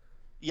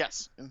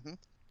 Yes. Mm-hmm.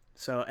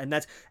 So and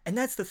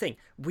that's the thing.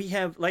 We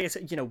have, like I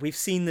said, we've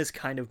seen this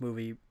kind of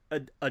movie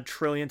a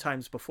trillion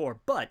times before,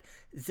 but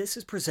this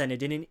is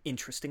presented in an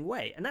interesting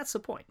way, and that's the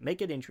point.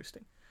 Make it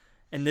interesting,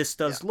 and this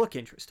does look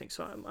interesting.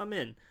 So I'm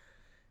in.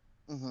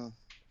 Mm-hmm.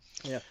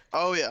 Yeah.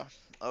 Oh yeah.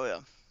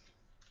 Well,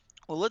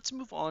 let's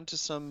move on to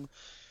some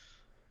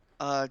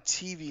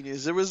TV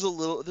news.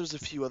 There's a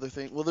few other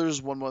things. Well,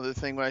 there's one other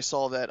thing where I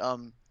saw that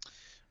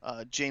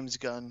James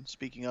Gunn,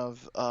 speaking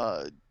of,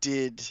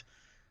 did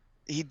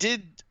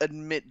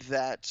admit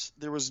that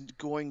there wasn't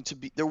going to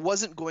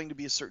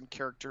be a certain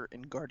character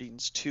in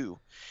Guardians 2,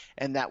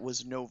 and that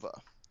was Nova.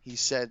 He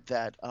said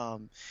that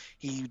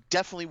he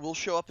definitely will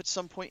show up at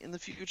some point in the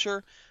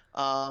future,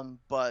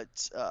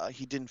 but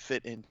he didn't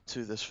fit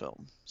into this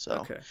film.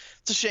 So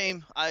It's a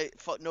shame. I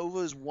thought Nova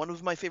is one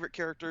of my favorite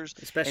characters,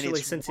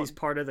 especially since he's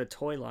part of the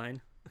toy line.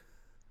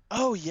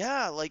 Oh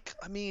yeah,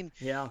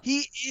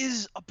 he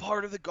is a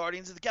part of the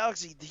Guardians of the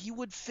Galaxy. He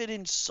would fit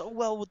in so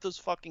well with those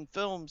fucking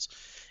films.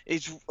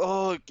 It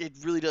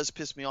really does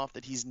piss me off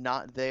that he's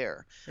not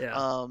there.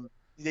 Yeah.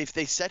 They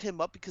set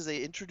him up because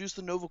they introduced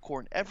the Nova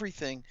Corps and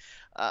everything,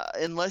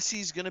 unless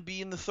he's gonna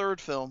be in the third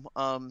film.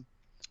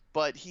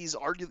 But he's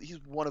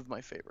one of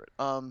my favorite.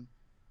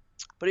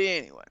 But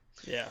anyway.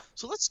 Yeah.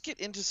 So let's get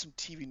into some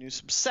TV news,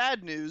 some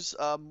sad news.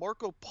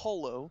 Marco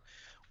Polo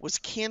was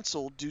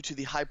canceled due to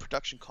the high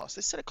production costs.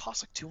 They said it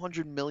cost like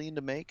 $200 million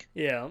to make.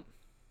 Yeah.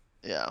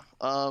 Yeah.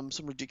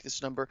 Some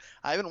ridiculous number.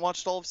 I haven't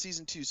watched all of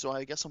season 2, so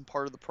I guess I'm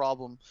part of the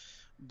problem.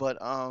 But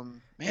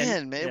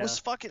And man, yeah,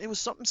 it was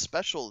something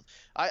special.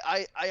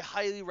 I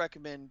highly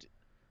recommend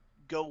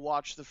go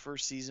watch the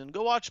first season.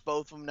 Go watch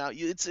both of them now.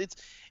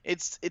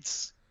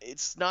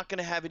 It's not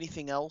gonna have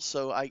anything else,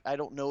 so I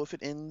don't know if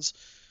it ends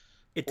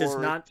it does or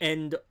not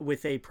end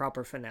with a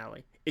proper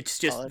finale. It's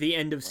just uh, the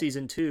end of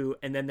season 2,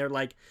 and then they're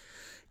like,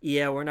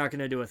 yeah, we're not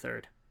gonna do a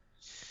third.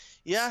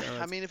 yeah. So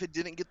I it's mean, if it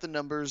didn't get the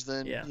numbers,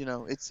 then yeah,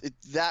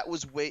 that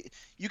was way.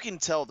 You can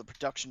tell the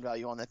production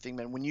value on that thing,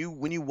 man. When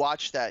you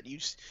watch that,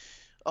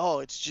 oh,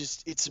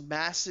 it's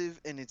massive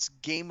and it's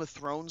Game of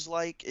Thrones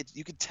like.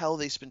 You could tell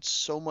they spent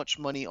so much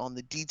money on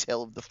the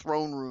detail of the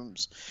throne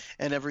rooms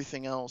and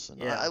everything else,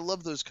 and I yeah,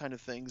 love those kind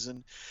of things.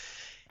 And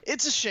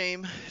it's a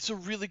shame. It's a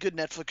really good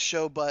Netflix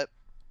show, but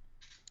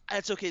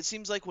that's okay. It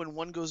seems like when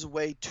one goes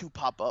away, two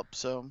pop up.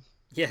 So,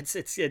 yeah.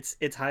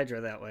 It's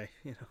Hydra that way,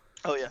 you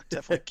oh yeah, know.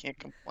 definitely can't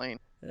complain.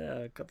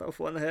 Yeah, cut off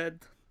one head,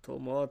 two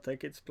more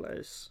take its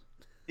place.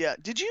 Yeah,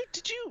 did you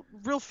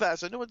real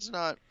fast? I know it's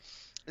not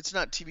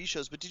TV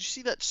shows, but did you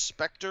see that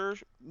Spectre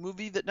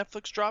movie that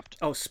Netflix dropped?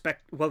 Oh,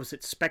 what was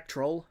it?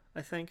 Spectral,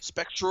 I think.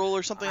 Spectral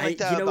or something like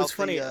that You know, it's about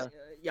funny. the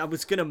I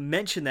was gonna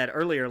mention that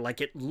earlier. Like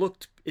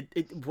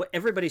what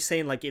everybody's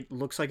saying, like it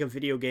looks like a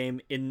video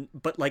game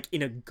but like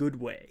in a good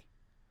way.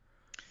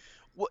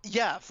 well,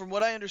 yeah, from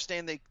what I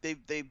understand,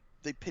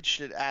 they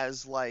pitched it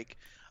as like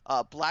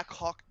Black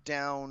Hawk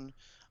Down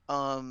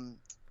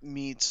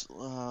meets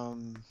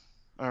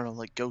I don't know,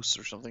 like ghosts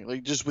or something,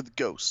 like just with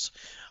ghosts.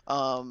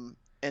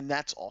 And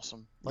that's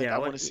awesome. Like Yeah, I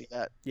want to see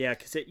that. yeah,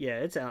 cause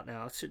it's out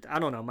now. I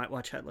don't know. Might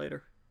watch that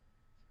later.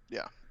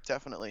 Yeah,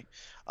 definitely.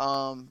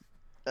 Um,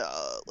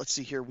 let's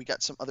see here. We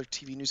got some other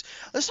TV news.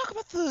 Let's talk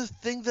about the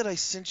thing that I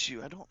sent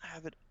you. I don't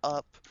have it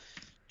up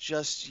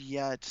just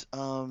yet.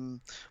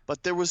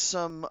 But there was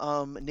some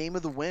Name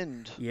of the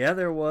Wind Yeah,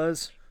 there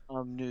was.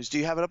 news. Do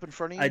you have it up in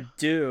front of I you?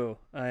 do.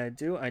 I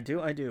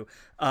do.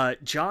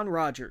 John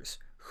Rogers,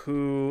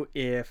 who,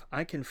 if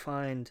I can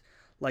find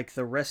like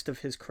the rest of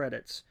his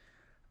credits,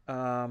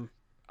 um,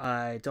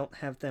 I don't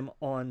have them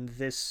on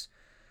this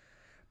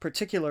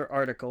particular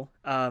article,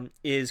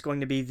 is going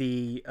to be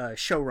the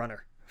showrunner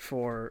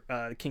for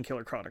the King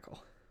Killer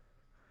Chronicle,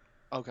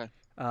 Okay,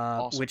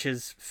 awesome. which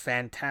is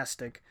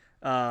fantastic.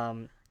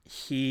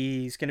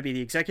 He's going to be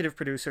the executive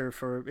producer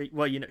for,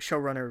 well, you know,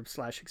 showrunner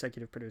slash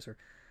executive producer,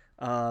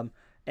 um,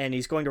 and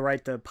he's going to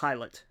write the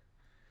pilot.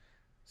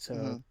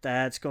 Hmm. So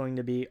that's going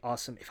to be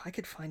awesome. If I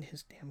could find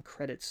his damn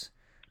credits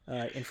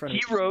in front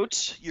He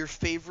wrote your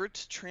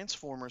favorite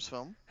Transformers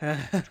film, of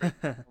me.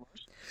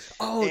 Transformers,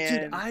 Oh,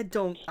 dude, and I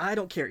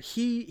don't care.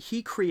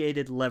 He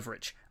created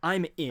Leverage.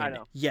 I'm I in.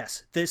 know.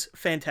 Yes, this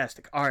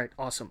fantastic. All right,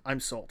 awesome. I'm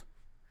sold.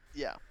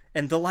 Yeah,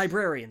 And The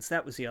Librarians,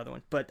 that was the other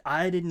one. But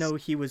I didn't know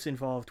he was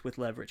involved with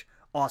Leverage.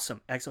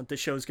 Awesome. Excellent. This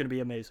show is going to be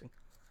amazing.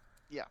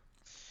 yeah,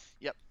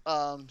 yep.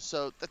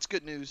 So that's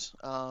good news.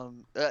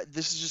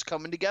 This is just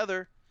coming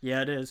together.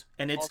 Yeah, it is.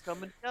 All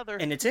coming together.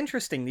 And it's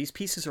interesting. These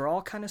pieces are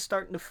all kind of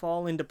starting to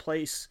fall into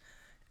place.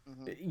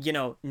 Hmm. You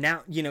know,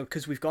 now, you know,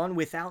 cuz we've gone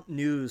without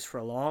news for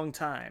a long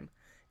time.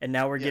 And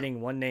now we're Yeah.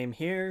 getting one name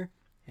here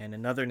and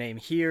another name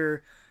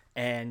here.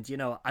 And, you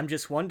know, I'm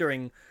just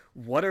wondering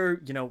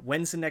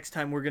when's the next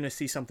time we're going to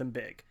see something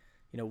big?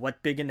 You know,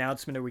 what big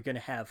announcement are we going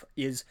to have?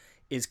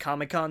 Is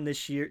Comic-Con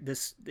this year,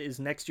 this is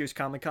next year's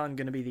Comic-Con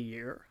going to be the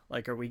year?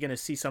 Like, are we going to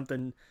see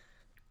something,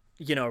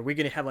 you know, are we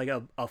going to have like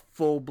a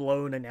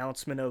full-blown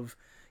announcement of,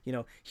 you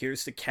know,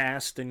 here's the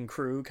cast and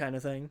crew kind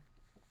of thing?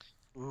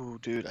 Ooh,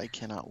 dude, I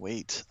cannot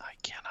wait. I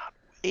cannot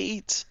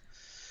wait.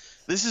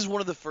 This is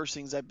one of the first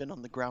things I've been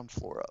on the ground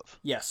floor of.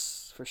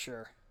 Yes, for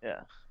sure.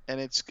 Yeah. And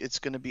it's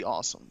gonna be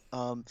awesome.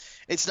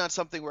 It's not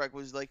something where I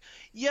was like,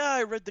 yeah,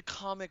 I read the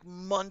comic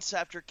months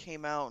after it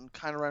came out and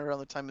kind of right around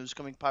the time it was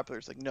becoming popular.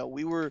 It's like, no,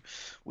 we were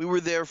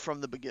there from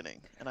the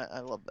beginning, and I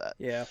love that.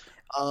 Yeah.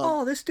 Um,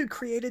 Oh, this dude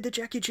created the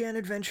Jackie Chan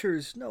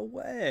Adventures. No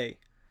way.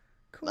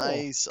 Cool.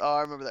 nice. Oh,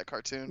 I remember that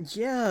cartoon.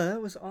 Yeah,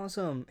 that was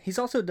awesome. He's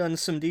also done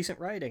some decent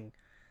writing.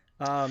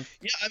 Um,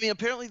 Yeah, I mean,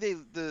 apparently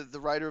the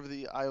writer of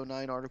the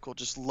IO9 article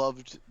just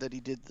loved that he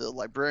did the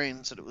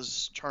librarians, that it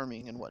was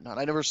charming and whatnot.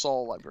 I never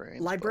saw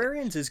librarians, but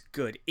Librarians is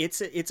good.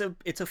 It's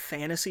a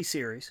fantasy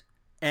series,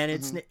 and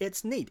hmm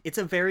it's neat. It's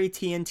a very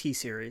TNT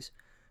series.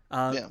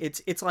 yeah,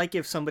 It's like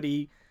if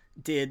somebody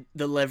did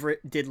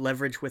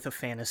leverage with a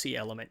fantasy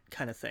element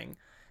kind of thing,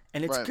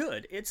 and it's right.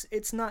 good.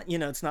 It's not, you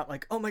know, it's not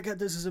like, oh my god,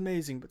 this is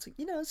amazing, but it's like,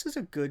 you know, this is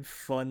a good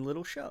fun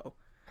little show.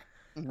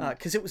 Hmm.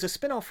 Because it was a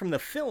spin-off from the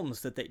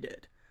films that they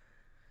did.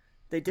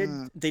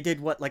 Mm. They did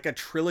what, like a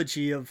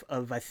trilogy of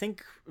I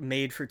think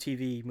made for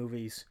TV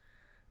movies.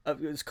 It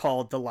was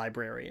called The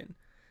Librarian,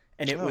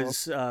 and it Oh,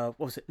 was what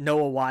was it,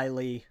 Noah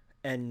Wiley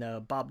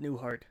and Bob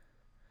Newhart,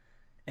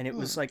 and it hmm.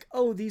 was like,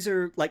 oh, these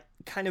are like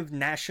kind of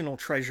national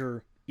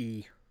treasure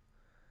y,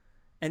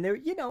 and they're,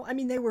 you know, I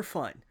mean, they were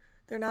fun.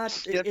 They're not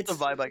Yeah, that's the it's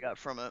vibe I got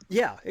from it.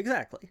 Yeah,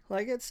 exactly,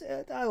 like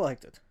I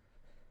liked it.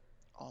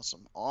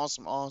 Awesome,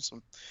 awesome,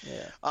 awesome.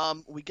 Yeah.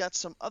 We got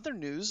some other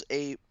news.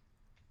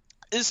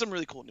 This is some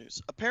really cool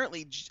news.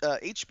 Apparently,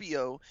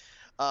 HBO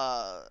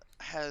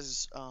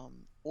has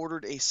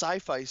ordered a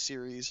sci-fi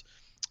series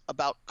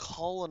about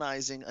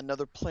colonizing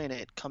another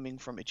planet coming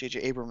from J.J.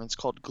 Abrams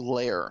called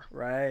Glare.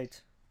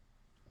 Right.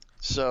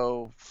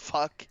 So,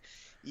 fuck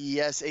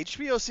yes,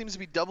 HBO seems to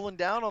be doubling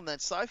down on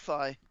that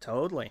sci-fi.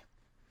 Totally.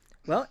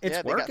 Well, it's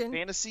yeah, working. They got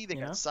fantasy, they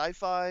got know?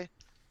 sci-fi.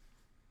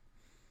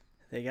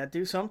 They got to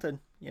do something.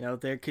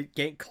 Their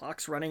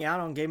clock's running out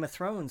on Game of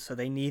Thrones, so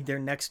they need their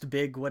next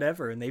big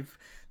whatever, and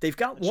they've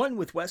got one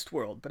with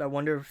Westworld, but I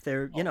wonder if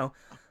they're,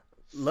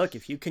 look,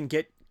 if you can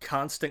get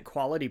constant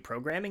quality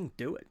programming,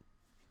 do it.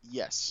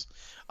 Yes.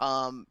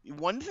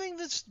 One thing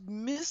that's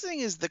missing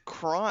is the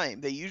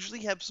crime. They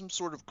usually have some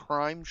sort of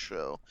crime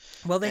show.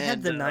 Well, they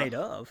had the night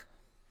of.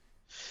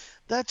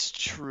 That's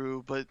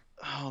true, but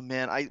oh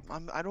man, I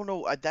don't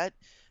know,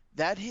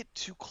 that hit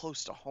too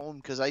close to home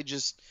because I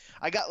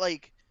got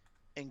like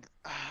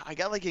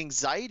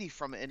anxiety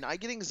from it, and I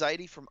get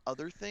anxiety from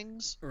other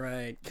things.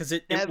 Right, because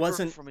it Never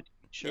wasn't from a TV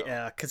show.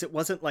 Yeah, because it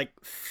wasn't like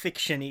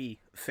fiction-y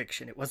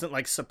fiction. It wasn't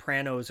like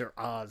Sopranos or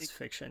Oz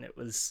fiction. It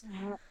was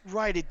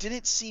right. It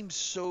didn't seem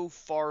so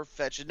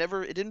far-fetched.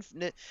 It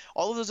didn't.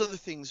 All of those other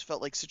things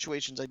felt like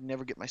situations I'd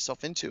never get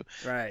myself into.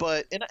 right.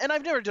 But and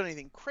I've never done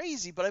anything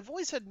crazy, but I've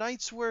always had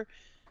nights where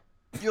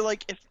you're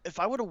like, if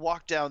I would have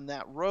walked down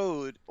that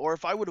road, or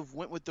if I would have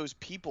went with those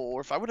people,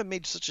 or if I would have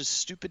made such a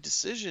stupid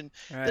decision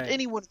that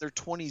anyone in their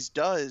 20s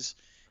does,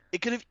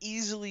 it could have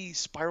easily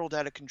spiraled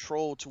out of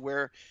control to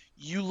where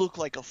you look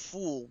like a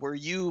fool, where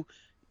you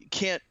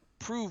can't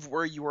prove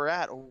where you were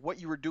at or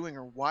what you were doing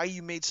or why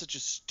you made such a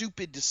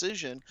stupid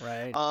decision.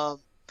 Right.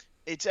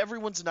 It's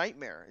everyone's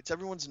nightmare. It's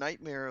everyone's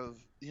nightmare of,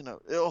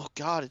 oh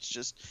God, it's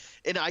just,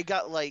 and I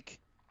got like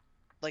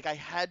I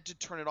had to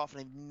turn it off,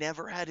 and I've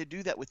never had to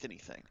do that with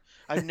anything.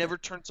 I've never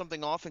turned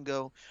something off and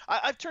go,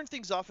 I've turned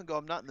things off and go,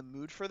 I'm not in the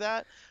mood for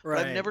that. Right.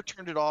 But I've never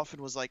turned it off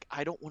and was like,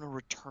 I don't want to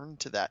return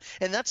to that.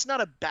 And that's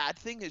not a bad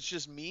thing. It's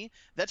just me.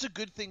 That's a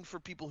good thing for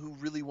people who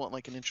really want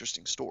like an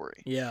interesting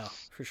story. Yeah,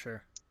 for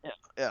sure.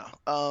 Yeah.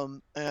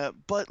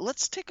 But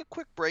let's take a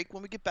quick break.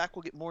 When we get back,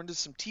 we'll get more into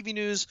some TV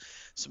news,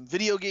 some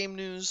video game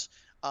news,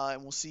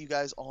 and we'll see you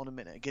guys all in a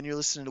minute. Again, you're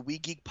listening to We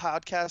Geek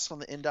Podcast on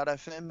the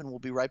N.FM, and we'll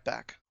be right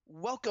back.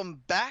 Welcome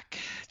back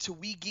to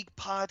We Geek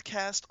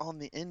Podcast on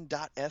the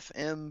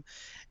N.FM,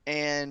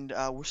 and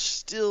we're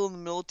still in the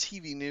middle of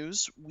TV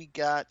news. We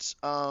got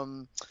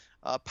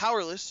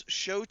Powerless,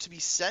 show to be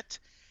set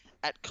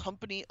at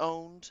company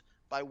owned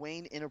by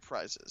Wayne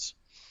Enterprises,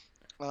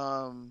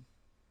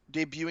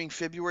 debuting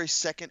February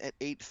 2nd at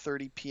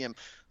 8:30 p.m.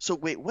 So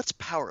wait, what's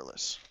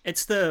Powerless?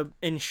 It's the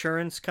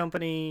insurance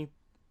company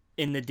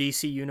in the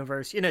DC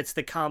universe. It's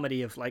the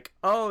comedy of like,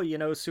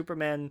 oh,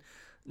 Superman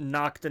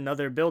knocked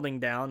another building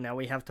down, now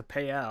we have to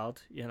pay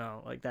out,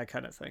 like that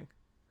kind of thing.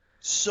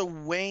 So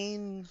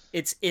Wayne,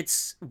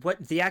 it's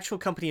what the actual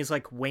company is,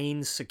 like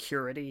Wayne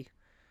Security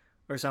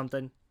or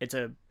something. It's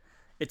a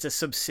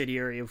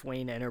subsidiary of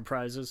Wayne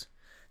Enterprises.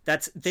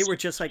 They were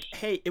just like,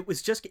 hey, it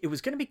was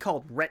going to be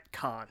called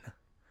Retcon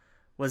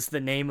was the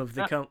name of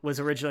the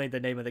was originally the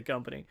name of the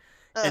company.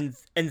 And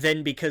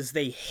then because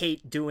they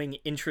hate doing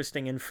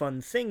interesting and fun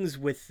things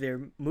with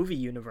their movie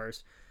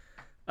universe,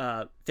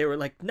 they were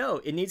like, no,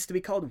 it needs to be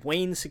called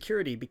Wayne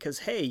Security because,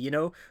 hey,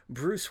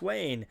 Bruce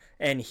Wayne,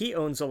 and he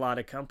owns a lot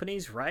of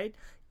companies, right?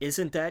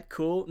 Isn't that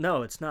cool?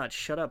 No, it's not.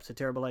 Shut up. It's a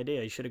terrible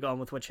idea. You should have gone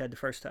with what you had the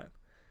first time.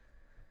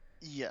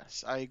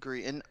 Yes, I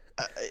agree. And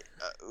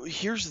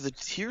here's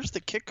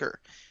the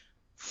kicker.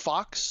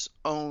 Fox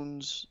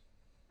owns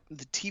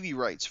the TV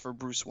rights for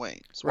Bruce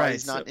Wayne. That's why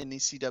he's not in the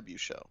CW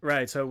show.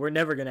 Right, so we're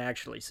never going to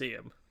actually see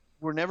him.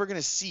 We're never going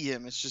to see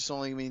him. It's just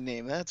only going to be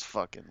named. That's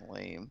fucking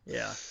lame.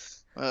 Yeah.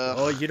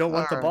 Oh, you don't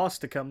want the boss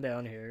to come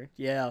down here.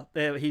 Yeah,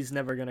 he's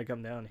never going to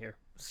come down here.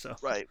 So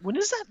right. When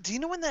is that? Do you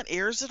know when that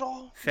airs at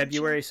all?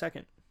 February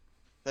 2nd.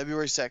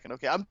 February 2nd.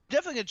 Okay, I'm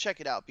definitely going to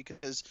check it out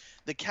because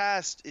the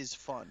cast is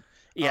fun.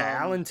 Yeah,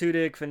 Alan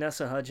Tudyk,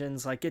 Vanessa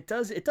Hudgens, like it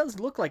does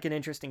look like an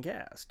interesting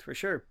cast for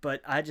sure,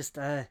 but I just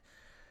I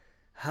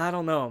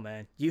don't know,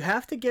 man. You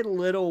have to get a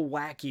little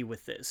wacky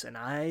with this, and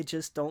I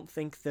just don't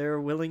think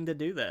they're willing to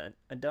do that.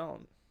 I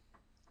don't.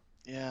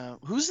 Yeah,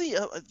 who's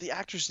the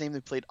actor's name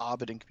that played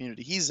Abed in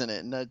Community? He's in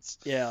it, and I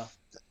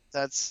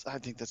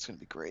think that's gonna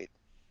be great.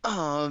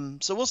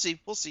 So we'll see.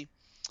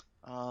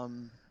 All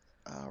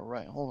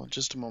right, hold on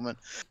just a moment.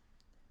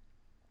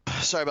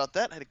 Sorry about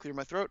that. I had to clear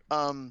my throat.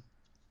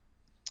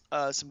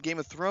 Some Game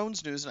of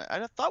Thrones news, and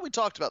I thought we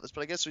talked about this,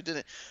 but I guess we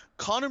didn't.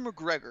 Conor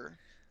McGregor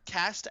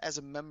cast as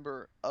a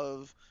member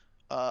of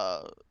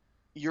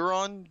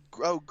Euron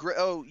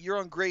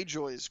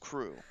Greyjoy's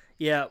crew.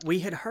 Yeah, we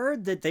had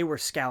heard that they were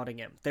scouting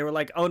him. They were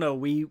like, "Oh no,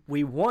 we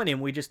want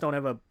him. We just don't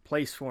have a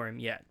place for him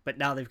yet." But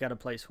now they've got a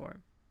place for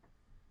him.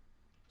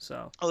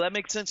 So. Oh, that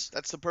makes sense.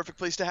 That's the perfect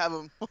place to have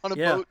him on a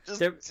boat.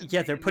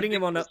 They're putting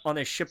him on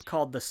a ship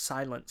called the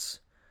Silence.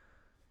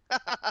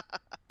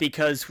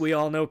 Because we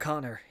all know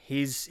Conor.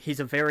 He's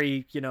a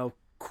very,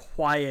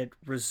 quiet,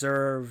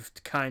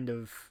 reserved kind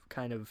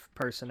of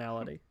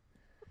personality.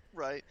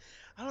 Right.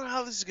 I don't know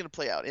how this is gonna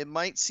play out. It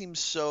might seem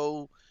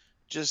so.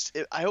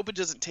 I hope it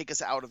doesn't take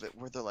us out of it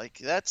where they're like,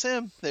 "That's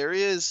him. There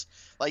he is."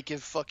 Like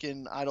if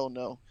fucking I don't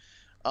know,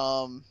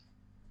 um,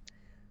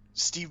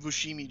 Steve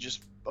Buscemi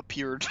just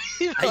appeared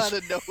out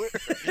of nowhere,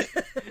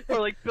 or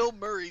like Bill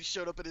Murray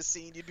showed up in a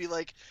scene, you'd be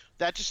like,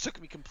 "That just took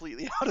me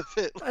completely out of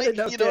it." Like, I didn't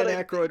know you know Dan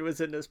what Aykroyd was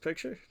in this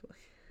picture.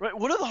 Right?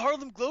 What are the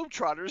Harlem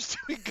Globetrotters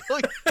doing?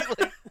 Going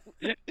like,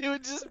 it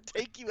would just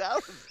take you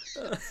out of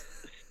it.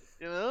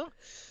 You know?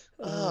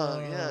 Oh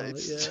yeah,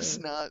 it's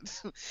just not.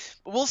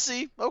 But we'll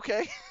see.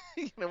 Okay,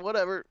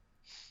 whatever.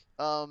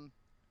 We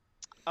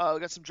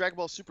got some Dragon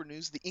Ball Super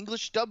news. The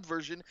English dub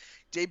version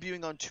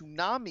debuting on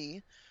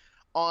Toonami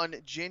on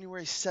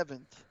January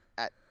 7th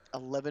at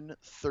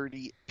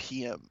 11:30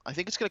 p.m. I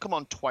think it's gonna come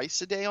on twice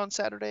a day on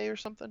Saturday or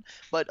something.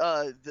 But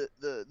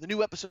the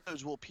new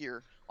episodes will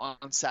appear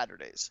on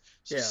Saturdays.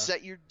 So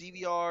set your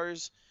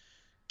DVRs,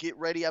 get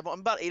ready. I'm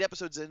about 8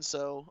 episodes in,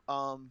 so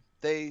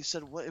they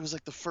said it was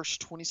like the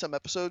first 20 some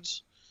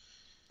episodes.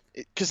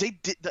 Because they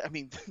did. I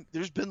mean,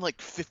 there's been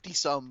like 50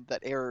 some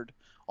that aired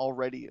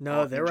already.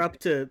 No, they're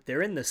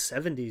in the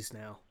 70s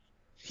now.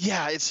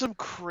 Yeah, it's some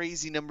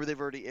crazy number they've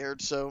already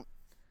aired. So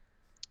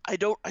I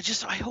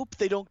hope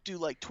they don't do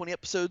like 20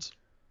 episodes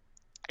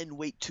and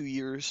wait 2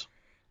 years.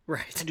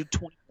 Right. And do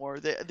 20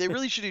 more. They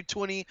really should do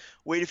 20,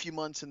 wait a few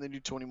months, and then do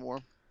 20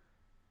 more.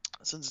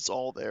 Since it's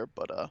all there,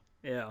 but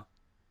yeah.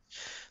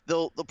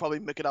 They'll probably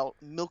milk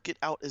it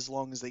out as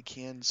long as they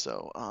can.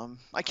 So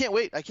I can't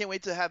wait. I can't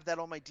wait to have that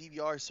on my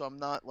DVR. So I'm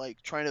not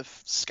like trying to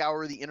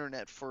scour the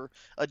internet for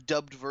a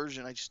dubbed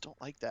version. I just don't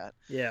like that.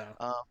 Yeah.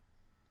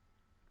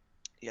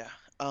 Yeah.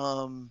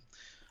 You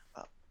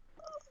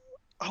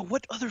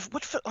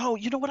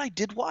know what I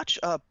did watch?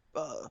 I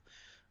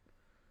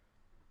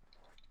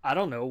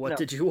don't know. What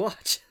did you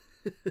watch?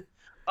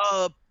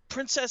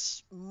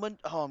 Princess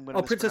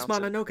Princess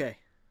Mononoke.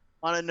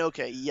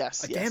 Mononoke,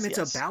 yes. Damn, it's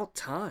about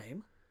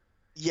time.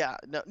 Yeah,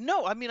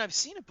 no. I mean, I've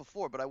seen it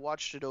before, but I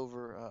watched it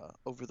over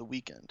the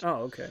weekend.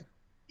 Oh, okay.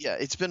 Yeah,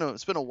 it's been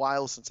a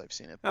while since I've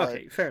seen it. But,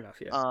 okay, fair enough.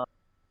 Yeah.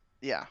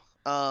 Yeah.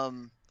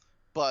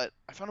 But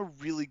I found a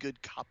really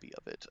good copy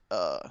of it.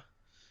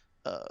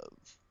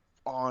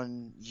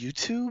 On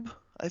YouTube,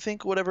 I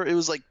think. Whatever. It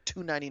was like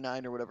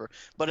 $2.99 or whatever.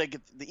 But I get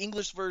the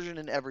English version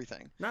and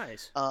everything.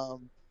 Nice.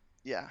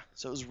 Yeah.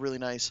 So it was really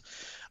nice.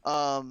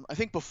 I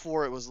think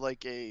before it was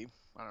like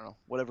I don't know,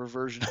 whatever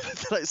version of it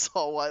that I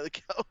saw a while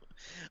ago.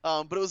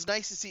 But it was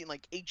nice to see it in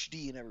like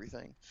HD and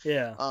everything.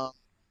 Yeah.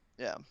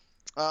 Yeah.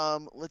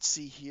 Let's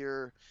see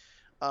here.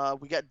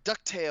 We got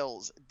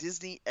DuckTales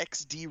Disney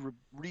XD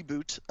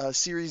reboot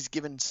series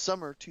given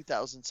summer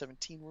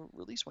 2017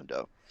 release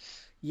window.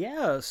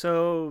 Yeah,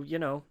 so,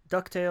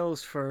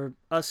 DuckTales, for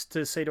us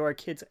to say to our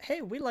kids,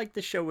 hey, we liked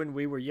the show when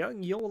we were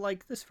young, you'll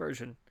like this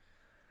version.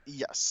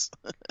 Yes.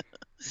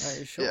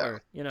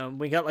 Sure. Yeah.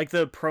 We got like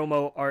the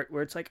promo art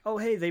where it's like, oh,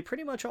 hey, they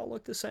pretty much all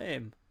look the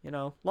same.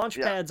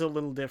 Launchpad's a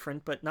little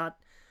different, but not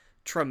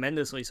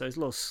tremendously, so it's a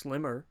little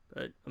slimmer.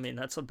 But, I mean,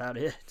 that's about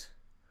it.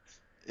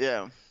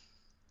 Yeah.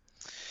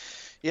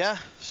 Yeah,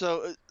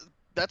 so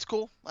that's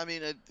cool. I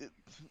mean,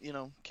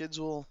 kids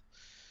will...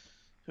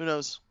 Who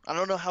knows? I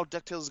don't know how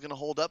DuckTales is going to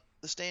hold up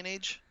this day and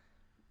age.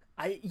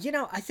 I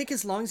think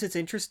as long as it's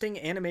interesting,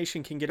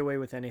 animation can get away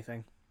with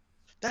anything.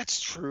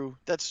 That's true.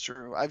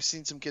 I've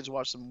seen some kids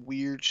watch some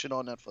weird shit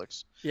on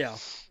Netflix. Yeah.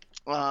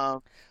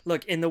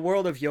 Look, in the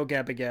world of Yo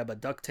Gabba Gabba,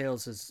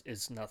 DuckTales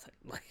is nothing.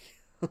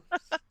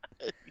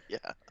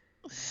 Yeah.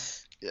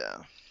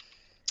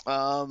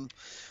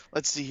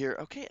 Let's see here.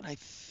 Okay, and I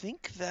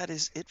think that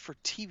is it for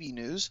TV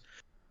news.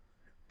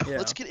 Yeah.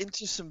 Let's get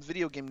into some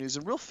video game news,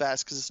 and real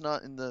fast because it's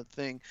not in the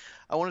thing.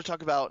 I want to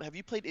talk about. Have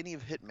you played any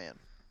of Hitman?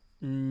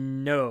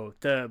 No,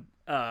 the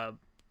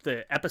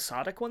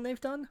episodic one they've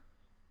done.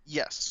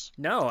 Yes.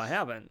 No, I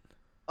haven't.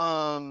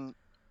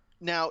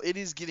 Now it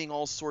is getting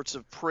all sorts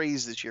of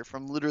praise this year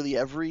from literally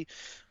every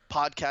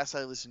podcast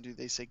I listen to.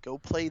 They say go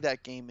play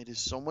that game. It is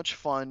so much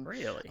fun.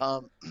 Really?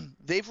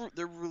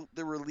 They're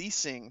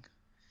releasing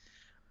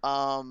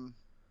a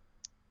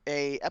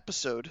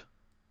episode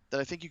that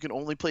I think you can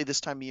only play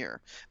this time of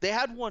year. They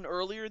had one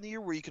earlier in the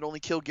year where you could only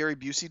kill Gary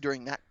Busey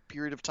during that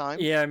period of time.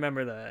 Yeah, I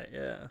remember that.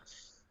 Yeah.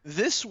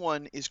 This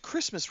one is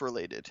Christmas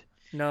related.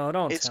 No,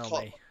 don't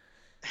tell me.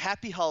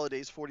 Happy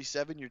Holidays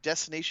 47. Your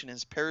destination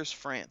is Paris,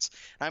 France.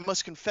 And I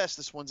must confess,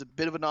 this one's a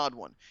bit of an odd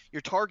one.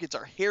 Your targets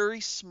are Harry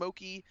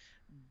Smokey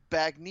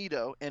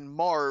Bagneto and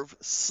Marv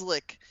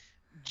Slick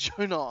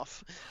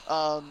Junoff,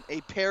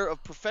 a pair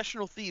of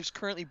professional thieves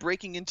currently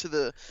breaking into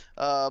the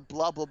blah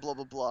blah blah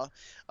blah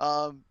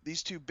blah.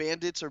 These two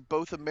bandits are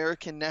both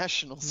American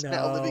nationals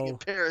now living in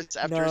Paris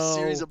after a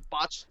series of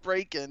botched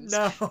break-ins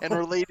and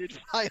related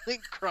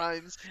violent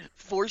crimes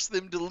force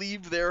them to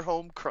leave their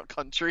home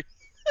country.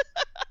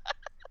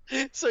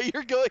 So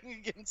you're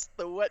going against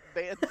the wet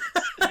bandits.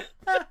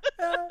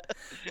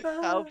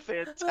 How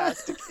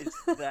fantastic is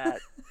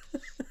that?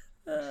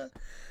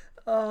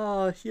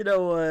 Oh, you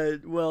know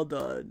what? Well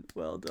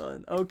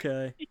done.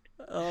 Okay.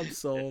 I'm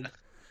sold.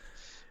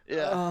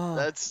 Yeah, Oh.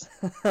 that's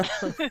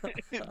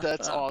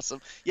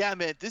awesome. Yeah,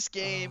 man, this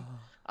game,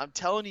 I'm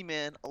telling you,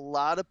 man, a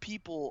lot of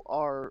people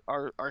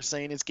are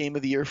saying it's game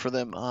of the year for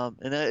them.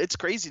 And it's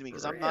crazy to me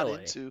because I'm not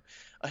Really? into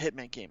a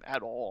Hitman game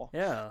at all.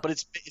 Yeah. But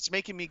it's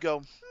making me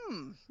go,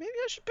 maybe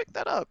I should pick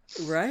that up.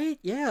 Right?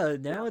 Yeah. Yeah.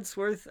 Now it's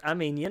worth. I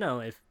mean,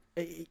 if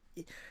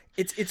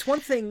it's one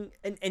thing,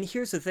 and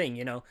here's the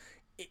thing,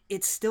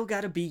 it's still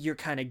got to be your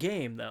kind of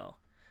game though,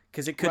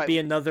 because it could Right. be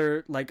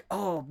another like,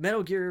 oh,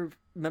 Metal Gear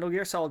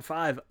Solid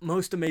 5,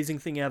 most amazing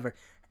thing ever.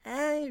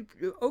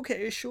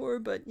 Okay, sure,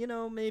 but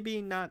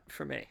maybe not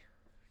for me.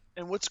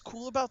 And what's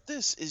cool about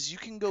this is you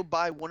can go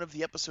buy one of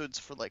the episodes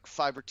for like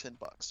 $5 or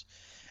 $10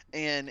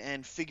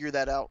 and figure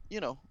that out.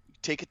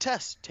 Take a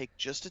test, take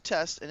just a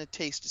test and a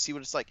taste to see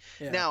what it's like.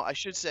 Yeah. Now, I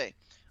should say,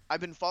 I've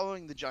been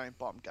following the Giant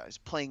Bomb guys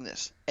playing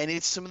this, and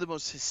it's some of the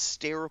most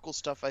hysterical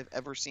stuff I've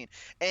ever seen.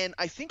 And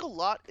I think a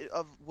lot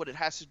of what it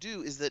has to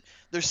do is that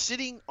they're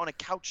sitting on a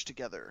couch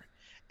together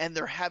and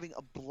they're having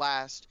a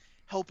blast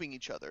helping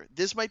each other.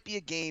 This might be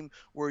a game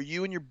where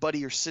you and your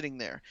buddy are sitting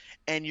there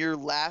and you're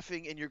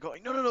laughing and you're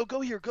going, no, no, no,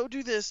 go here, go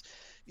do this.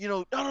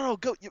 No, no, no,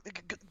 go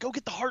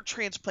get the heart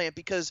transplant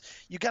because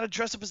you got to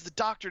dress up as the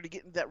doctor to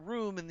get in that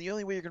room, and the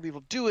only way you're going to be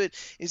able to do it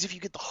is if you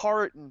get the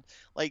heart. And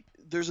like,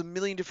 there's a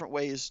million different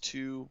ways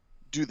to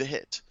do the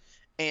hit,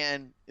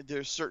 and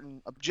there's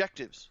certain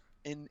objectives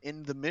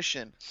in the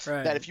mission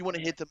Right. that if you want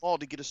to hit them all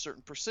to get a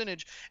certain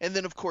percentage, and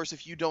then of course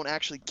if you don't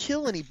actually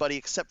kill anybody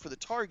except for the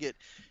target,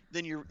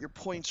 then your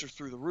points are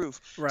through the roof.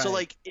 Right. So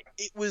like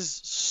it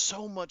was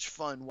so much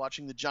fun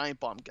watching the Giant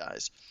Bomb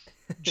guys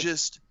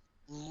just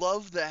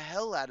love the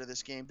hell out of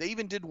this game. They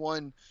even did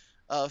one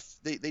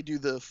they do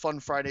the Fun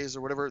Fridays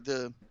or whatever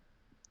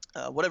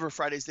whatever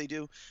Fridays they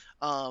do.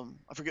 I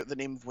forget the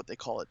name of what they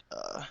call it.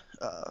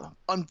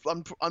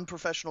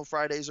 Unprofessional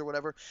Fridays or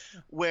whatever,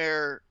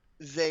 where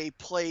they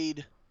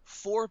played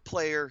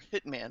 4-player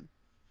Hitman.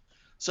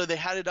 So they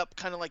had it up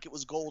kind of like it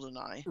was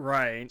GoldenEye.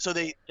 Right. So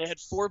they had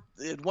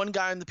one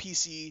guy on the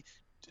PC,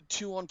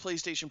 2 on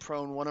PlayStation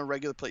Pro, and 1 on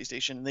regular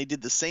PlayStation, and they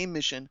did the same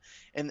mission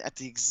and at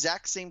the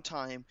exact same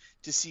time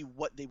to see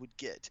what they would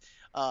get.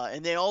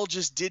 And they all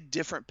just did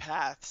different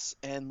paths,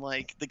 and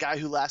like the guy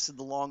who lasted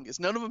the longest,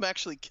 none of them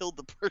actually killed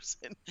the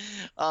person,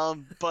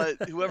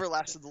 but whoever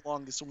lasted the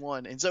longest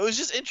won. And so it was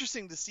just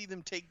interesting to see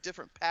them take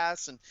different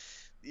paths and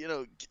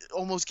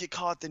almost get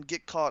caught, then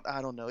get caught.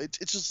 I don't know. It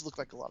just looked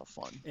like a lot of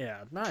fun.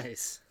 Yeah.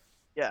 Nice.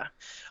 Yeah.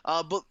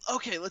 But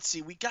okay, let's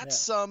see. We got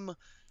some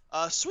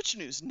Switch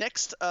news.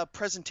 Next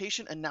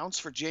presentation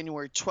announced for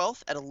January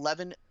 12th at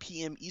 11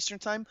 p.m. Eastern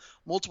Time.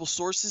 Multiple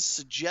sources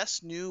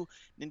suggest new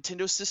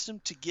Nintendo system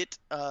to get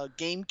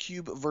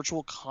GameCube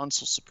Virtual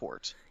Console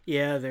support.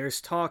 Yeah, there's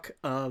talk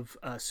of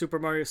Super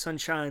Mario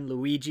Sunshine,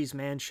 Luigi's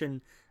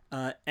Mansion,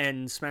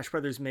 and Smash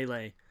Brothers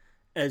Melee,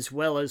 as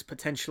well as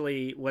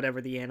potentially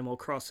whatever the Animal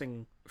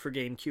Crossing for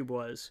GameCube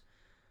was.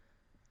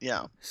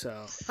 Yeah. So,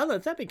 I don't know,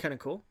 that'd be kind of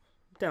cool.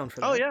 Down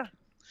for that. Oh, yeah.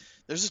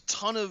 There's a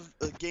ton of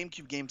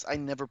GameCube games I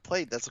never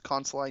played. That's a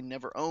console I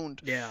never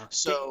owned. Yeah.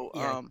 So,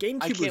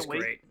 GameCube was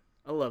great.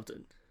 I loved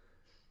it.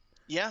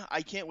 Yeah,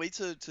 I can't wait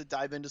to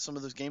dive into some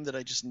of those games that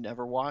I just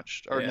never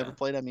watched or never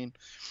played. I mean,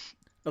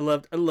 I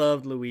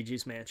loved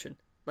Luigi's Mansion.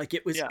 Like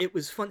it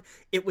was fun.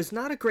 It was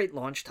not a great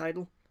launch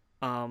title.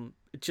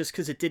 Just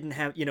because it didn't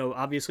have,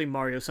 obviously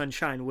Mario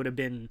Sunshine would have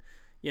been,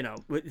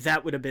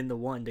 that would have been the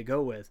one to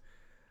go with.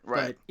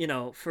 Right.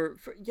 But, for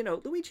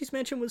Luigi's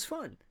Mansion was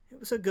fun. It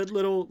was a good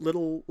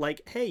little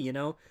like, hey,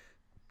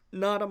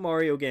 not a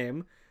Mario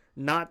game,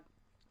 not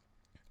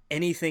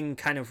anything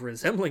kind of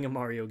resembling a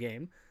Mario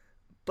game,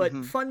 but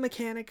fun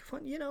mechanic,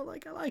 fun,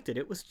 like I liked it.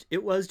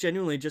 It was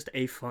genuinely just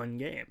a fun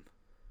game.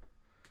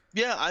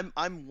 Yeah,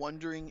 I'm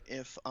wondering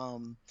if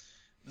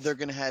they're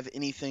gonna have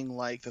anything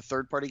like the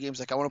third-party games.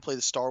 Like I want to play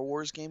the Star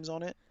Wars games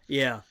on it.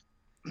 Yeah.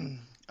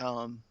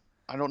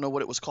 I don't know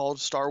what it was called.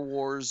 Star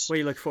Wars. What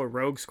do you look for?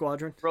 Rogue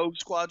Squadron? Rogue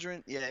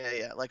Squadron.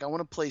 Yeah. Like I want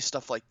to play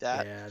stuff like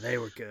that. Yeah, they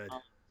were good.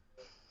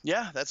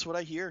 Yeah, that's what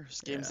I hear. It's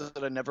games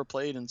that I never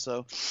played, and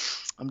so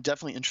I'm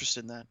definitely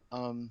interested in that.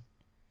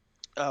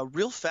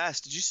 Real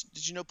fast,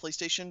 did you know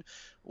PlayStation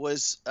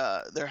was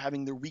they're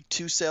having their week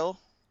 2 sale?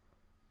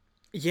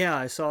 Yeah,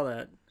 I saw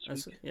that.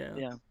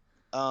 Yeah.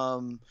 I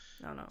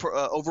don't know.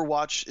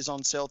 Overwatch is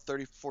on sale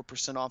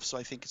 34% off, so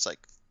I think it's like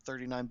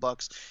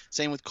 $39.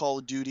 Same with Call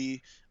of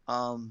Duty.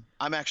 I'm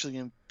actually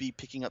going to be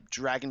picking up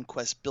Dragon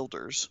Quest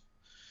Builders.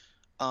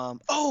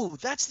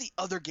 That's the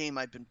other game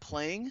I've been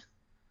playing.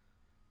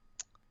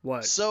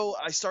 What? So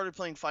I started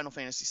playing Final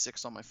Fantasy VI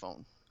on my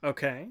phone.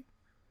 Okay.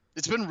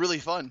 It's been really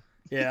fun.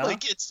 Yeah.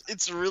 Like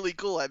it's really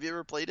cool. Have you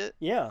ever played it?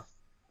 Yeah.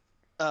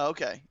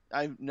 Okay.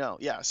 I know.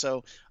 Yeah.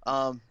 So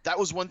that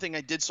was one thing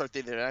I did start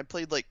the other day. I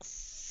played like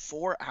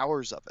 4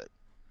 hours of it.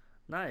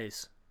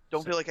 Nice.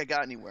 Don't feel like I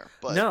got anywhere,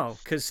 but no,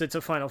 because it's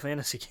a Final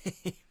Fantasy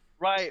game.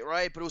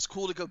 Right. But it was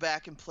cool to go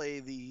back and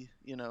play the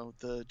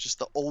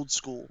old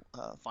school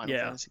Final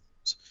Fantasy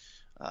games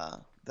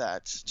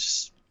that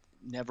just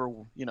never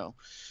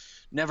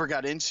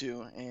got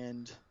into,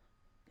 and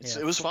Yeah,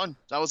 It was fun.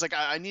 I was like,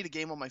 I need a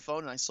game on my phone,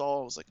 and I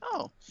was like,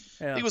 oh,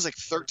 I yeah. think it was like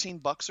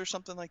 $13 or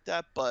something like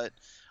that. But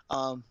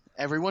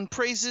everyone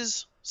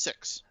praises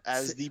 6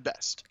 as the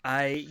best.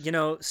 You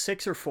know,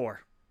 6 or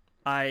 4.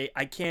 I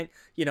can't,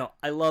 you know,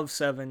 I love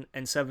 7,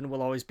 and 7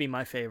 will always be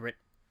my favorite.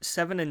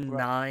 7 and Right.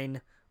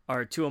 9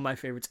 are two of my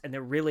favorites, and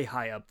they're really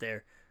high up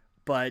there.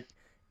 But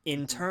in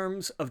Mm-hmm.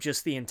 terms of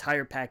just the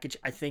entire package,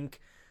 I think,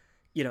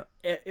 you know,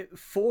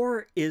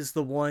 4 is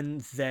the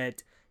one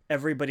that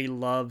everybody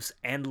loves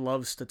and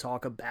loves to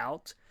talk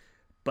about.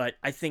 But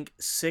I think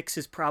 6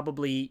 is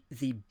probably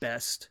the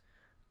best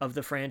of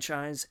the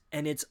franchise,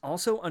 and it's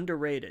also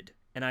underrated.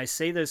 And I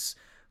say this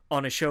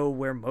on a show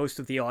where most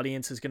of the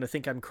audience is going to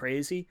think I'm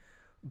crazy,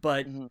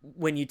 but Mm-hmm.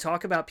 when you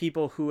talk about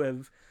people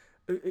who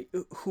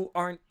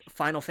aren't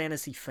Final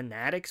Fantasy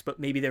fanatics, but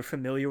maybe they're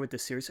familiar with the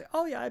series, say,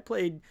 oh yeah, I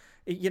played,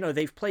 you know,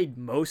 they've played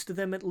most of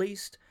them at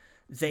least.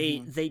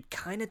 Mm-hmm. They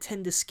kind of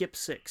tend to skip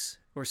 6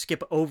 or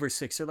skip over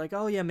 6. They're like,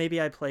 oh yeah,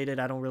 maybe I played it,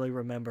 I don't really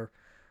remember.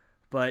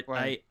 But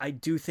Right. I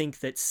do think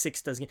that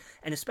 6 doesn't,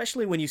 and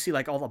especially when you see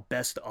like all the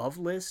best of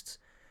lists,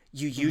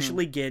 you Mm-hmm.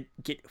 usually get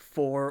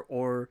 4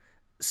 or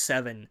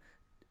 7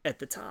 at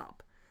the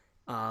top.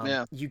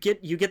 Yeah. You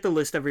get the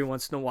list every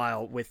once in a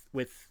while with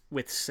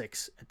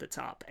 6 at the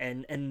top,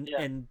 Yeah.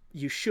 and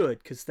you should,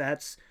 because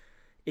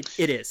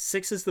it is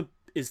 6 is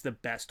the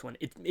best one.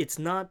 It's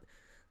not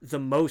the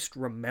most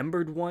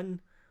remembered one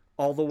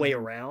all the way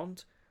Mm-hmm.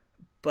 around,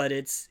 but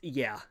it's,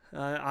 yeah.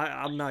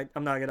 I'm not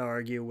gonna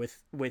argue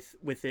with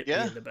it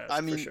Yeah. being the I best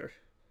for mean, sure.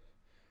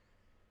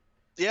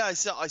 yeah, I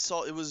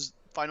saw it was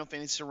Final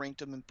Fantasy ranked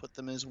them and put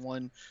them as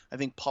one. I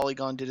think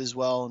Polygon did as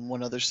well, and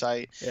one other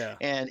site. Yeah.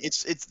 And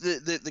it's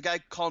the guy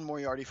Colin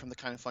Moriarty from the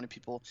Kind of Funny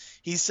People.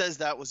 He says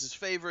that was his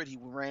favorite. He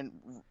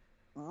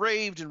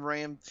raved and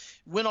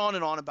went on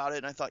and on about it.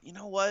 And I thought, you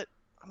know what?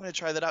 I'm gonna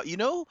try that out. You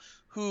know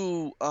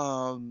who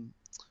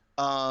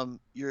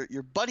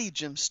your buddy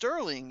Jim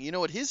Sterling. You know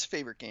what his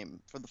favorite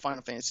game for the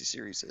Final Fantasy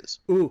series is?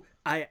 Ooh,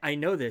 I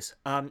know this.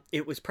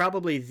 It was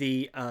probably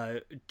the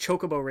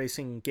Chocobo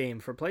racing game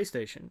for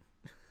PlayStation.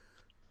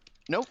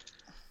 Nope.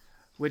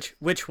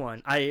 Which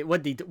one?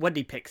 What did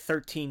he pick?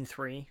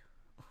 13-3.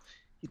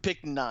 He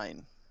picked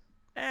 9.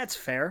 That's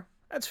fair.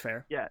 That's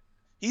fair. Yeah.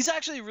 He's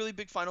actually a really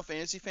big Final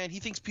Fantasy fan. He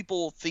thinks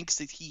people thinks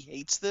that he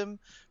hates them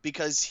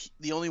because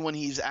the only one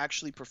he's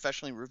actually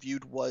professionally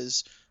reviewed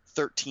was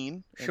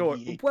 13. And Sure.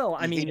 Well,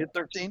 I he mean, hated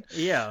 13.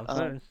 yeah.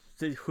 Um,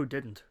 Who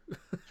didn't?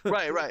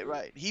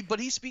 right. But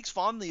he speaks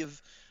fondly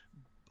of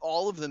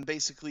all of them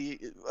basically.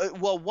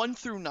 Well, 1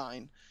 through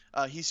 9.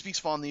 He speaks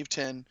fondly of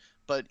 10,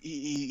 but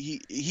he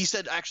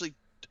said actually,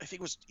 I think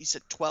it was he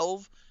said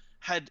 12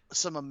 had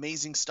some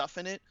amazing stuff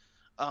in it.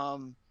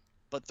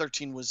 But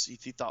 13 was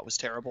he thought was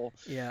terrible.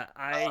 Yeah,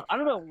 I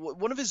don't know.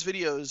 One of his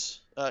videos,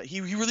 he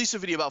released a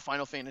video about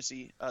Final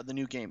Fantasy, the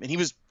new game, and he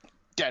was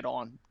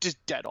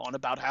just dead on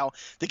about how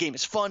the game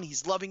is fun.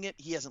 He's loving it.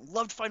 He hasn't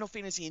loved Final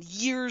Fantasy in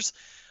years,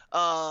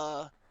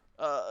 uh,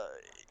 uh,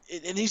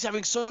 and he's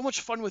having so much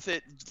fun with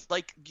it.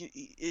 Like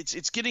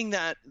it's getting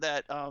that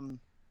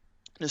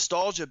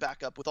nostalgia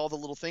back up with all the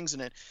little things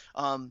in it.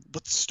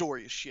 But the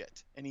story is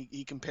shit, and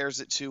he compares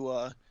it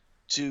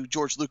to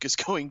George Lucas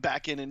going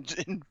back in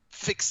and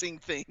fixing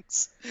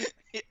things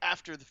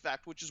after the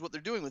fact, which is what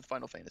they're doing with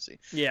Final Fantasy,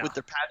 yeah. with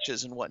their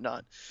patches and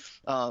whatnot.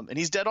 And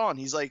he's dead on.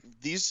 He's like,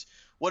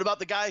 what about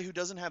the guy who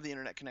doesn't have the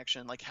internet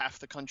connection, like half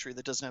the country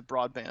that doesn't have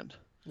broadband?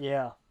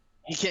 Yeah.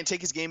 He can't take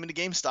his game into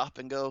GameStop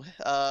and go,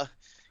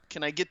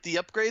 can I get the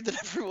upgrade that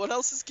everyone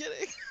else is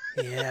getting?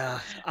 Yeah,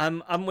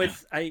 I'm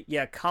with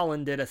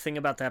Colin did a thing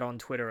about that on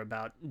Twitter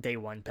about day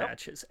one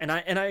patches, and I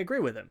agree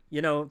with him.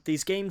 You know,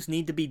 these games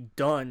need to be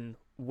done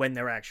when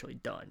they're actually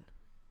done.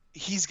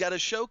 He's got a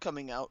show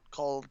coming out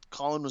called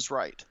Colin Was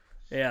Right.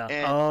 Yeah.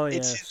 And Oh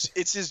it's yes.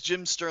 it's his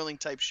Jim Sterling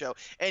type show,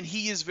 and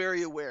he is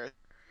very aware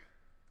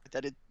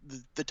that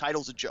the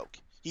title's a joke.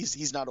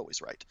 He's not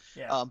always right.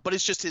 Yeah. But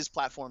it's just his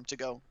platform to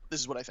go, this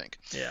is what I think.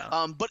 Yeah.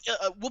 But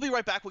we'll be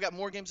right back. We got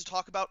more games to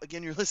talk about.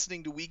 Again, you're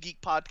listening to We Geek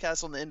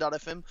Podcast on the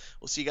N.FM.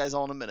 We'll see you guys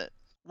all in a minute.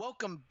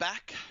 Welcome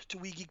back to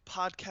We Geek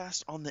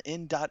Podcast on the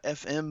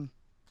N.FM.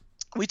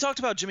 We talked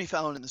about Jimmy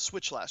Fallon and the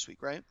Switch last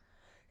week, right?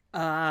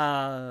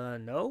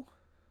 No.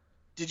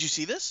 Did you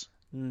see this?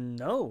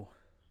 No.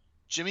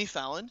 Jimmy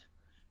Fallon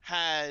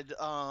had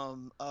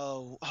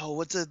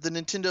what's the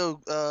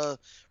Nintendo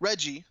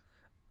Reggie.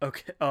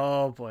 Okay.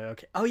 Oh boy.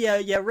 Okay. Oh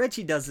yeah.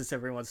 Reggie does this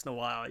every once in a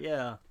while.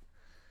 Yeah.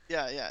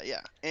 Yeah.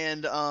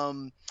 And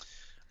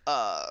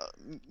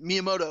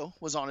Miyamoto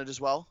was on it as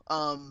well.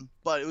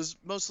 But it was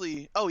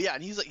mostly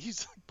and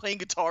he's playing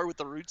guitar with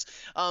the Roots.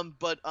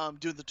 But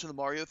doing to the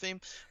Mario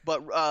theme.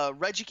 But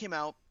Reggie came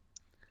out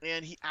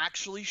and he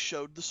actually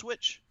showed the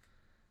Switch.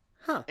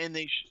 Huh. And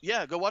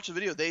go watch the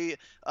video. They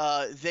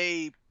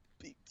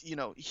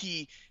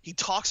he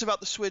talks about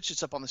the Switch.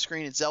 It's up on the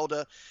screen. It's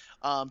Zelda.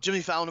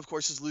 Jimmy Fallon, of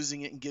course, is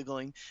losing it and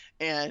giggling,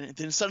 and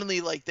then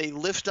suddenly, like, they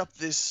lift up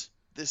this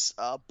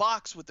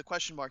box with the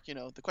question mark,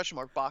 the question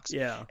mark box,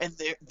 Yeah. and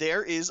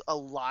there is a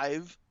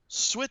live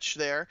Switch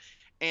there,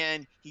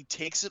 and he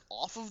takes it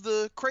off of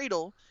the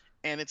cradle,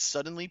 and it's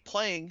suddenly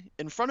playing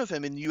in front of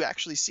him, and you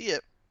actually see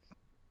it,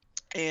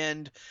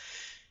 and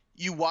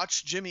you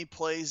watch Jimmy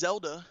play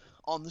Zelda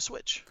on the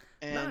Switch,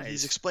 and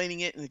he's Nice.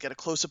 explaining it, and they got a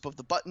close up of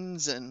the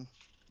buttons, and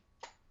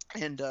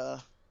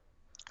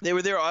they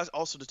were there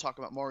also to talk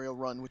about Mario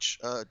Run, which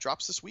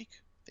drops this week.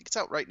 I think it's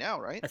out right now,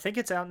 right? I think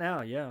it's out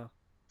now. Yeah.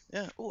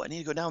 Yeah. Oh, I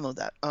need to go download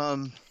that.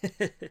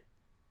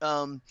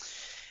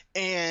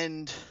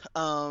 And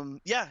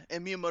yeah,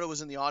 and Miyamoto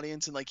was in the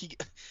audience, and like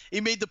he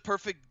made the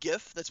perfect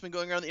GIF that's been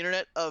going around the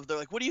internet of, they're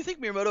like, "What do you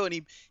think, Miyamoto?"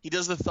 And he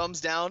does the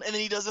thumbs down, and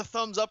then he does a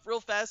thumbs up real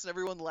fast, and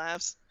everyone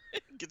laughs.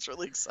 Gets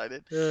really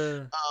excited.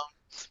 But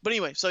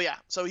anyway, so yeah,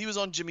 so he was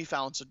on Jimmy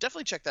Fallon, so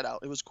definitely check that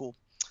out. It was cool.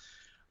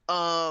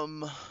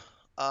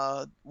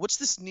 What's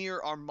this Nier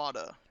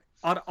Armada?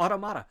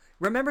 Automata.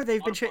 Remember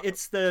they've been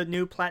it's the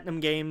new Platinum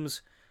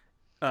Games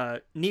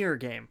Nier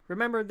game.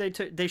 Remember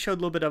they showed a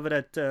little bit of it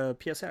at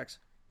PSX.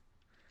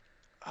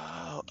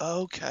 Oh,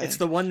 okay. It's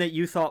the one that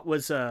you thought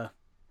was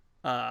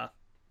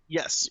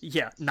yes.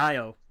 Yeah,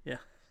 Nioh. Yeah.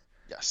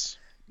 Yes.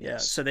 Yeah.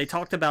 Yes. So they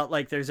talked about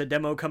like there's a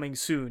demo coming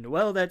soon.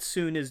 Well, that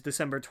soon is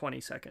December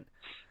 22nd.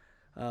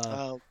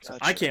 Oh, so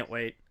gotcha. I can't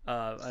wait.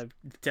 I'm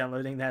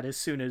downloading that as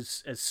soon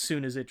as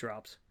it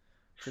drops,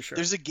 for sure.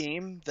 There's a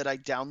game that I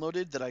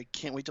downloaded that I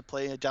can't wait to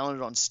play. I downloaded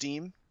it on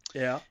Steam.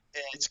 Yeah.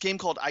 And it's a game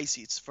called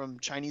Icy. It's from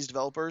Chinese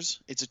developers.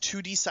 It's a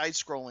 2D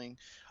side-scrolling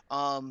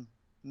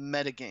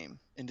meta game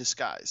in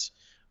disguise,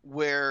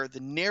 where the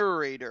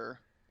narrator,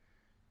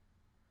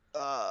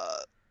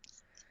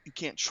 you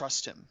can't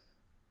trust him.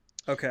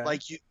 Okay.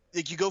 Like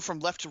you go from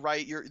left to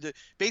right.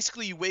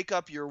 Basically you wake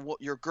up,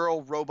 your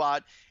girl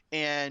robot,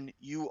 and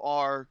you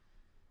are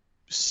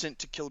sent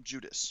to kill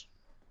Judas.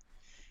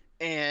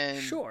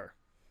 And sure.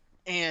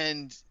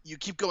 And you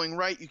keep going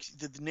right.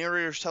 The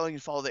narrator's telling you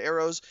to follow the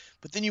arrows,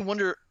 but then you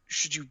wonder,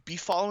 should you be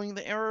following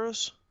the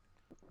arrows?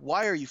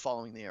 Why are you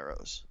following the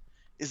arrows?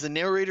 Is the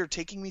narrator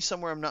taking me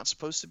somewhere I'm not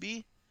supposed to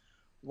be?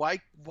 Why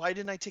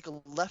didn't I take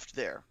a left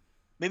there?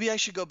 Maybe I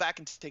should go back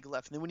and take a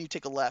left. And then when you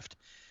take a left,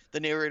 the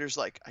narrator's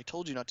like, I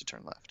told you not to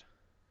turn left.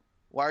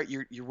 Why are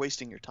you're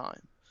wasting your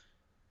time?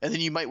 And then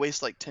you might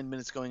waste like 10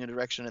 minutes going in a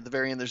direction. At the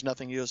very end, there's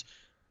nothing. He goes,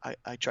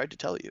 I tried to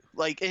tell you.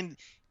 Like, and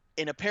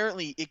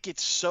apparently it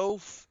gets so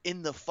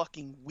in the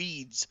fucking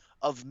weeds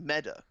of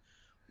meta,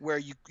 where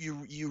you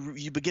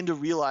begin to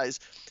realize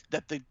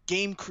that the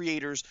game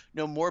creators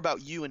know more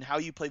about you and how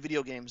you play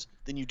video games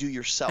than you do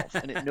yourself,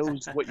 and it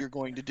knows what you're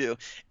going to do,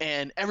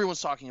 and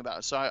everyone's talking about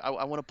it. So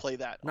I want to play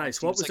that.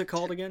 Nice. What was it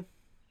called again?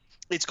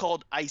 It's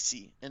called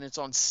Icy, and it's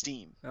on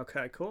Steam.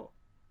 Okay, cool.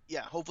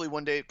 Yeah, hopefully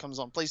one day it comes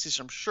on PlayStation.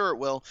 I'm sure it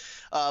will,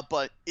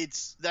 but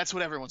that's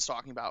what everyone's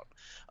talking about.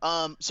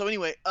 So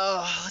anyway,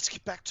 let's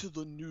get back to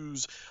the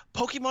news.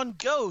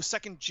 Pokemon Go,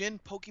 second gen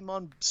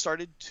Pokemon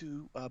started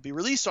to be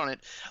released on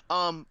it.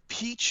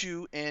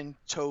 Pichu and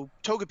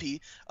Togepi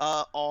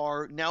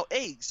are now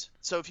eggs.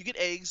 So if you get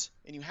eggs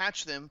and you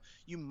hatch them,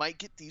 you might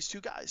get these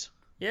two guys.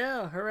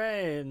 Yeah,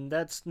 hooray! And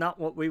that's not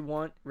what we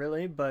want,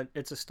 really, but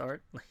it's a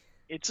start.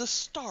 It's a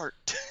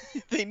start.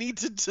 They need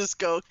to just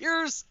go,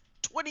 here's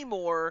 20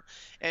 more,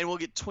 and we'll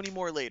get 20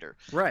 more later.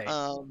 Right.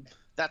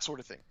 That sort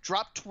of thing.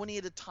 Drop 20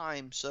 at a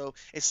time, so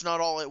it's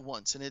not all at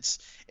once, and it's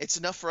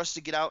enough for us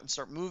to get out and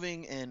start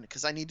moving, and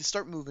because I need to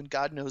start moving,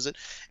 God knows it,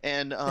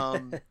 and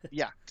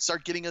yeah,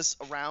 start getting us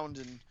around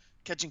and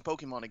catching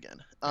Pokemon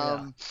again.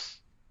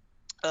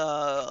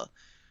 Go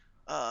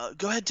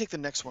ahead and take the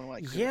next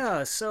one.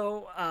 Yeah,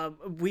 so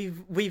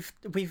we've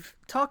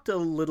talked a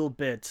little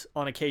bit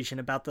on occasion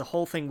about the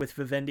whole thing with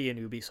Vivendi and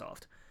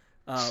Ubisoft.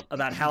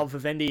 About how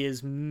Vivendi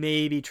is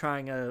maybe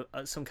trying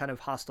some kind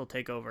of hostile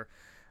takeover.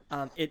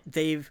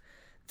 They've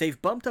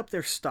bumped up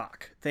their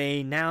stock.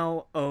 They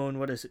now own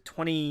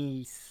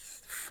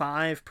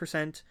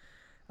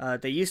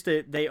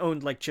 25%. They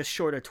owned like just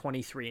short of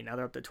 23. Now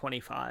they're up to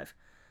 25.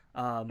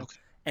 Okay.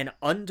 And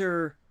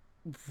under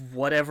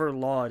whatever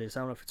law it is,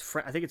 I don't know if it's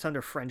I think it's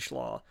under French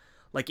law.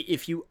 Like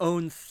if you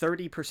own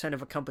 30%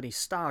 of a company's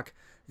stock,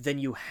 then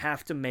you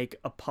have to make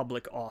a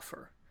public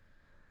offer.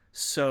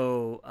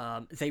 So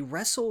they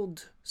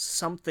wrestled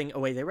something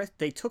away.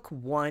 They took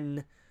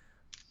one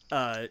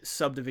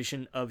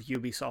subdivision of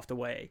Ubisoft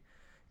away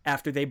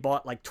after they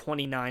bought like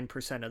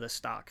 29% of the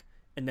stock,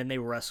 and then they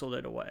wrestled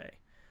it away.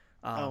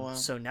 Wow.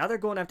 So now they're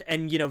going after,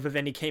 and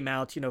Vivendi came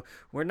out.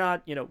 We're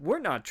not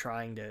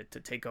trying to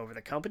take over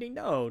the company.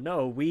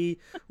 No, we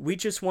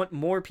just want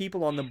more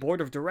people on the board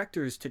of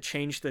directors to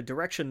change the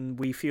direction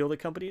we feel the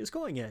company is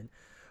going in.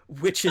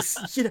 Which is,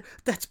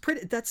 that's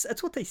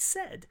what they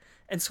said.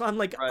 And so I'm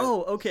like, right.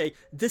 Oh, okay,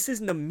 this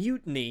isn't a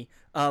mutiny.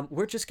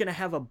 We're just gonna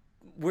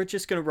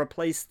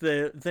replace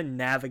the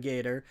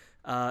navigator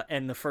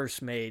and the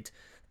first mate,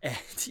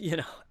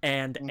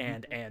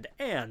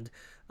 and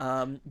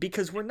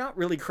because we're not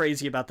really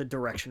crazy about the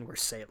direction we're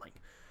sailing.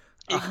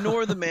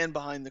 Ignore the man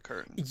behind the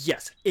curtain.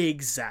 Yes,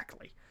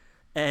 exactly.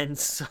 And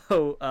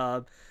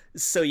so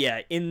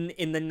yeah,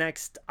 in the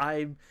next,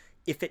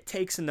 if it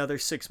takes another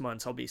 6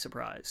 months, I'll be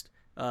surprised.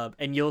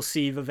 And you'll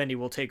see Vivendi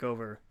will take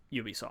over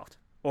Ubisoft,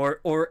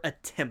 or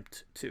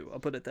attempt to. I'll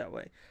put it that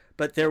way.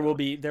 But there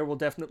will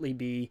definitely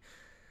be,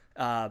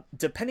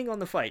 depending on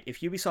the fight. If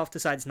Ubisoft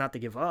decides not to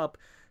give up,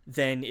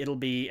 then it'll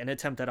be an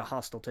attempt at a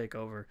hostile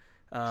takeover.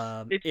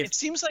 It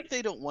seems like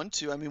they don't want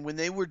to. I mean, when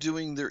they were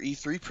doing their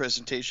E3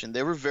 presentation,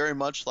 they were very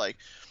much like,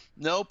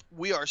 "Nope,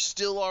 we are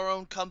still our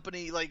own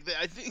company." Like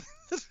I think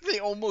they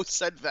almost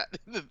said that.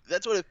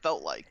 That's what it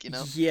felt like, you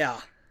know?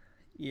 Yeah.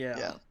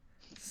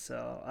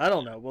 So I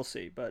don't know. We'll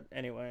see. But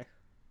anyway,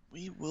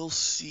 we will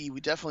see.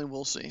 We definitely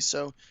will see.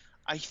 So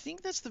I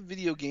think that's the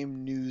video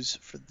game news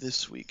for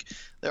this week.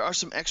 There are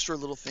some extra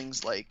little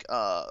things like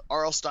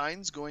R.L.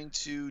 Stein's going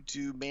to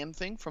do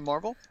Man-Thing from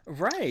Marvel.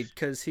 Right,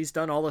 because he's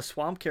done all the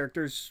Swamp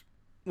characters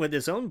with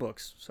his own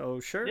books. So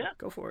sure,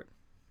 go for it.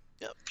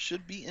 Yep,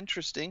 should be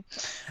interesting.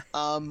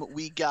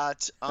 We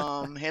got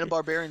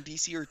Hanna-Barbera and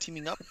DC are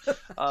teaming up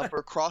for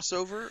a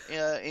crossover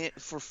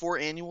for 4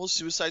 annuals,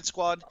 Suicide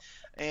Squad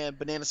and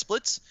Banana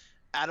Splits,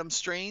 Adam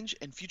Strange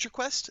and Future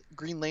Quest,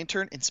 Green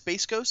Lantern and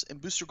Space Ghost, and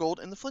Booster Gold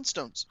and the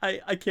Flintstones.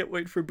 I can't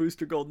wait for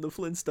Booster Gold and the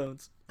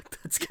Flintstones.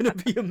 That's gonna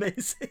be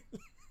amazing.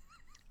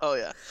 Oh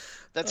yeah,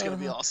 that's gonna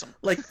be awesome.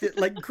 Like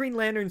Green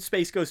Lantern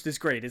Space Ghost is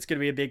great. It's gonna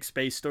be a big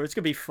space story. It's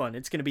gonna be fun.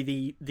 It's gonna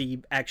be the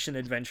action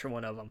adventure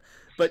one of them.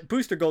 But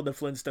Booster Gold and the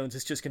Flintstones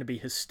is just gonna be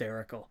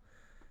hysterical.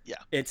 Yeah,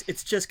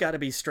 it's just got to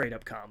be straight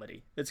up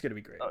comedy. It's gonna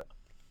be great.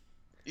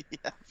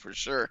 Yeah, for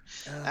sure.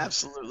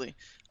 Absolutely.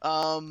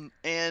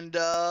 And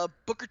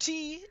Booker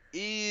T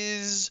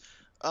is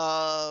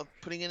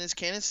putting in his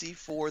candidacy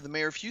for the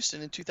mayor of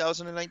Houston in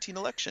 2019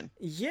 election.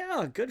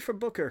 Yeah, good for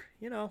Booker.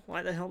 You know,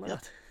 why the hell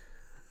not?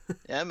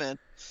 Yeah, man.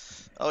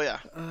 Oh yeah.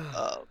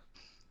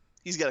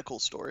 He's got a cool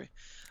story.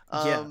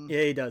 Yeah,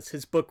 he does.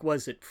 His book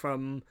was it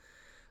from?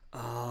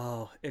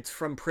 Oh, it's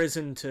from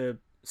prison to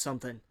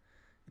something.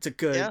 It's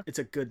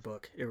a good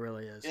book. It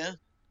really is.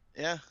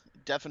 Yeah,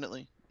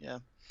 definitely. Yeah.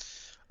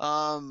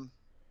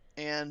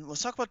 And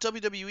let's talk about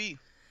WWE.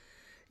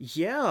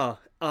 Yeah.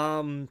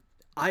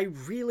 I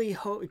really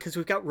hope, because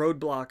we've got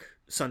Roadblock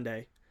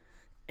Sunday,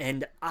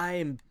 and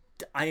I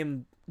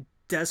am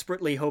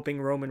desperately hoping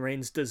Roman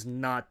Reigns does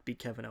not beat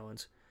Kevin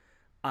Owens.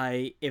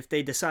 If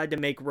they decide to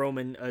make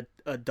Roman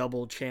a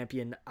double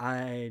champion,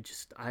 I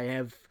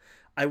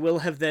will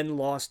have then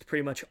lost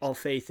pretty much all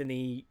faith in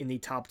the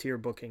top tier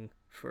booking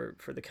for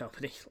the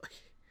company.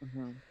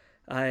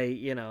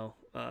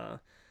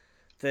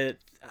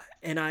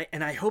 And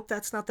I hope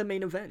that's not the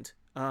main event.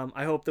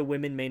 I hope the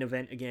women main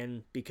event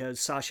again, because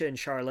Sasha and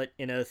Charlotte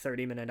in a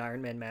 30-minute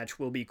Iron Man match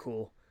will be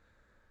cool.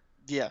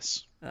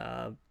 Yes.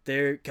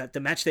 The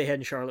match they had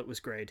in Charlotte was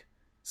great,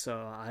 so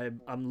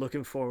I'm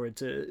looking forward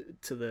to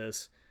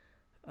this.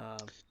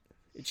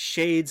 It's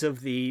shades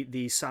of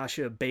the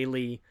Sasha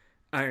Bayley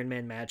Iron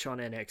Man match on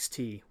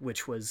NXT,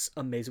 which was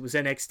amazing. It was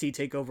NXT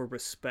Takeover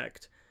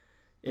Respect.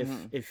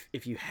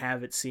 If you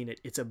haven't seen it,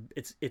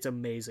 it's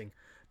amazing.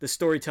 The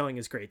storytelling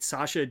is great.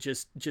 Sasha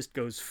just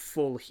goes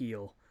full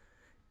heel,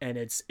 and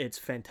it's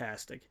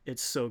fantastic.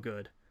 It's so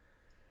good.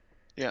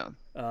 Yeah.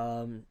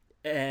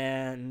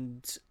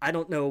 And I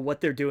don't know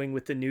what they're doing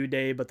with the New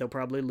Day, but they'll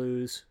probably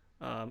lose.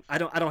 I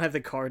don't have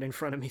the card in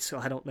front of me, so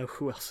I don't know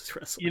who else is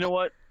wrestling. You know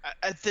what?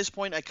 At this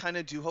point, I kind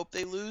of do hope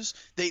they lose.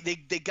 They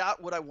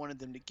got what I wanted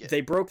them to get.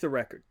 They broke the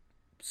record.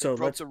 So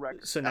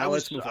now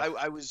let's move on.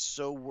 I was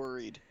so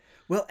worried.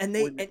 Well,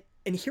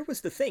 and here was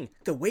the thing.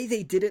 The way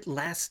they did it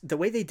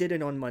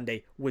on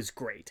Monday was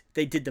great.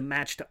 They did the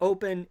match to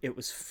open. It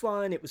was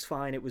fun. It was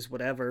fine. It was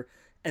whatever.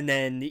 And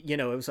then,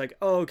 it was like,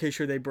 oh, okay,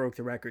 sure, they broke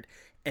the record.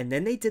 And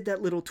then they did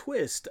that little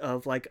twist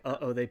of like,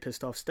 they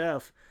pissed off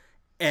Steph.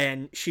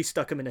 And she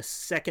stuck him in a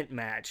second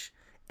match.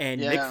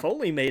 And Mick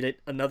Foley made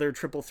it another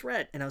triple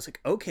threat. And I was like,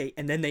 okay.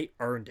 And then they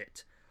earned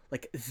it.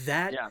 Like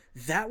that,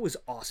 that was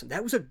awesome.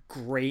 That was a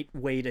great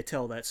way to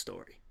tell that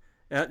story.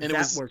 And it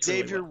was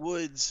Xavier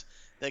Woods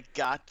that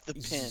got the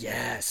pin.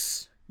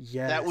 Yes.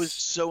 That was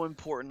so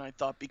important, I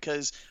thought,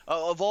 because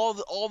of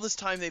all this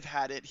time they've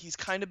had it, he's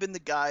kind of been the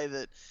guy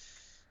that,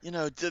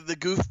 the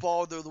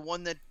goofball, the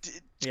one that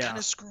kind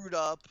of screwed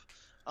up.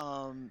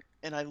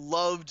 And I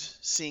loved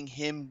seeing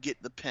him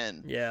get the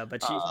pin. Yeah,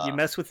 but you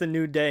mess with the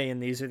New Day,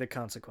 and these are the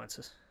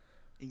consequences.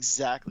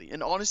 Exactly.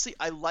 And honestly,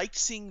 I liked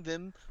seeing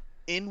them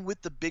in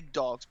with the big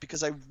dogs,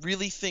 because I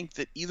really think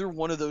that either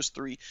one of those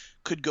three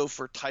could go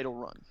for a title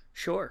run.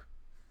 Sure.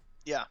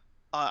 Yeah.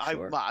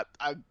 Sure.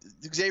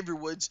 Xavier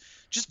Woods,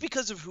 just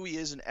because of who he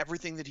is and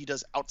everything that he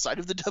does outside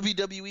of the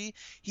WWE,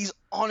 he's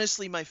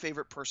honestly my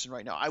favorite person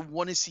right now. I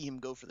want to see him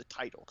go for the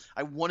title.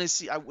 I want to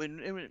see.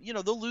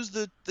 They'll lose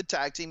the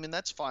tag team, and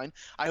that's fine.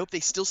 I hope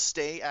they still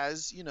stay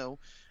as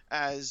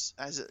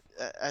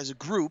a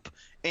group,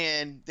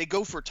 and they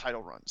go for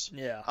title runs.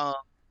 Yeah.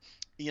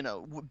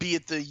 Be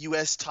it the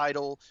U.S.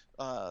 title,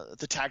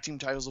 the tag team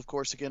titles, of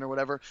course, again, or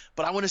whatever.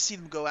 But I want to see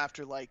them go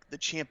after, like, the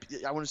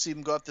champion. I want to see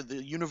them go after the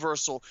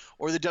Universal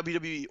or the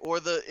WWE or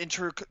the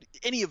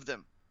any of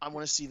them. I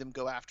want to see them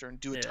go after and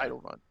do a title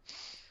run.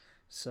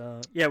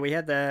 So, yeah, we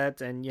had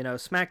that. And,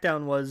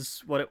 SmackDown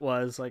was what it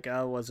was. Like,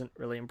 I wasn't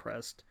really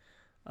impressed.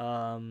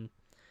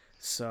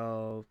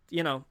 So,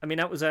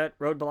 that was at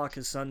Roadblock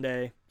is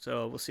Sunday.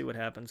 So we'll see what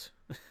happens.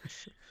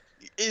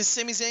 Is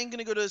Sami Zayn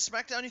gonna go to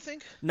SmackDown? You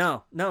think?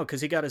 No,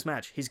 because he got his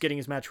match. He's getting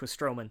his match with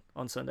Strowman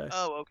on Sunday.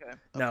 Oh, okay.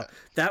 No,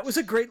 that was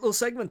a great little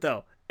segment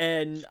though,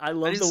 and I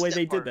love the way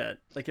they did that.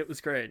 Like, it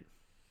was great.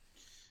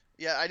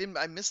 Yeah,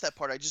 I missed that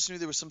part. I just knew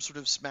there was some sort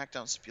of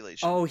SmackDown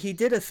stipulation. Oh, he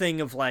did a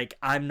thing of like,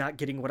 I'm not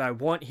getting what I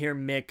want here,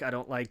 Mick. I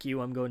don't like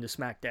you. I'm going to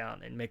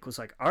SmackDown. And Mick was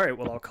like, all right,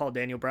 well, I'll call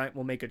Daniel Bryan.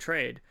 We'll make a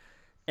trade.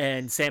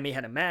 And Sammy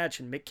had a match,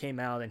 and Mick came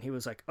out, and he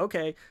was like,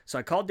 okay. So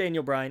I called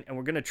Daniel Bryan, and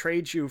we're going to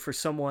trade you for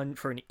someone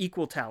for an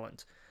equal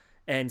talent.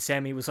 And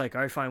Sammy was like,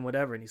 all right, fine,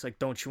 whatever. And he's like,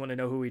 don't you want to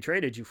know who we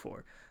traded you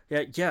for?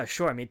 Yeah,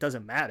 sure. I mean, it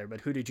doesn't matter,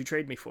 but who did you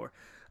trade me for?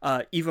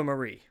 Eva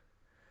Marie.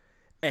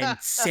 And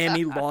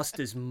Sammy lost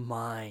his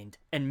mind.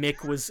 And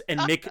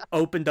Mick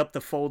opened up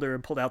the folder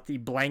and pulled out the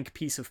blank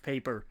piece of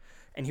paper.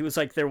 And he was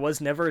like, there was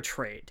never a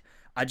trade.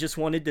 I just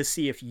wanted to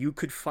see if you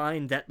could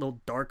find that little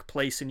dark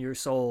place in your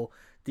soul.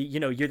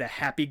 You're the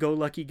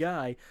happy-go-lucky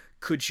guy.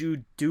 Could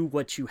you do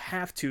what you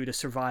have to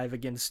survive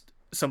against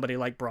somebody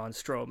like Braun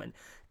Strowman?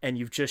 And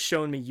you've just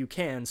shown me you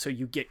can, so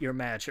you get your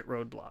match at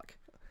Roadblock.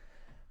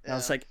 And I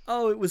was like,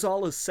 oh, it was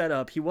all a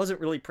setup. He wasn't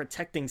really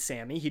protecting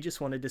Sammy. He just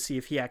wanted to see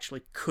if he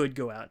actually could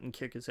go out and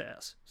kick his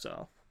ass.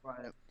 So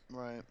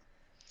Right.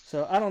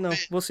 So I don't know.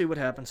 We'll see what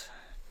happens.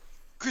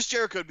 Chris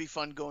Jericho would be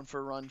fun going for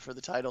a run for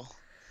the title.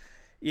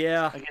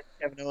 Yeah. Against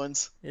Kevin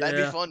Owens. Yeah.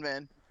 That'd be fun,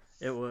 man.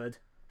 It would.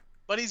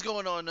 But he's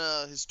going on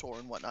his tour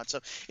and whatnot. So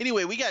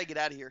anyway, we got to get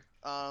out of here.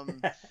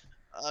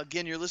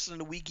 Again, you're listening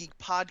to We Geek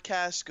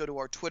Podcast. Go to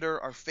our Twitter,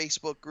 our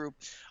Facebook group.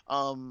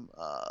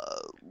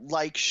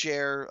 Like,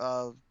 share,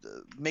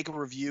 make a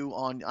review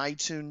on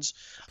iTunes.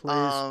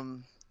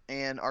 Please.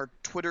 And our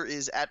Twitter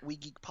is at We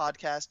Geek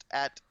Podcast,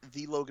 at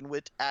The Logan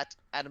Witt, at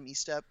Adam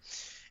Estep.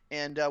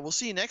 And we'll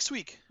see you next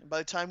week. And by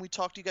the time we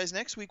talk to you guys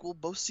next week, we'll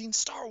both seen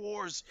Star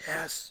Wars.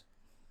 Yes.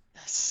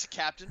 Yes,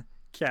 Captain.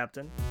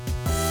 Captain.